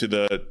Ryan to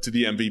the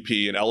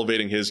MVP and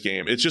elevating his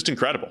game. It's just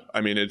incredible. I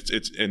mean,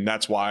 and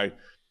that's why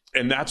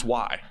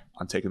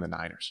I'm taking the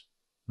Niners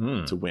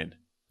to win.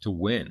 To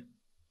win.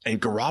 And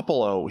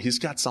Garoppolo, he's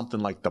got something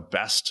like the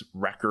best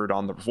record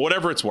on the,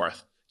 whatever it's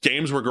worth.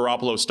 Games where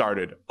Garoppolo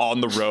started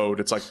on the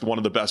road, it's like one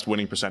of the best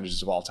winning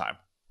percentages of all time.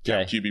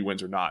 Okay. QB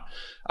wins or not.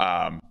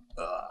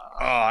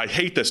 I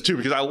hate this too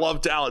because I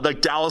love Dallas. Like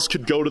Dallas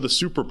could go to the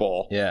Super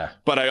Bowl. Yeah.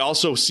 But I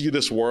also see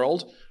this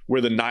world where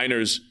the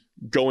Niners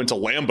go into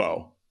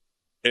Lambeau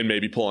and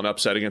maybe pull an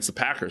upset against the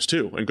Packers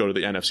too and go to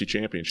the NFC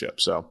Championship.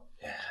 So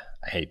yeah,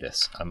 I hate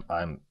this. I'm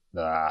going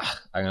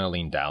to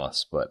lean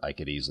Dallas, but I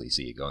could easily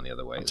see it going the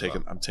other way.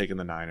 I'm taking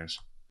the Niners.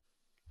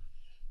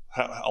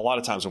 A lot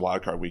of times in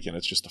Wild Card Weekend,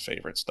 it's just the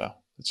favorites, though.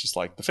 It's just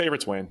like the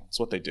favorites win. It's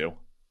what they do.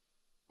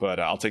 But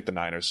I'll take the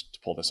Niners to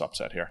pull this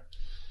upset here.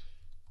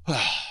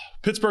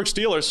 Pittsburgh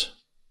Steelers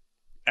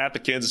at the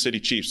Kansas City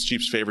Chiefs.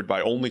 Chiefs favored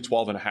by only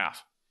 12.5.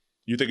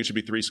 You think it should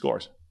be 3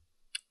 scores?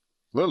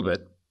 A little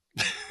bit.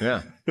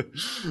 Yeah.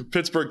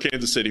 Pittsburgh,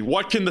 Kansas City.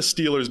 What can the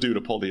Steelers do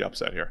to pull the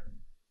upset here?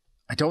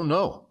 I don't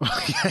know.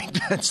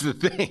 That's the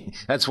thing.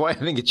 That's why I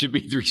think it should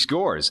be 3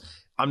 scores.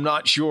 I'm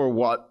not sure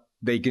what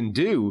they can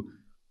do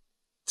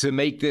to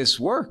make this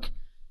work.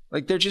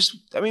 Like they're just,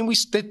 I mean,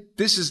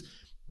 this is,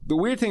 the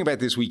weird thing about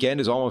this weekend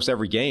is almost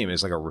every game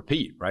is like a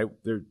repeat, right?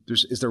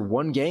 Is there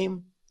one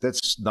game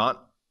that's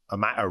not a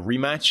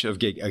rematch of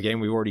a game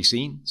we've already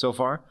seen so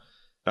far?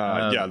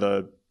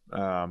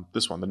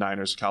 This one, the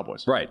Niners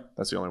Cowboys. Right.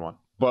 That's the only one.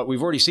 But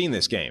we've already seen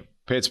this game.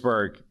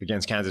 Pittsburgh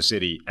against Kansas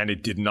City, and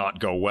it did not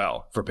go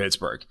well for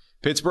Pittsburgh.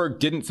 Pittsburgh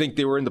didn't think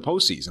they were in the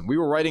postseason. We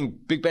were writing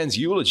Big Ben's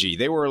eulogy.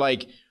 They were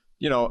like,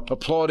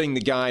 applauding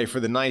the guy for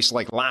the nice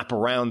like lap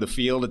around the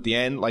field at the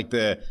end, like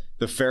the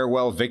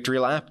farewell victory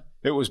lap.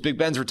 It was Big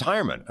Ben's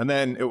retirement. And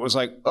then it was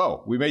like,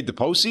 oh, we made the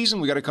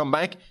postseason. We got to come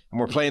back and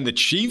we're playing the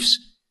Chiefs.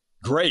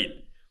 Great.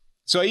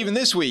 So even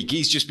this week,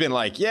 he's just been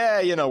like,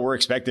 yeah, we're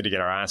expected to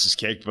get our asses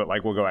kicked, but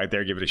like, we'll go out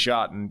there, give it a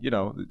shot. And,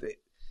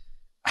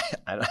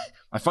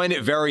 I find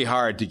it very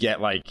hard to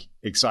get like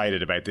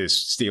excited about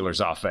this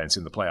Steelers offense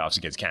in the playoffs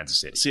against Kansas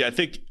City. See, I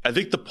think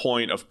the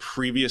point of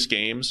previous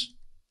games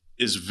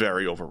is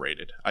very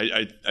overrated.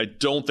 I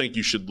don't think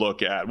you should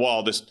look at,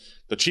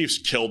 the Chiefs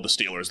killed the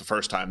Steelers the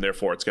first time,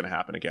 therefore it's going to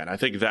happen again. I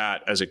think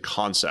that as a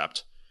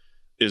concept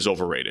is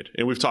overrated.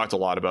 And we've talked a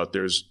lot about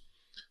there's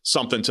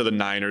something to the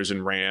Niners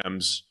and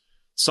Rams,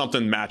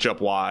 something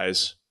matchup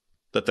wise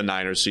that the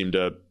Niners seem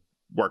to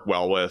work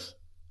well with.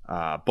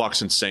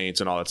 Bucks and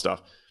Saints and all that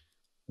stuff.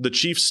 The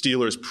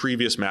Chiefs-Steelers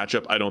previous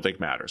matchup, I don't think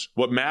matters.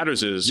 What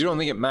matters is... You don't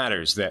think it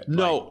matters that...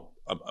 No.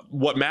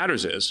 What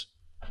matters is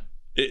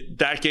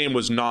that game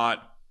was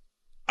not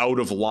out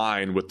of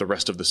line with the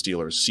rest of the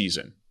Steelers'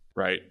 season,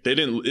 right?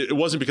 It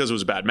wasn't because it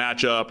was a bad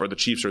matchup or the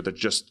Chiefs are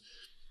just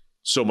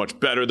so much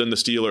better than the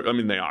Steelers. I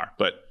mean, they are.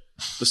 But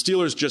the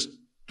Steelers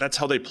that's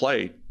how they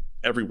play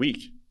every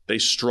week. They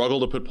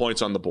struggle to put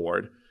points on the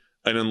board.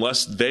 And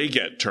unless they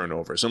get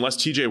turnovers, unless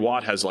TJ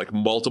Watt has like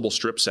multiple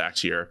strip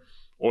sacks here,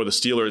 or the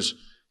Steelers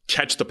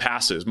catch the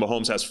passes,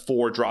 Mahomes has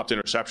 4 dropped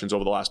interceptions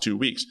over the last 2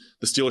 weeks.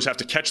 The Steelers have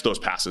to catch those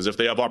passes if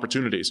they have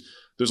opportunities.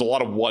 There's a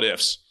lot of what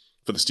ifs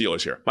for the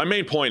Steelers here. My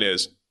main point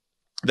is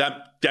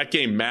that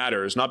game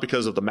matters, not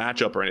because of the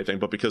matchup or anything,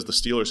 but because the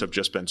Steelers have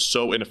just been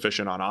so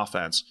inefficient on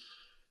offense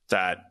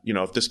that,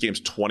 if this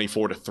game's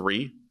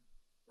 24-3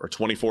 or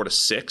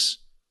 24-6,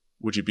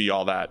 would you be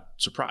all that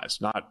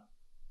surprised?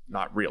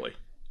 Not really.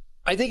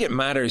 I think it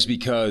matters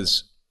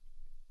because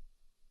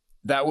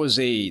that was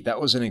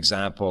an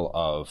example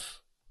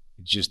of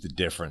just the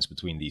difference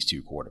between these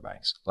two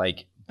quarterbacks.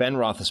 Like, Ben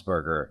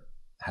Roethlisberger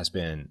has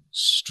been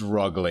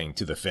struggling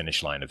to the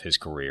finish line of his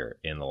career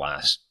in the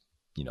last,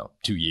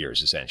 2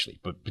 years, essentially.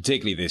 But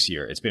particularly this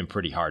year, it's been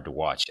pretty hard to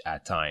watch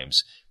at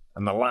times.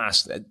 And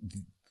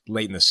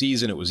late in the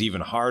season, it was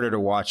even harder to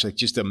watch, like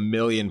just a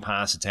million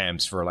pass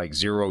attempts for like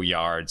 0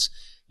 yards.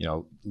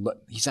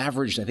 He's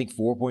averaged, I think,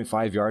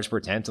 4.5 yards per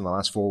attempt in the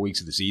last 4 weeks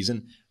of the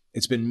season.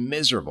 It's been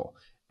miserable.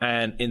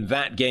 And in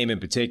that game in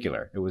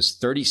particular, it was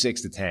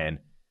 36-10.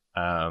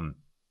 And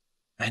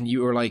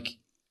you were like,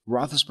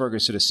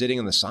 Roethlisberger sort of sitting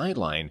on the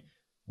sideline,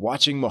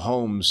 watching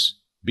Mahomes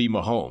be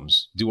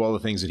Mahomes, do all the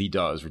things that he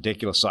does,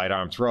 ridiculous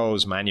sidearm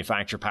throws,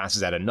 manufacture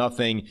passes out of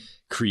nothing,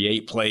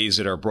 create plays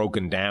that are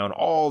broken down,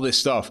 all this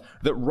stuff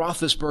that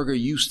Roethlisberger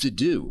used to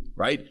do,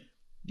 right?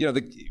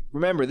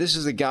 Remember, this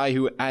is a guy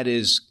who at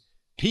his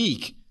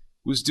peak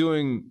was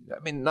doing,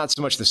 not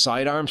so much the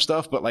sidearm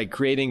stuff, but like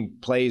creating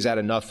plays out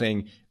of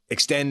nothing,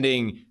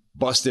 extending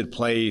busted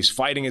plays,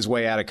 fighting his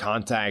way out of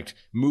contact,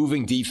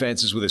 moving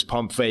defenses with his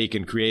pump fake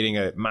and creating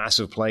a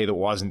massive play that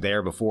wasn't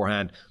there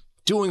beforehand,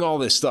 doing all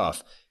this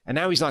stuff. And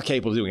now he's not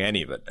capable of doing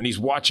any of it. And he's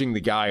watching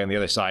the guy on the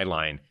other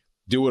sideline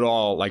do it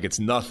all like it's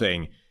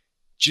nothing,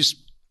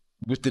 just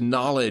with the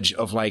knowledge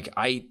of like,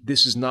 I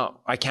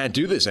can't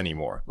do this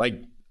anymore.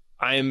 Like,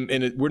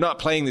 we're not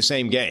playing the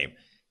same game.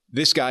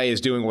 This guy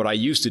is doing what I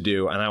used to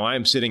do, and now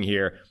I'm sitting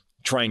here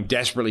trying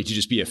desperately to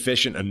just be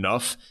efficient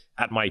enough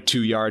at my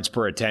 2 yards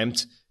per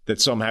attempt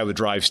that somehow the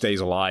drive stays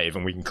alive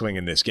and we can cling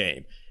in this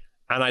game.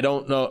 And I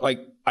don't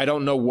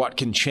know what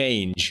can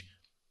change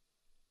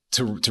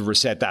to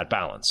reset that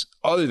balance,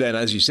 other than,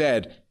 as you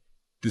said,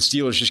 the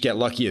Steelers just get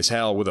lucky as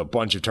hell with a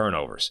bunch of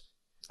turnovers.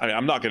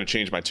 I'm not going to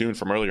change my tune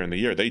from earlier in the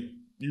year.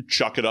 You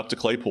chuck it up to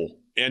Claypool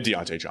and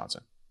Deontay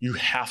Johnson. You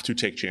have to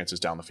take chances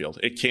down the field.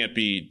 It can't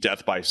be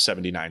death by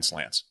 79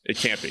 slants. It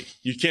can't be.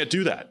 You can't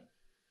do that.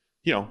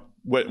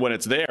 When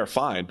it's there,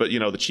 fine. But,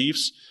 the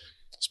Chiefs,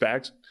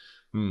 Spags,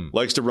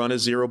 likes to run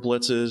his zero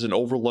blitzes and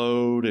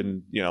overload,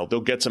 and,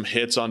 they'll get some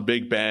hits on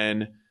Big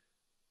Ben.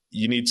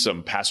 You need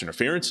some pass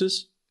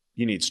interferences.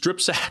 You need strip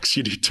sacks.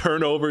 You need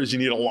turnovers. You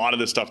need a lot of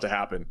this stuff to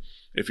happen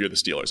if you're the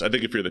Steelers. I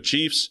think if you're the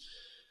Chiefs,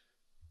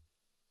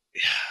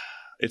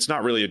 it's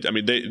not really,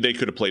 they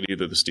could have played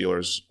either the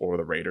Steelers or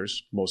the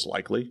Raiders, most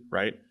likely,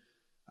 right?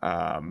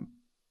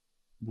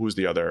 Who's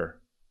the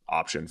other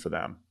option for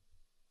them?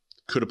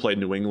 Could have played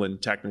New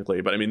England,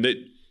 technically. But,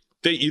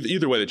 they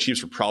either way, the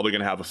Chiefs are probably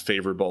going to have a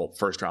favorable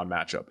first-round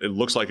matchup. It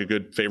looks like a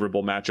good,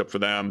 favorable matchup for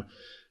them.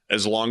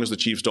 As long as the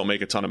Chiefs don't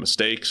make a ton of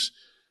mistakes,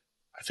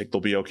 I think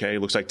they'll be okay. It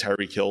looks like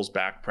Tyreek Hill's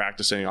back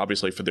practicing,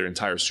 obviously, for their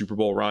entire Super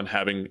Bowl run.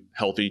 Having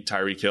healthy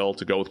Tyreek Hill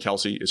to go with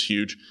Kelsey is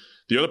huge.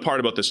 The other part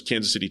about this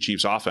Kansas City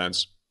Chiefs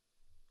offense,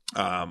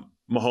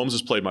 Mahomes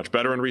has played much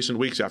better in recent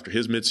weeks after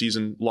his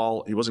midseason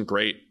lull. He wasn't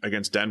great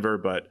against Denver,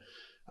 but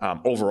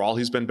overall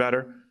he's been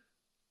better.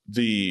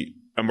 The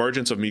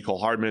emergence of Mecole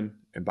Hardman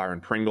and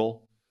Byron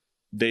Pringle,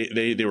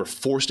 they were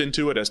forced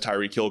into it as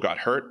Tyreek Hill got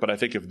hurt. But I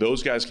think if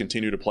those guys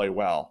continue to play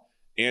well,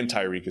 and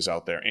Tyreek is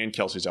out there, and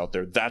Kelsey's out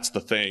there, that's the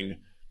thing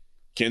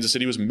Kansas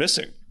City was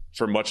missing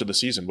for much of the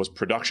season, was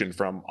production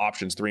from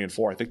options 3 and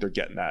 4. I think they're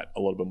getting that a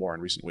little bit more in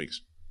recent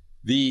weeks.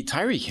 The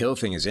Tyreek Hill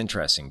thing is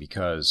interesting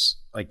because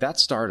that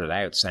started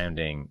out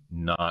sounding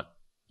not,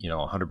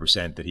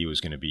 100% that he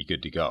was going to be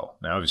good to go.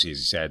 Now, obviously, as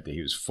he said, that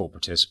he was a full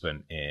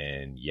participant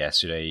in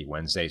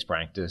Wednesday's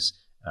practice.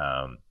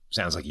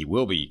 Sounds like he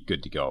will be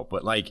good to go.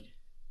 But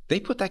they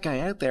put that guy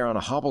out there on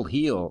a hobbled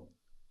heel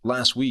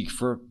last week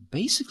for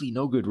basically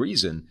no good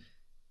reason,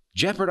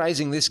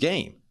 jeopardizing this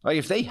game.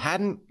 If they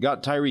hadn't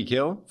got Tyreek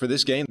Hill for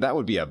this game, that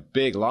would be a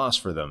big loss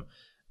for them.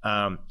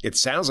 It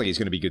sounds like he's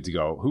going to be good to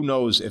go. Who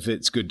knows if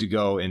it's good to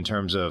go in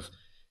terms of,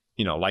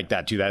 like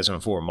that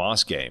 2004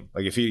 Moss game.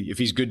 If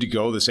he's good to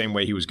go the same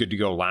way he was good to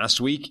go last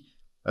week,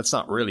 that's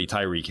not really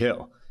Tyreek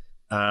Hill.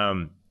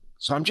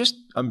 So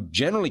I'm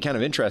generally kind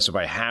of interested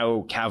by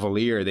how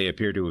cavalier they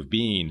appear to have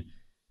been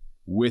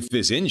with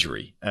this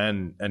injury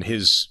and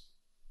his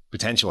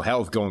potential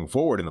health going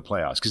forward in the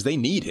playoffs, because they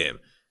need him.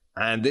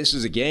 And this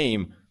is a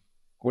game,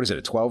 what is it,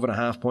 a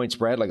 12.5 point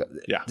spread?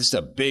 This is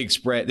a big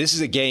spread. This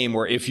is a game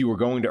where if you were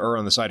going to err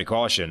on the side of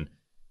caution,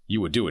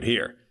 you would do it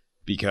here,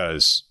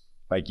 because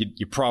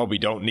you probably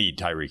don't need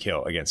Tyreek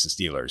Hill against the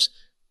Steelers,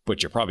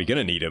 but you're probably going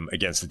to need him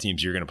against the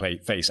teams you're going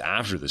to face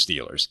after the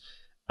Steelers.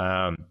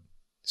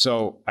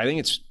 So I think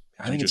it's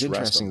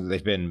interesting that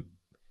they've been,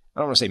 I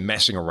don't want to say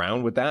messing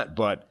around with that,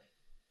 but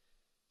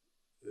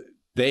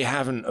they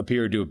haven't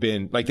appeared to have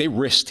been, they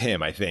risked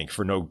him, I think,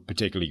 for no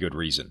particularly good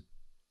reason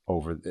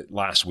over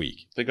last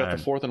week. They got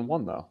the 4th and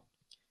 1, though.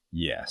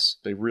 Yes.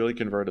 They really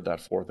converted that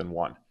 4th and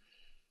 1.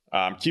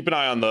 Keep an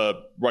eye on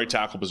the right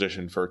tackle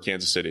position for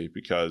Kansas City,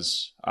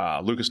 because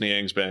Lucas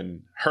Niang's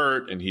been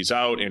hurt and he's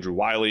out. Andrew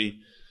Wiley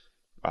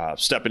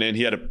stepping in.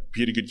 He had a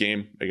good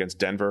game against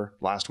Denver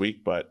last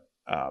week, but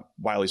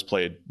Wiley's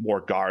played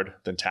more guard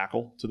than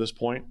tackle to this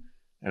point,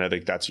 and I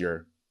think that's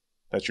your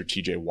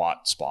TJ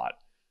Watt spot.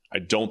 I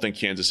don't think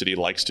Kansas City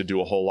likes to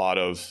do a whole lot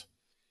of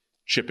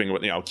chipping,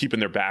 keeping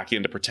their back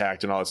in to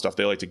protect and all that stuff.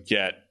 They like to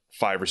get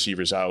 5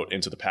 receivers out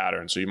into the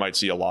pattern. So you might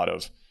see a lot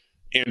of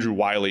Andrew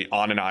Wiley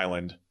on an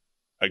island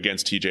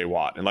against TJ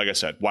Watt. And like I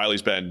said,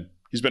 Wiley's been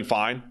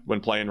fine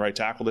when playing right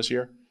tackle this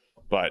year,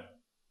 but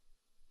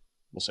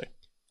we'll see.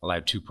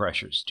 Allowed 2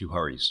 pressures, 2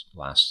 hurries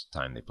last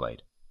time they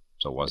played.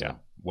 So it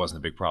wasn't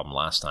a big problem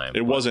last time.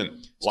 It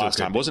wasn't last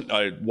time.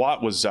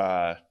 Watt was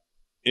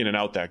in and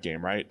out that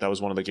game, right? That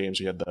was one of the games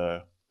he had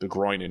the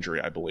groin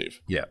injury, I believe.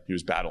 Yeah. He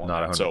was battling.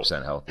 Not 100%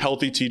 so, healthy.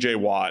 Healthy TJ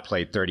Watt.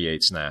 Played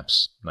 38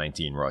 snaps,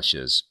 19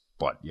 rushes,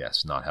 but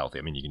yes, not healthy.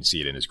 I mean, you can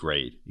see it in his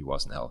grade. He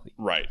wasn't healthy.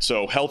 Right.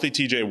 So healthy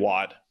TJ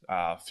Watt,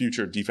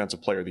 future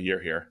defensive player of the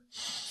year here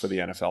for the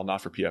NFL,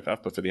 not for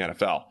PFF, but for the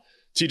NFL.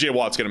 TJ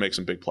Watt's going to make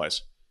some big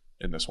plays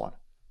in this one.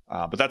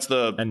 But that's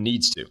and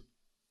needs to.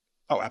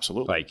 Oh,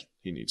 absolutely. Like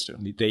he needs to.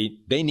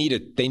 They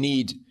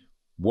need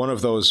one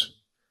of those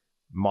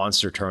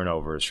monster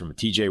turnovers from a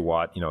TJ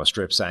Watt, a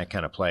strip sack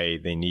kind of play.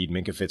 They need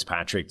Minkah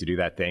Fitzpatrick to do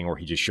that thing where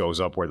he just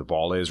shows up where the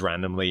ball is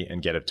randomly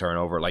and get a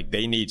turnover. Like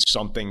they need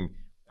something,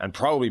 and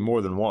probably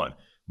more than one,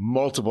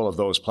 multiple of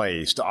those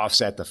plays to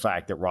offset the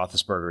fact that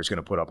Roethlisberger is going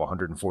to put up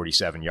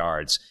 147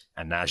 yards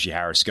and Najee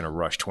Harris is going to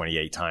rush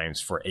 28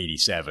 times for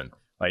 87.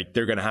 Like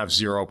they're going to have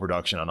 0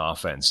 production on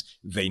offense.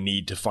 They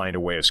need to find a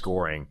way of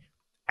scoring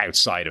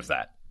outside of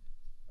that.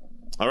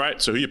 All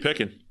right. So who you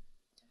picking?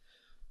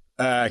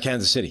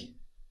 Kansas City.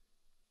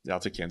 Yeah, I'll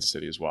take Kansas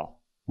City as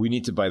well. We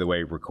need to, by the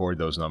way, record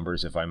those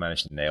numbers. If I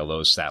manage to nail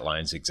those stat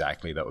lines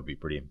exactly, that would be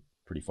pretty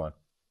fun.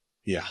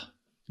 Yeah,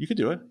 you could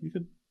do it. You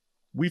could.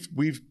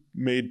 We've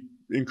made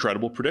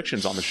incredible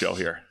predictions on the show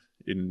here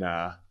in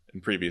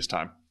previous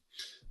time.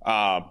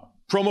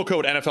 Promo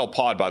code NFL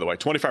Pod, by the way,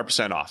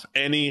 25% off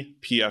any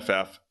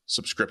PFF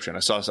subscription. I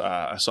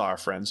saw our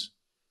friends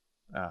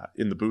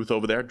in the booth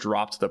over there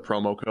dropped the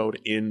promo code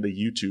in the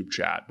YouTube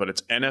chat, but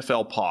it's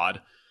NFL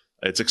Pod.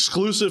 It's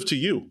exclusive to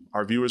you,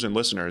 our viewers and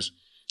listeners,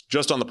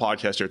 just on the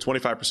podcast here.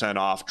 25%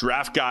 off.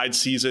 Draft guide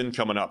season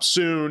coming up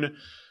soon.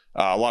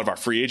 A lot of our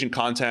free agent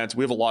content.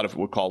 We have a lot of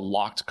what we call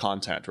locked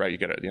content, right? You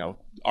get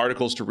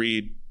articles to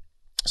read,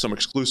 some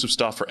exclusive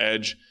stuff for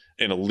Edge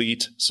and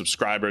Elite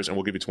subscribers, and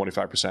we'll give you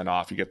 25%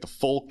 off. You get the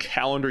full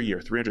calendar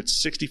year,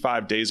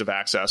 365 days of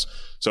access.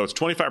 So it's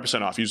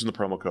 25% off using the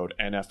promo code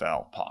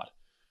NFL Pod.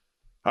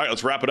 All right,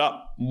 let's wrap it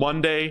up.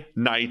 Monday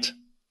Night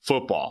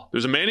Football.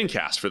 There's a Manning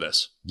cast for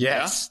this.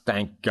 Yes, yeah?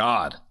 Thank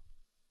God.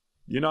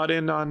 You're not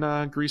in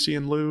on Greasy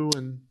and Lou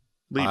and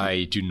Levy?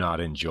 I do not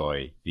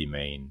enjoy the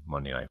main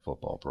Monday Night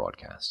Football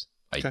broadcast.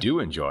 Okay. I do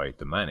enjoy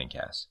the Manning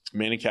cast.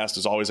 Manning cast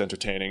is always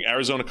entertaining.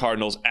 Arizona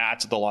Cardinals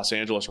at the Los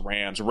Angeles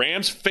Rams.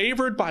 Rams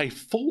favored by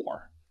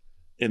 4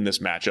 in this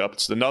matchup.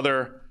 It's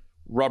another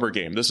rubber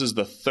game. This is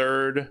the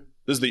second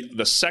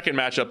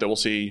matchup that we'll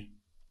see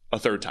a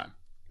third time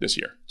this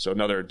year. So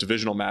another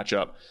divisional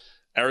matchup.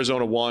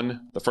 Arizona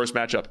won the first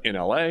matchup in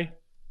LA.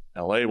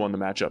 LA won the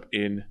matchup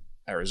in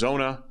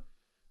Arizona.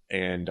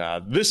 And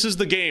this is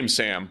the game,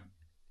 Sam.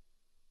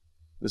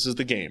 This is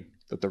the game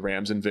that the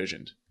Rams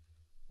envisioned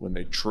when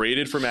they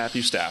traded for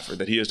Matthew Stafford,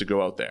 that he has to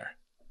go out there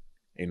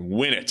and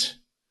win it.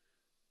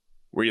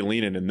 Where are you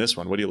leaning in this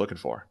one? What are you looking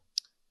for?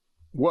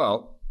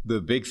 Well,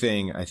 the big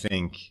thing, I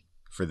think,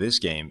 for this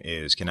game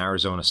is, can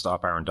Arizona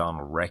stop Aaron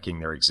Donald wrecking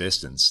their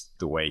existence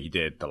the way he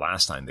did the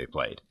last time they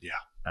played?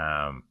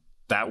 Yeah.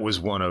 That was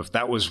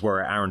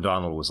where Aaron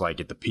Donald was like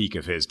at the peak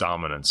of his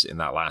dominance in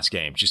that last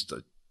game, just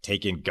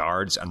taking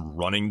guards and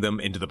running them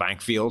into the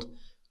backfield.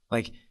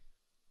 Like,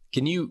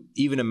 can you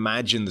even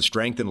imagine the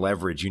strength and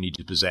leverage you need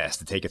to possess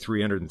to take a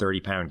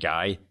 330-pound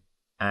guy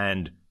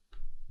and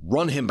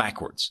run him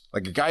backwards?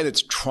 Like a guy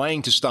that's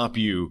trying to stop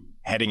you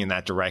heading in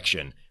that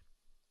direction,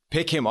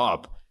 pick him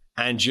up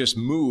and just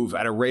move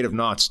at a rate of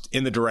knots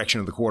in the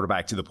direction of the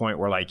quarterback to the point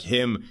where like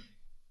him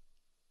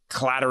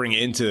clattering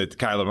into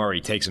Kyler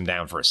Murray takes him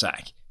down for a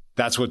sack.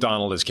 That's what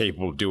Donald is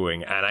capable of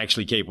doing, and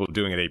actually capable of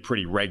doing at a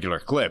pretty regular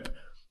clip.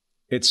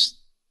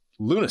 It's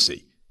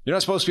lunacy. You're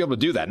not supposed to be able to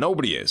do that.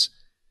 Nobody is.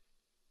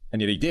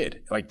 And yet he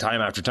did, like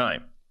time after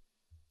time.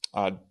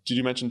 Did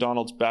you mention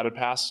Donald's batted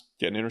pass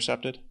getting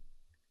intercepted?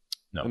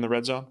 No. In the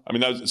red zone? I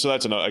mean,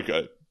 that's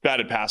another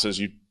batted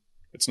passes.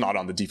 It's not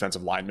on the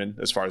defensive lineman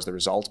as far as the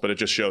results, but it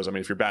just shows. I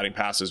mean, if you're batting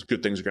passes,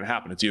 good things are going to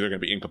happen. It's either going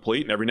to be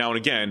incomplete, and every now and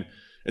again,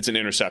 it's an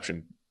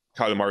interception.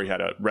 Kyler Murray had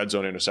a red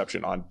zone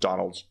interception on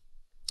Donald's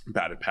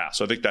batted pass.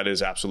 So I think that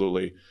is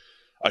absolutely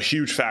a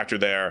huge factor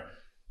there.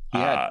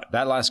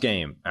 That last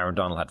game, Aaron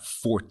Donald had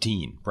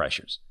 14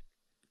 pressures.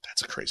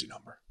 That's a crazy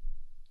number.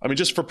 I mean,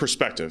 just for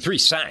perspective. 3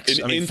 sacks.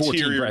 An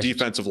interior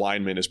defensive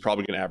lineman is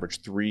probably going to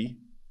average 2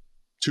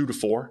 to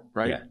 4,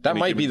 right? Yeah, that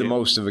might be the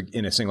most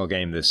in a single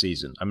game this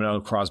season. I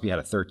mean, Crosby had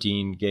a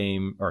 13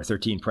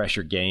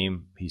 pressure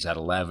game. He's had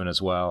 11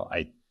 as well.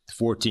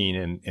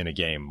 14 in a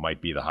game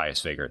might be the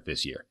highest figure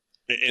this year.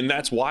 And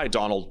that's why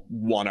Donald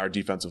won our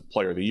Defensive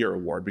Player of the Year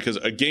award, because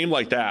a game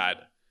like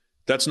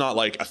that's not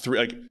like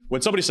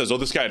when somebody says, "Oh,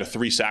 this guy had a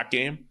 3-sack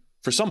game."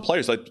 For some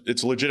players, like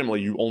it's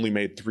legitimately you only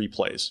made 3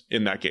 plays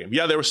in that game.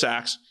 Yeah, there were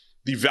sacks.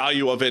 the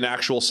value of an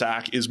actual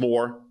sack is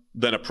more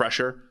than a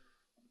pressure,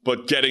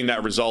 but getting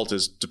that result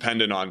is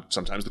dependent on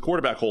sometimes the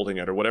quarterback holding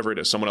it or whatever it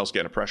is, someone else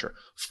getting a pressure.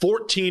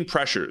 14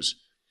 pressures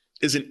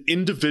is an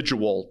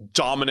individual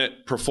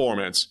dominant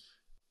performance,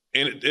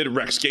 and it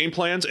wrecks game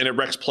plans and it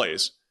wrecks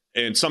plays.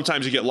 And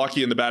sometimes you get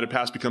lucky and the batted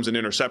pass becomes an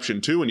interception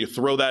too, and you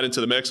throw that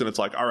into the mix and it's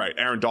like, all right,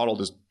 Aaron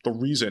Donald is the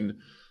reason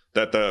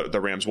that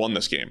the Rams won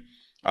this game.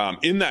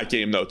 In that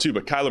game though too,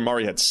 but Kyler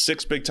Murray had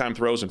 6 big-time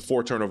throws and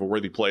 4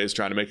 turnover-worthy plays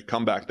trying to make a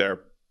comeback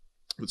there.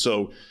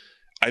 So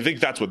I think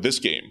that's what this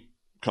game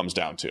comes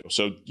down to.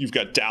 So you've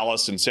got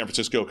Dallas and San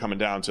Francisco coming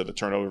down to the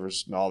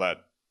turnovers and all that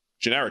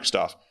generic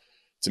stuff.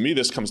 To me,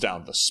 this comes down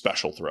to the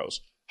special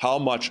throws. How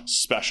much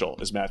special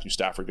is Matthew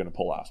Stafford going to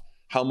pull off?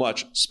 How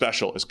much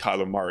special is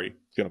Kyler Murray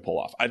going to pull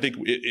off? I think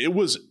it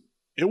was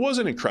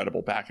an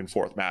incredible back and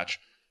forth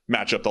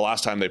matchup the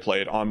last time they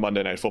played on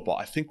Monday Night Football.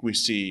 I think we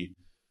see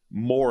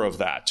more of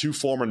that. 2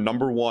 former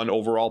number 1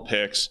 overall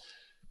picks.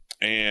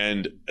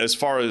 And as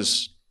far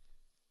as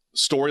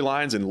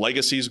storylines and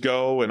legacies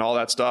go and all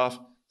that stuff,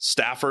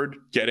 Stafford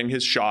getting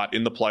his shot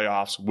in the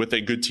playoffs with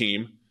a good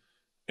team,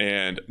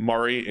 and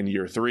Murray in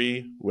year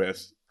 3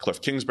 with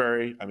Cliff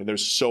Kingsbury. I mean,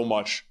 there's so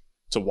much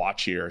to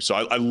watch here. So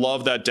I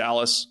love that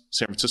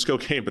Dallas-San Francisco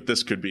game, but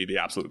this could be the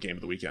absolute game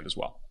of the weekend as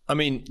well. I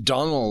mean,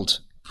 Donald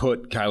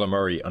put Kyler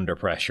Murray under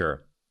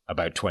pressure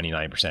about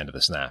 29% of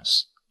the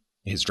snaps,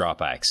 his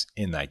dropbacks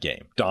in that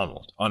game.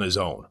 Donald on his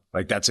own.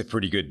 Like, that's a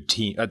pretty good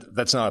team.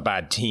 That's not a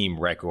bad team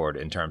record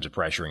in terms of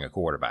pressuring a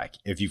quarterback.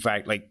 If you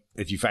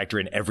factor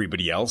in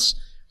everybody else,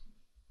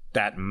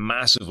 that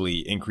massively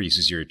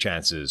increases your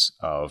chances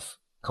of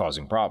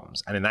causing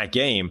problems. And in that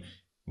game,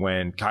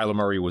 when Kyler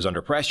Murray was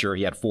under pressure,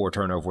 he had 4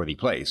 turnover-worthy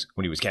plays.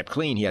 When he was kept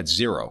clean, he had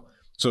 0.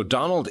 So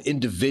Donald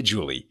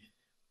individually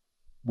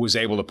was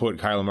able to put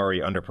Kyler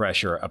Murray under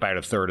pressure about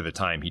a third of the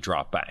time he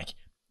dropped back.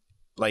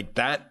 Like,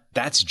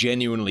 that's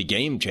genuinely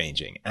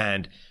game-changing.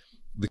 And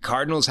the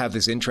Cardinals have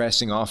this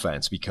interesting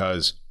offense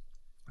because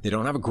they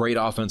don't have a great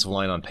offensive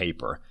line on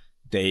paper.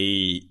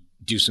 They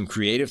do some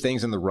creative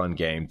things in the run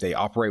game. They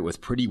operate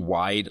with pretty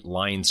wide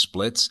line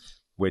splits,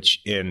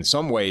 which in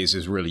some ways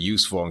is really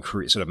useful and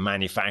sort of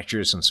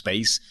manufactures some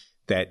space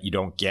that you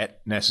don't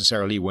get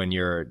necessarily when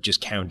you're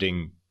just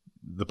counting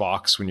the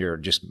box, when you're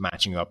just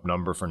matching up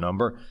number for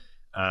number.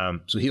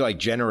 So he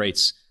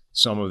generates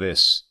some of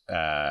this,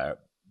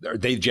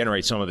 they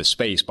generate some of this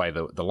space by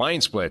the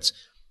line splits.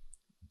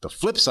 The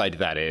flip side to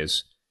that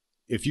is,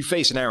 if you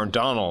face an Aaron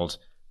Donald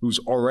who's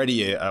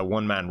already a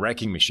one-man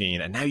wrecking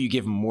machine, and now you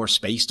give him more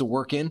space to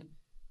work in,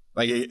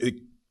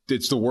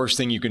 it's the worst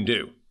thing you can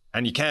do.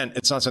 And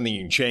it's not something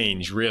you can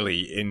change really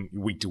in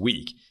week to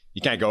week.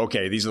 You can't go,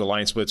 okay, these are the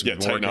line splits we've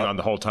been working on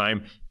the whole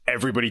time.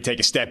 Everybody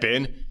take a step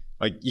in.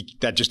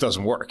 That just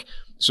doesn't work.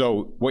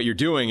 So what you're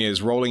doing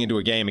is rolling into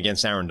a game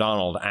against Aaron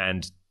Donald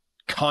and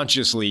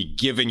consciously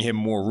giving him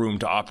more room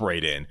to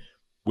operate in,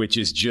 which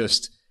is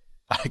just,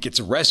 it's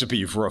a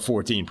recipe for a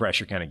 14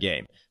 pressure kind of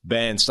game.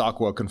 Ben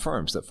Stockwell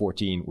confirms that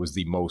 14 was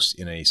the most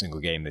in a single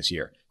game this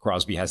year.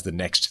 Crosby has the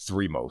next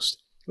 3 most.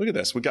 Look at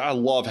this. I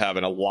love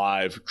having a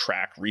live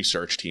track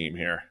research team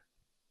here.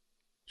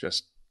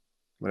 Just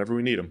whenever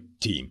we need them.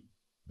 Team.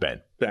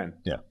 Ben.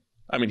 Yeah.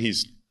 I mean,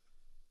 he's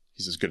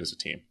as good as a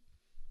team.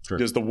 Sure.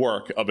 He does the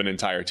work of an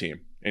entire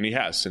team. And he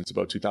has since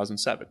about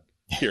 2007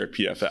 here at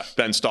PFF.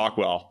 Ben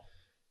Stockwell,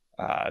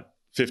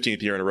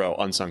 15th year in a row,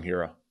 unsung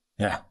hero.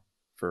 Yeah.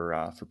 For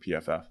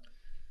PFF.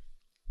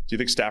 Do you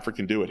think Stafford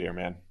can do it here,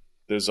 man?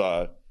 There's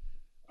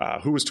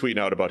who was tweeting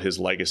out about his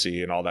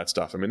legacy and all that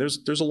stuff? I mean,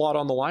 there's a lot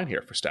on the line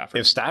here for Stafford.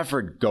 If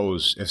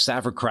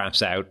Stafford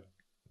craps out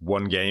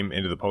one game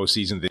into the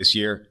postseason this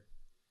year,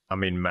 I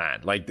mean,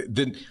 man,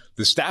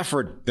 the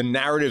Stafford, the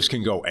narratives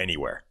can go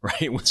anywhere,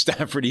 right? With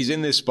Stafford, he's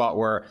in this spot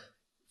where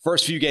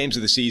first few games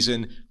of the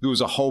season, there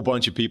was a whole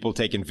bunch of people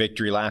taking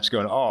victory laps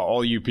going, oh,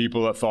 all you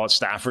people that thought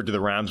Stafford to the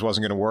Rams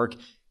wasn't going to work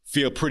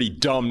feel pretty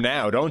dumb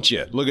now, don't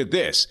you? Look at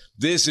this.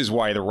 This is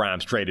why the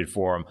Rams traded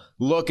for him.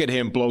 Look at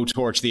him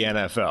blowtorch the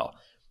NFL.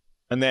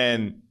 And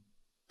then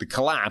the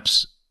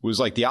collapse was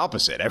like the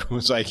opposite.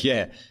 Everyone's like,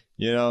 yeah,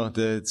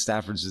 the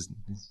Stafford's just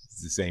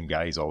the same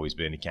guy he's always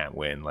been. He can't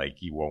win.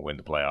 He won't win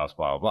the playoffs,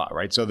 blah, blah, blah,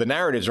 right? So the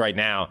narratives right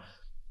now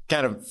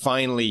kind of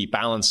finely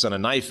balanced on a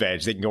knife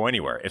edge. They can go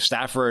anywhere. If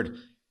Stafford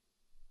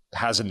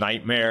has a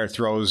nightmare,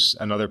 throws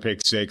another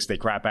pick 6, they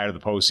crap out of the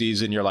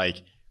postseason, you're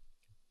like,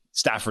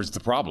 Stafford's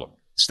the problem.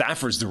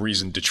 Stafford's the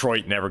reason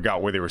Detroit never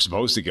got where they were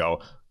supposed to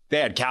go. They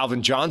had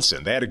Calvin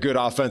Johnson. They had a good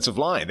offensive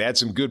line. They had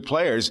some good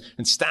players,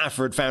 and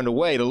Stafford found a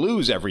way to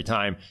lose every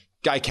time.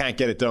 Guy can't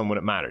get it done when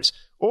it matters.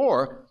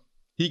 Or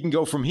he can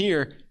go from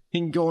here.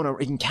 He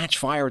can catch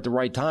fire at the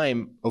right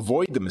time,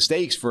 avoid the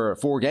mistakes for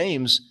 4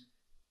 games,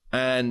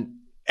 and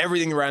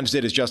everything the Rams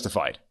did is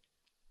justified.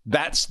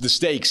 That's the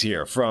stakes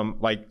here.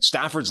 From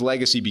Stafford's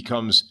legacy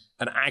becomes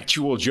an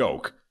actual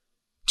joke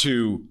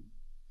to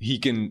he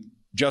can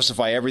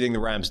justify everything the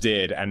Rams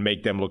did and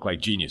make them look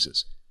like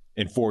geniuses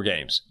in 4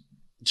 games.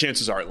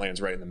 Chances are it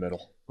lands right in the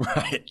middle.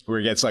 Right. Where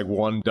he gets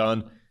 1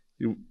 done.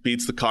 He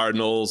beats the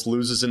Cardinals,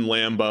 loses in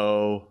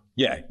Lambeau.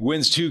 Yeah,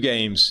 wins 2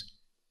 games,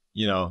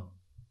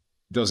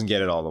 doesn't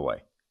get it all the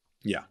way.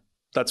 Yeah,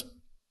 that's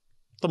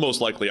the most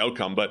likely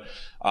outcome. But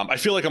I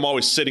feel like I'm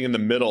always sitting in the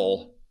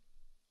middle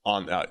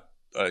on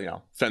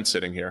fence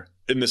sitting here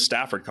in this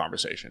Stafford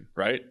conversation,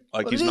 right?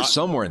 Like he's not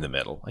somewhere in the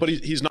middle. But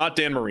he's not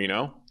Dan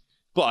Marino.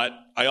 But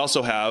I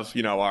also have,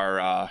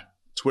 our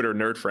Twitter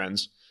nerd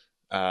friends,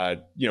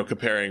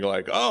 comparing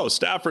like, oh,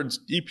 Stafford's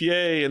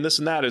EPA and this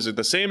and that. Is it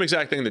the same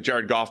exact thing that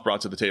Jared Goff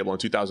brought to the table in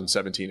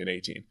 2017 and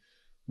 18?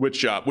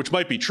 Which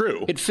might be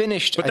true. It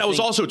finished. But that was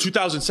also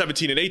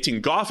 2017 and 18.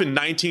 Goff in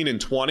 19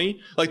 and 20.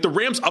 Like the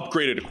Rams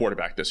upgraded a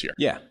quarterback this year.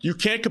 Yeah. You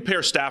can't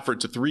compare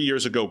Stafford to 3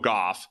 years ago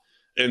Goff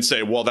and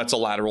say, well, that's a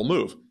lateral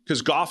move.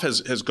 Because Goff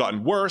has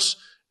gotten worse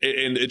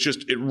and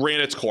it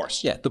ran its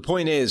course. Yeah. The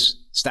point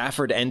is,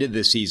 Stafford ended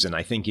the season,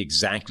 I think,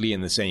 exactly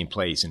in the same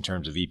place in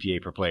terms of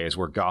EPA per play as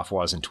where Goff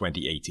was in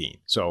 2018.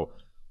 So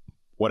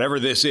whatever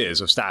this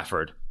is of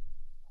Stafford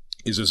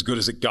is as good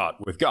as it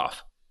got with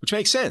Goff. Which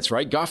makes sense,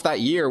 right? Goff that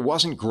year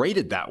wasn't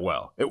graded that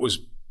well. It was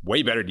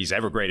way better than he's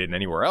ever graded than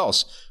anywhere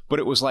else. But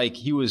it was like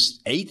he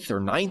was 8th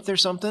or 9th or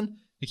something.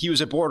 Like he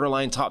was a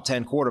borderline top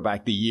 10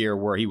 quarterback the year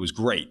where he was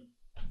great,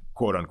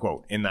 quote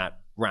unquote, in that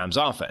Rams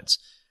offense.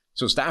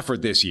 So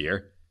Stafford this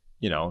year,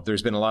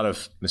 there's been a lot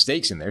of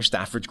mistakes in there.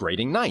 Stafford's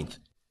grading 9th.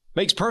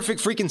 Makes perfect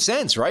freaking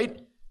sense, right?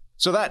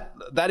 So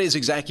that is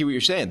exactly what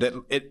you're saying.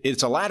 That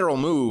it's a lateral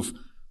move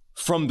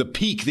from the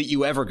peak that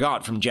you ever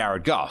got from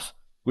Jared Goff,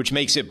 which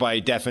makes it by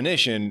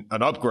definition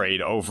an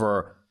upgrade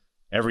over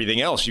everything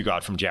else you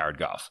got from Jared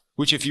Goff,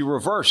 which if you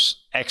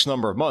reverse X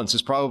number of months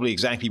is probably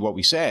exactly what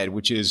we said,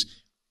 which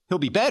is he'll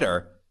be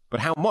better, but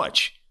how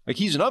much? Like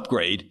he's an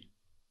upgrade,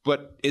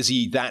 but is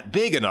he that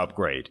big an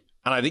upgrade?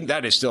 And I think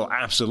that is still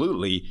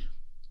absolutely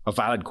a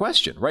valid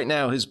question. Right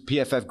now, his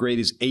PFF grade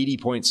is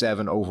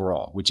 80.7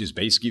 overall, which is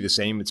basically the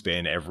same it's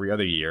been every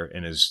other year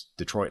in his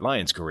Detroit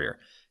Lions career.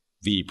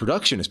 The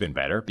production has been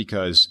better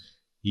because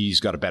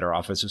he's got a better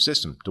offensive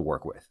system to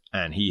work with.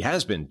 And he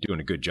has been doing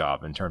a good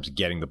job in terms of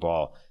getting the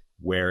ball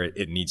where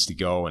it needs to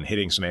go and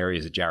hitting some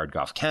areas that Jared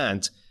Goff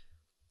can't.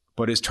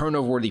 But his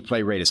turnover-worthy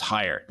play rate is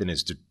higher than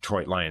his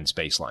Detroit Lions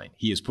baseline.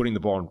 He is putting the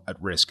ball at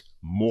risk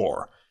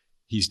more.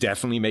 He's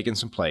definitely making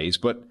some plays,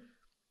 but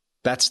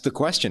that's the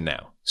question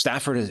now.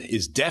 Stafford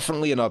is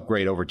definitely an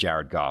upgrade over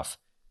Jared Goff,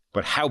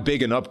 but how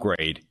big an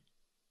upgrade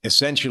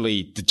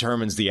essentially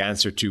determines the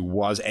answer to,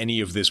 was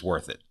any of this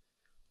worth it?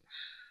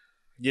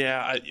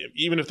 Yeah,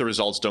 even if the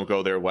results don't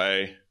go their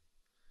way,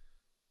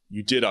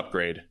 you did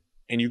upgrade,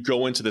 and you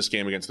go into this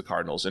game against the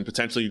Cardinals, and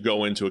potentially you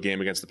go into a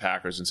game against the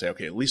Packers and say,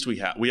 okay, at least we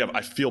have.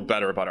 I feel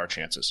better about our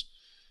chances,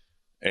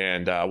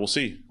 and we'll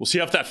see. We'll see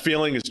if that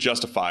feeling is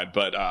justified.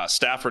 But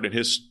Stafford and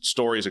his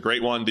story is a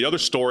great one. The other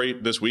story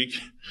this week,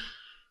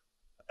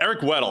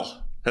 Eric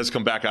Weddle has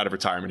come back out of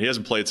retirement. He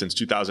hasn't played since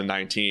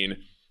 2019.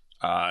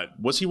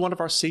 Was he one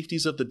of our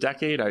safeties of the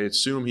decade? I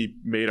assume he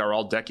made our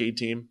all-decade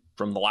team.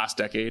 From the last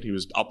decade, he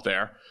was up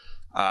there.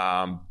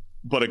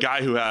 But a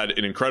guy who had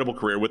an incredible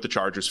career with the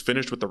Chargers,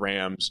 finished with the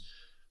Rams,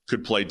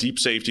 could play deep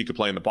safety, could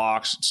play in the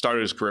box,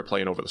 started his career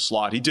playing over the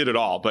slot. He did it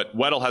all, but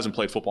Weddle hasn't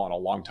played football in a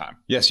long time.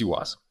 Yes, he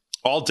was.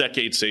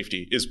 All-decade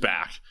safety is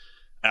back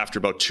after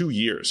about 2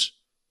 years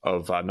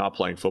of not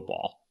playing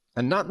football.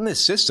 And not in this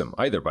system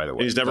either, by the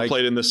way. He's never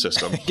played in this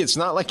system. It's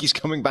not like he's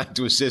coming back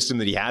to a system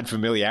that he had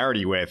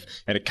familiarity with,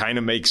 and it kind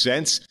of makes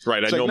sense.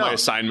 Right, I know my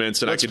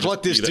assignments, and let's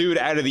pluck this dude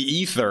out of the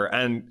ether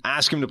and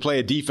ask him to play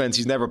a defense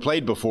he's never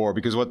played before,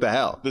 because what the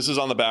hell? This is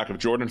on the back of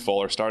Jordan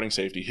Fuller, starting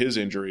safety, his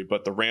injury,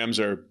 but the Rams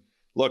are,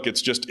 look,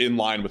 it's just in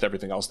line with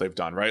everything else they've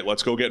done, right?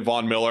 Let's go get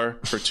Von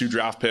Miller for 2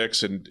 draft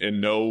picks and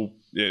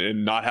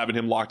not having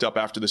him locked up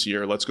after this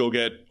year. Let's go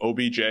get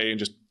OBJ and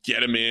just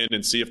get him in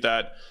and see if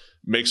that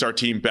makes our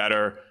team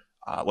better.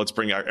 Let's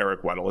bring out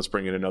Eric Weddle. Let's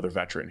bring in another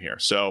veteran here.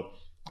 So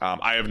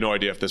I have no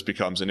idea if this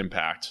becomes an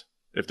impact,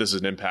 if this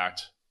is an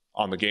impact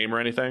on the game or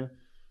anything.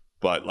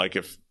 But like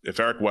if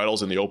Eric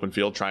Weddle's in the open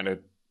field trying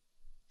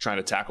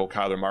to tackle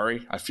Kyler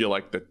Murray, I feel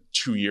like the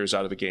 2 years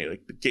out of the game,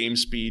 like the game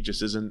speed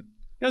just isn't.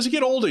 As you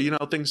get older,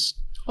 things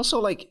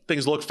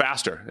look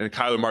faster, and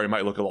Kyler Murray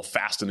might look a little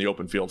fast in the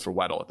open field for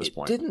Weddle at this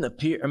point. It didn't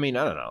appear. I mean,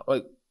 I don't know.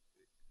 Like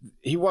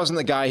he wasn't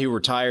the guy who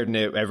retired and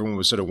everyone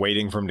was sort of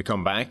waiting for him to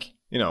come back.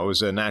 It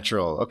was a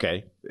natural,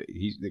 okay,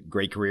 he's a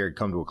great career had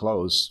come to a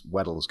close.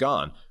 Weddle's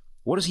gone.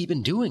 What has he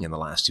been doing in the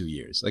last 2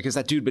 years? Like, has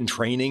that dude been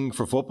training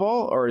for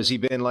football, or has he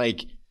been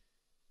like,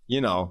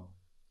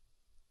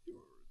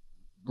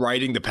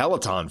 riding the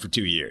Peloton for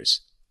 2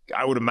 years?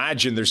 I would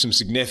imagine there's some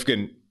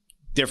significant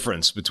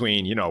difference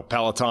between,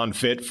 Peloton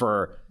fit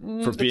for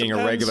being a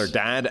regular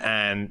dad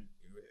and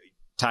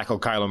tackle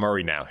Kyler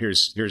Murray now.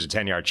 Here's a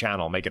 10-yard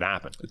channel, make it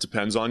happen. It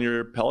depends on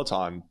your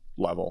Peloton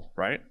level,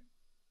 right?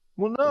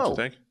 Well, no. Don't you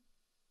think?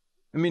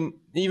 I mean,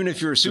 even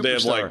if you're a superstar, do they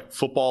have like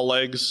football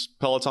legs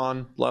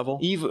Peloton level?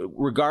 Even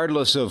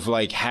regardless of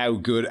like how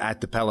good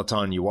at the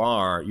Peloton you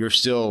are, you're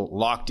still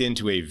locked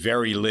into a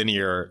very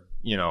linear,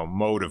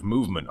 mode of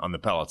movement on the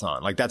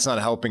Peloton. Like that's not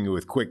helping you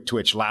with quick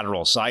twitch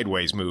lateral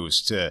sideways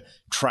moves to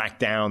track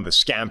down the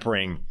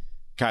scampering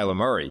Kyler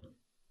Murray.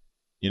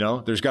 You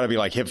know, there's got to be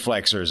like hip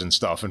flexors and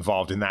stuff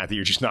involved in that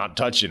you're just not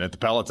touching at the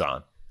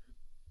Peloton.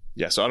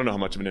 Yeah, so I don't know how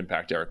much of an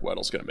impact Eric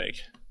Weddle's going to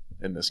make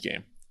in this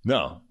game.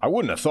 No, I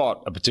wouldn't have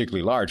thought a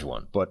particularly large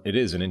one, but it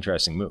is an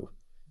interesting move.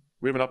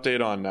 We have an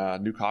update on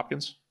Nuke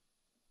Hopkins?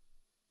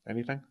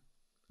 Anything?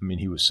 I mean,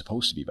 he was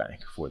supposed to be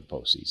back for the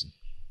postseason.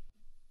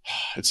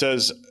 It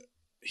says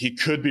he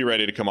could be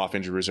ready to come off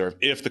injured reserve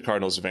if the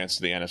Cardinals advance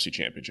to the NFC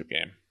Championship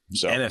game.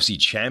 So, NFC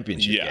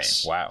Championship game.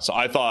 Wow. So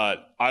I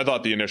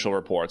thought the initial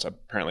reports,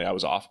 apparently I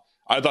was off.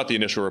 I thought the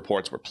initial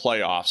reports were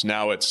playoffs.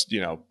 Now it's,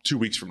 2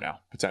 weeks from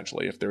now,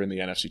 potentially, if they're in the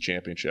NFC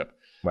Championship.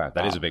 Wow,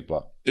 that is a big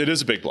blow. It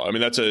is a big blow. I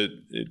mean,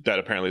 that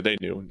apparently they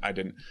knew, and I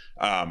didn't.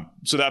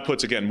 So that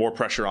puts, again, more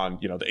pressure on,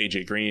 the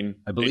AJ Green.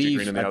 I believe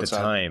AJ Green at the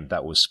time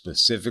that was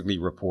specifically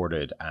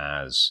reported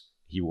as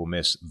he will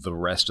miss the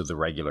rest of the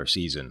regular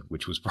season,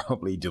 which was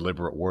probably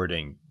deliberate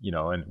wording,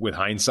 and with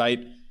hindsight,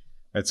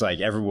 it's like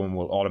everyone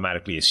will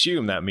automatically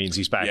assume that means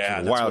he's back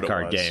for the wild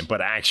card game,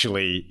 but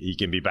actually he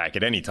can be back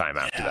at any time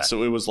after that.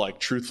 So it was like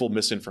truthful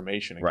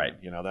misinformation. Again.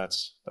 Right.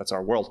 That's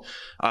our world.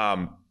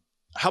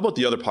 How about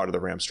the other part of the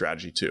Rams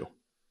strategy too?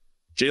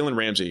 Jalen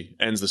Ramsey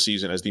ends the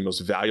season as the most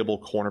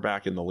valuable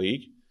cornerback in the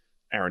league.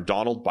 Aaron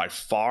Donald, by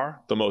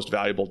far the most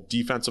valuable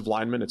defensive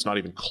lineman. It's not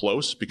even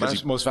close because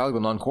he's most valuable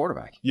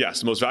non-quarterback.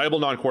 Yes, the most valuable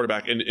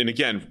non-quarterback. And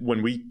again,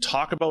 when we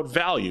talk about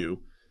value,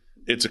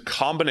 it's a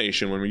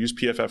combination, when we use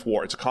PFF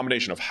WAR, it's a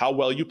combination of how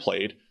well you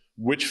played,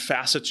 which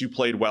facets you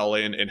played well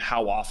in, and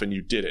how often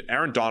you did it.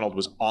 Aaron Donald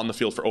was on the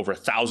field for over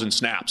 1,000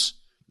 snaps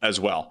as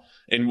well.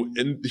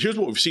 And here's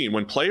what we've seen.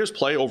 When players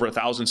play over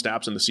 1,000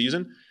 snaps in the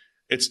season,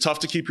 it's tough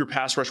to keep your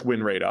pass rush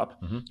win rate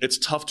up. Mm-hmm. It's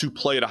tough to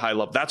play at a high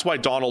level. That's why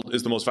Donald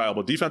is the most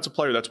valuable defensive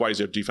player. That's why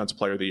he's a defensive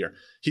player of the year.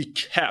 He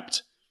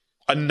kept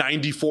a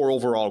 94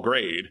 overall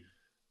grade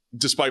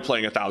despite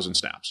playing 1,000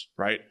 snaps,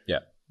 right? Yeah.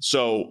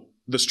 So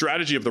the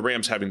strategy of the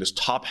Rams having this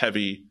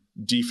top-heavy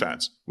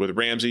defense with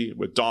Ramsey,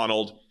 with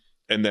Donald,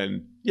 and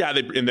then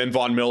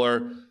Von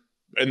Miller,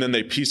 and then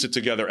they piece it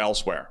together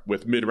elsewhere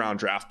with mid-round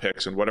draft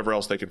picks and whatever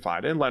else they can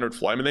find, and Leonard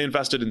Floyd. I mean, they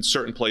invested in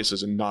certain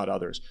places and not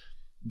others.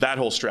 That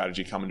whole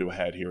strategy coming to a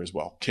head here as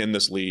well. Can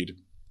this lead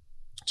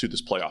to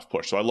this playoff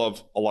push? So I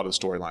love a lot of the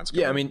storylines.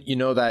 Yeah, I mean,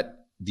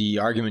 that the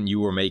argument you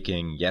were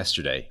making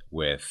yesterday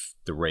with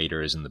the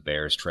Raiders and the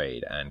Bears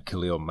trade and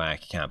Khalil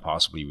Mack can't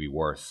possibly be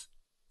worth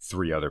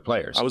 3 other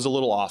players. I was a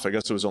little off. I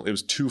guess it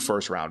was 2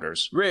 first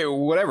rounders.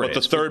 Whatever. But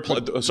the third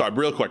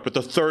real quick. But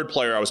the third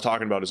player I was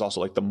talking about is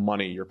also like the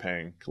money you're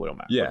paying Khalil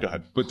Mack. Yeah. Go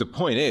ahead. But the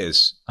point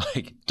is,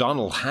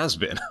 Donald has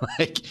been.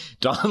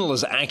 Donald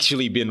has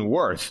actually been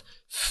worth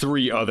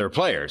 3 other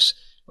players.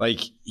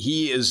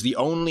 He is the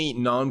only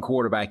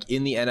non-quarterback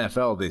in the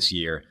NFL this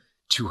year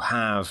to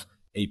have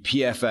a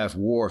PFF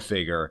WAR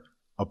figure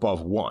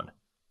above 1.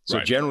 So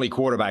generally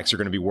quarterbacks are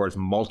going to be worth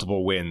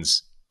multiple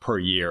wins per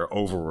year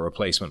over a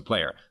replacement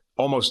player.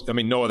 Almost,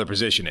 no other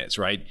position is,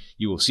 right?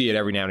 You will see it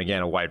every now and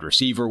again. A wide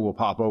receiver will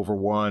pop over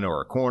 1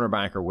 or a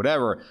cornerback or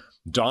whatever.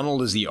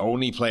 Donald is the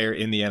only player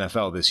in the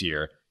NFL this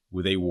year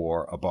with a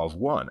WAR above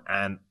 1.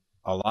 And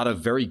a lot of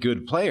very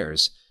good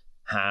players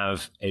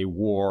have a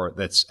WAR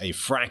that's a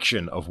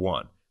fraction of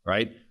 1,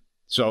 right?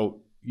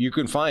 So you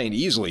can find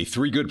easily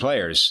 3 good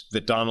players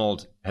that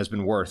Donald has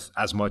been worth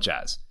as much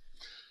as.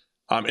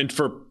 And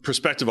for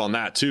perspective on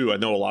that too, I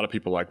know a lot of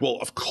people are like, well,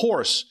 of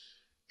course,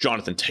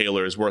 Jonathan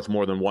Taylor is worth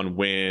more than 1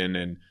 win,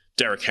 and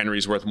Derrick Henry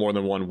is worth more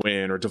than 1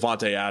 win, or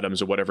Devontae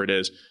Adams, or whatever it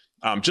is.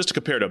 Just to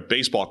compare to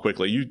baseball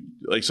quickly,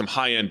 some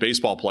high-end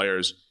baseball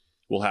players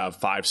will have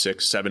 5,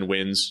 6, 7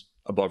 wins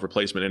above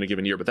replacement in a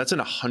given year, but that's in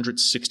a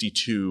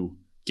 162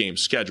 game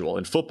schedule.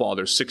 In football,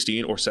 there's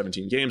 16 or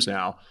 17 games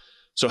now.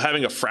 So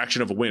having a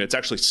fraction of a win, it's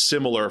actually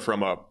similar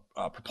from a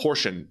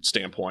proportion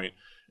standpoint.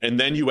 And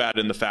then you add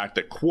in the fact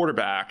that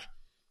quarterback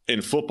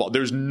in football,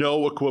 there's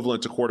no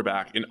equivalent to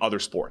quarterback in other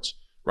sports.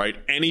 Right?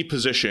 Any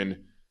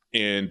position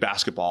in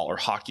basketball or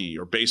hockey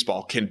or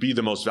baseball can be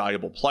the most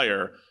valuable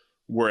player,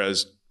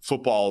 whereas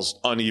football's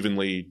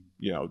unevenly,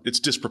 it's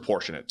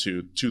disproportionate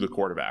to the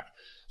quarterback.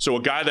 So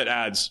a guy that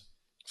adds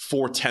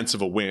 0.4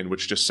 of a win,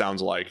 which just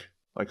sounds like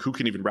who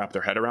can even wrap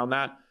their head around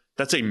that?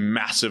 That's a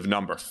massive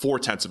number.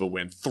 0.4 of a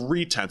win,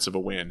 0.3 of a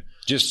win.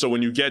 So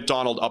when you get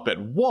Donald up at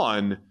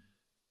 1,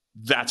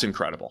 that's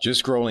incredible.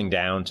 Just scrolling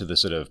down to the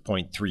sort of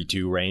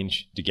 0.32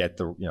 range to get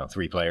the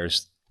 3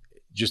 players.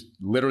 Just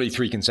literally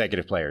 3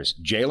 consecutive players.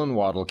 Jalen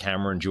Waddle,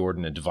 Cameron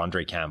Jordan, and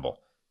Devondre Campbell.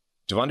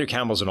 Devondre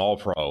Campbell's an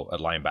all-pro at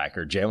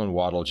linebacker. Jalen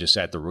Waddle just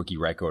set the rookie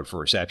record for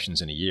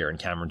receptions in a year, and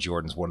Cameron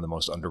Jordan's one of the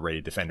most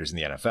underrated defenders in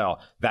the NFL.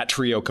 That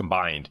trio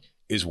combined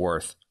is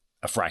worth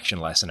a fraction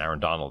less than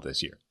Aaron Donald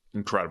this year.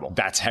 Incredible.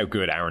 That's how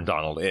good Aaron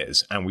Donald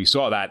is. And we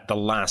saw that the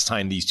last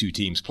time these 2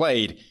 teams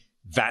played,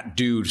 that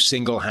dude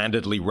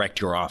single-handedly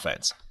wrecked your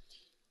offense.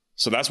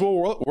 So that's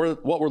what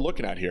we're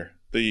looking at here.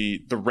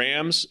 The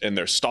Rams and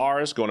their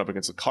stars going up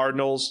against the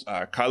Cardinals.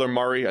 Kyler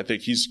Murray, I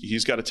think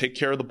he's got to take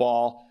care of the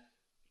ball,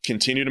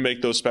 continue to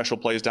make those special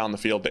plays down the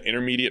field, the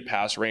intermediate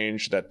pass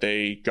range that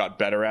they got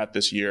better at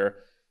this year,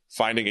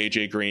 finding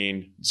AJ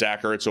Green,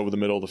 Zach Ertz over the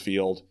middle of the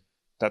field.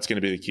 That's going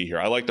to be the key here.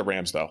 I like the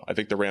Rams, though. I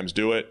think the Rams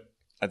do it.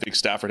 I think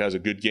Stafford has a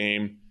good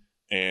game,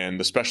 and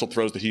the special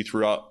throws that he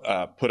put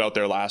out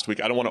there last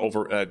week. I don't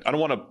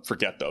want to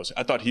forget those.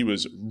 I thought he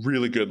was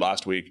really good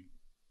last week,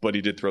 but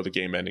he did throw the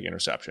game-ending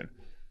interception.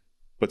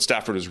 But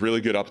Stafford was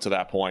really good up to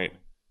that point,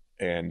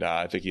 and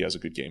I think he has a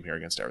good game here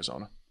against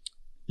Arizona.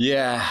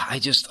 Yeah,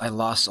 I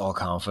lost all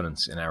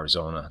confidence in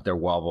Arizona. Their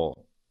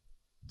wobble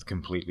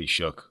completely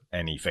shook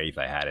any faith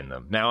I had in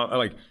them. Now,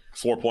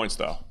 4 points,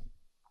 though.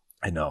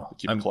 I know.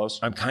 Keep it close.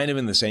 I'm kind of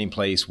in the same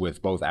place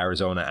with both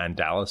Arizona and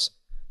Dallas.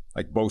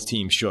 Both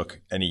teams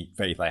shook any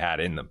faith I had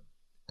in them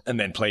and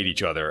then played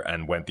each other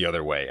and went the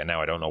other way. And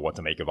now I don't know what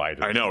to make of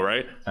either. I know,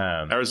 right?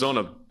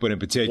 Arizona but in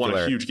particular,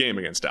 won a huge game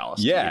against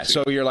Dallas. Yeah.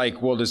 So you're like,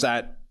 well,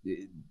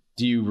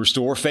 do you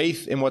restore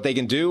faith in what they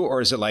can do? Or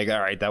is it like, all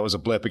right, that was a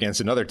blip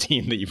against another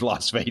team that you've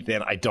lost faith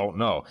in? I don't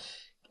know.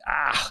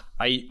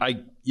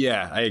 I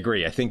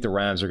agree. I think the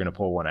Rams are going to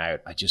pull one out.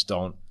 I just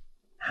don't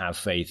have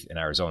faith in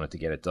Arizona to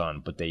get it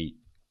done. But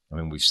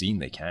we've seen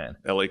they can.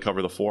 LA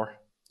cover the 4?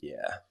 Yeah.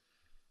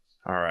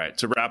 All right.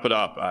 To wrap it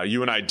up,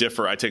 you and I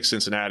differ. I take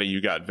Cincinnati.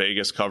 You got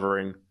Vegas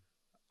covering.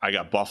 I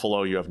got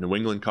Buffalo. You have New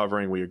England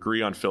covering. We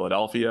agree on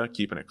Philadelphia,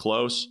 keeping it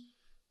close.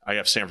 I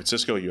have San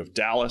Francisco. You have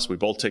Dallas. We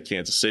both take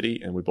Kansas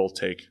City, and we both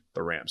take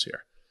the Rams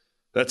here.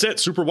 That's it.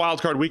 Super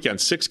Wildcard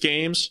Weekend. 6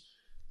 games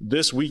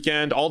this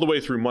weekend, all the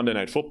way through Monday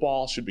Night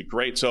Football. Should be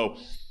great. So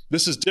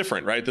this is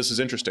different, right? This is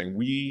interesting.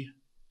 We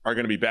are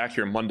going to be back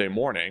here Monday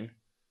morning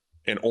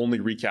and only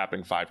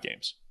recapping 5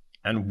 games.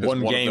 And one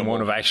game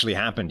won't have actually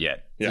happened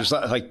yet. Yeah.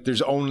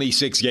 There's only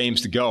 6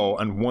 games to go,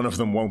 and one of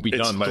them won't be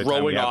done by the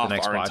time we have the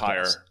next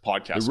entire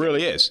podcast. It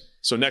really is.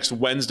 So next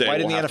Wednesday, why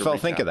didn't the NFL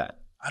think of that?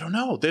 I don't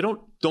know.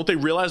 Don't they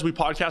realize we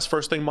podcast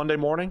first thing Monday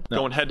morning,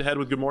 going head to head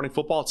with Good Morning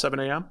Football at 7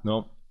 a.m.?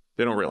 No,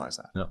 they don't realize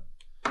that. No.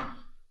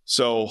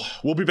 So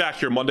we'll be back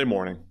here Monday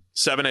morning,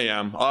 7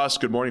 a.m. Us,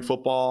 Good Morning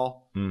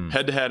Football,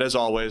 head to head as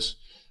always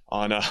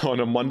on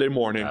a Monday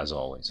morning, as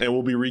always, and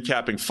we'll be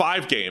recapping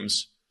 5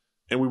 games.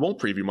 And we won't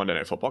preview Monday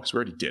Night Football because we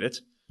already did it.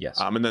 Yes.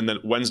 And then the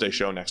Wednesday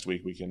show next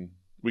week, we can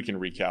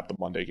recap the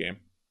Monday game,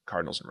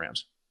 Cardinals and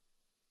Rams.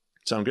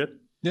 Sound good?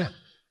 Yeah.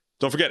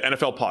 Don't forget,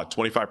 NFL Pod,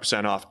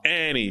 25% off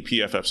any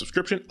PFF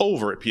subscription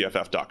over at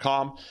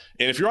pff.com.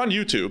 And if you're on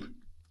YouTube,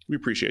 we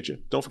appreciate you.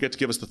 Don't forget to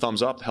give us the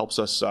thumbs up. It helps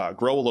us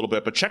grow a little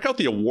bit. But check out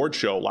the award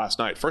show last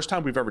night. First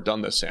time we've ever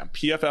done this, Sam.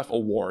 PFF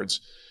Awards.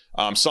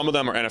 Some of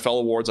them are NFL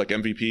awards like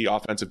MVP,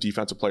 Offensive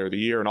Defensive Player of the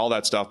Year, and all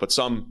that stuff. But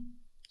some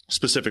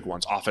specific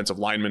ones, Offensive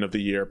Lineman of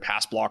the Year,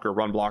 Pass Blocker,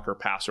 Run Blocker,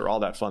 Passer, all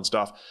that fun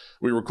stuff.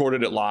 We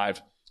recorded it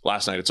live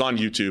last night. It's on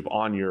YouTube,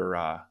 on your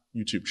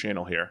YouTube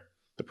channel here,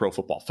 the Pro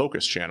Football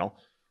Focus channel,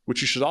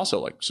 which you should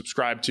also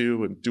subscribe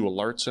to and do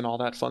alerts and all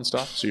that fun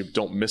stuff so you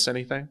don't miss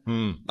anything.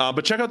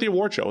 But check out the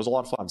award show. It was a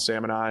lot of fun.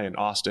 Sam and I and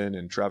Austin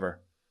and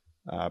Trevor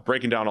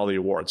breaking down all the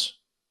awards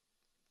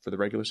for the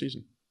regular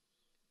season.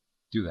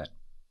 Do that.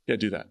 Yeah,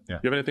 do that. Yeah.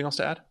 You have anything else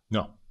to add?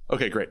 No.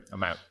 Okay, great.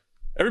 I'm out.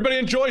 Everybody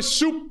enjoy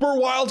Super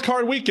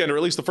Wildcard Weekend, or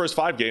at least the first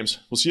 5 games.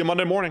 We'll see you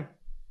Monday morning.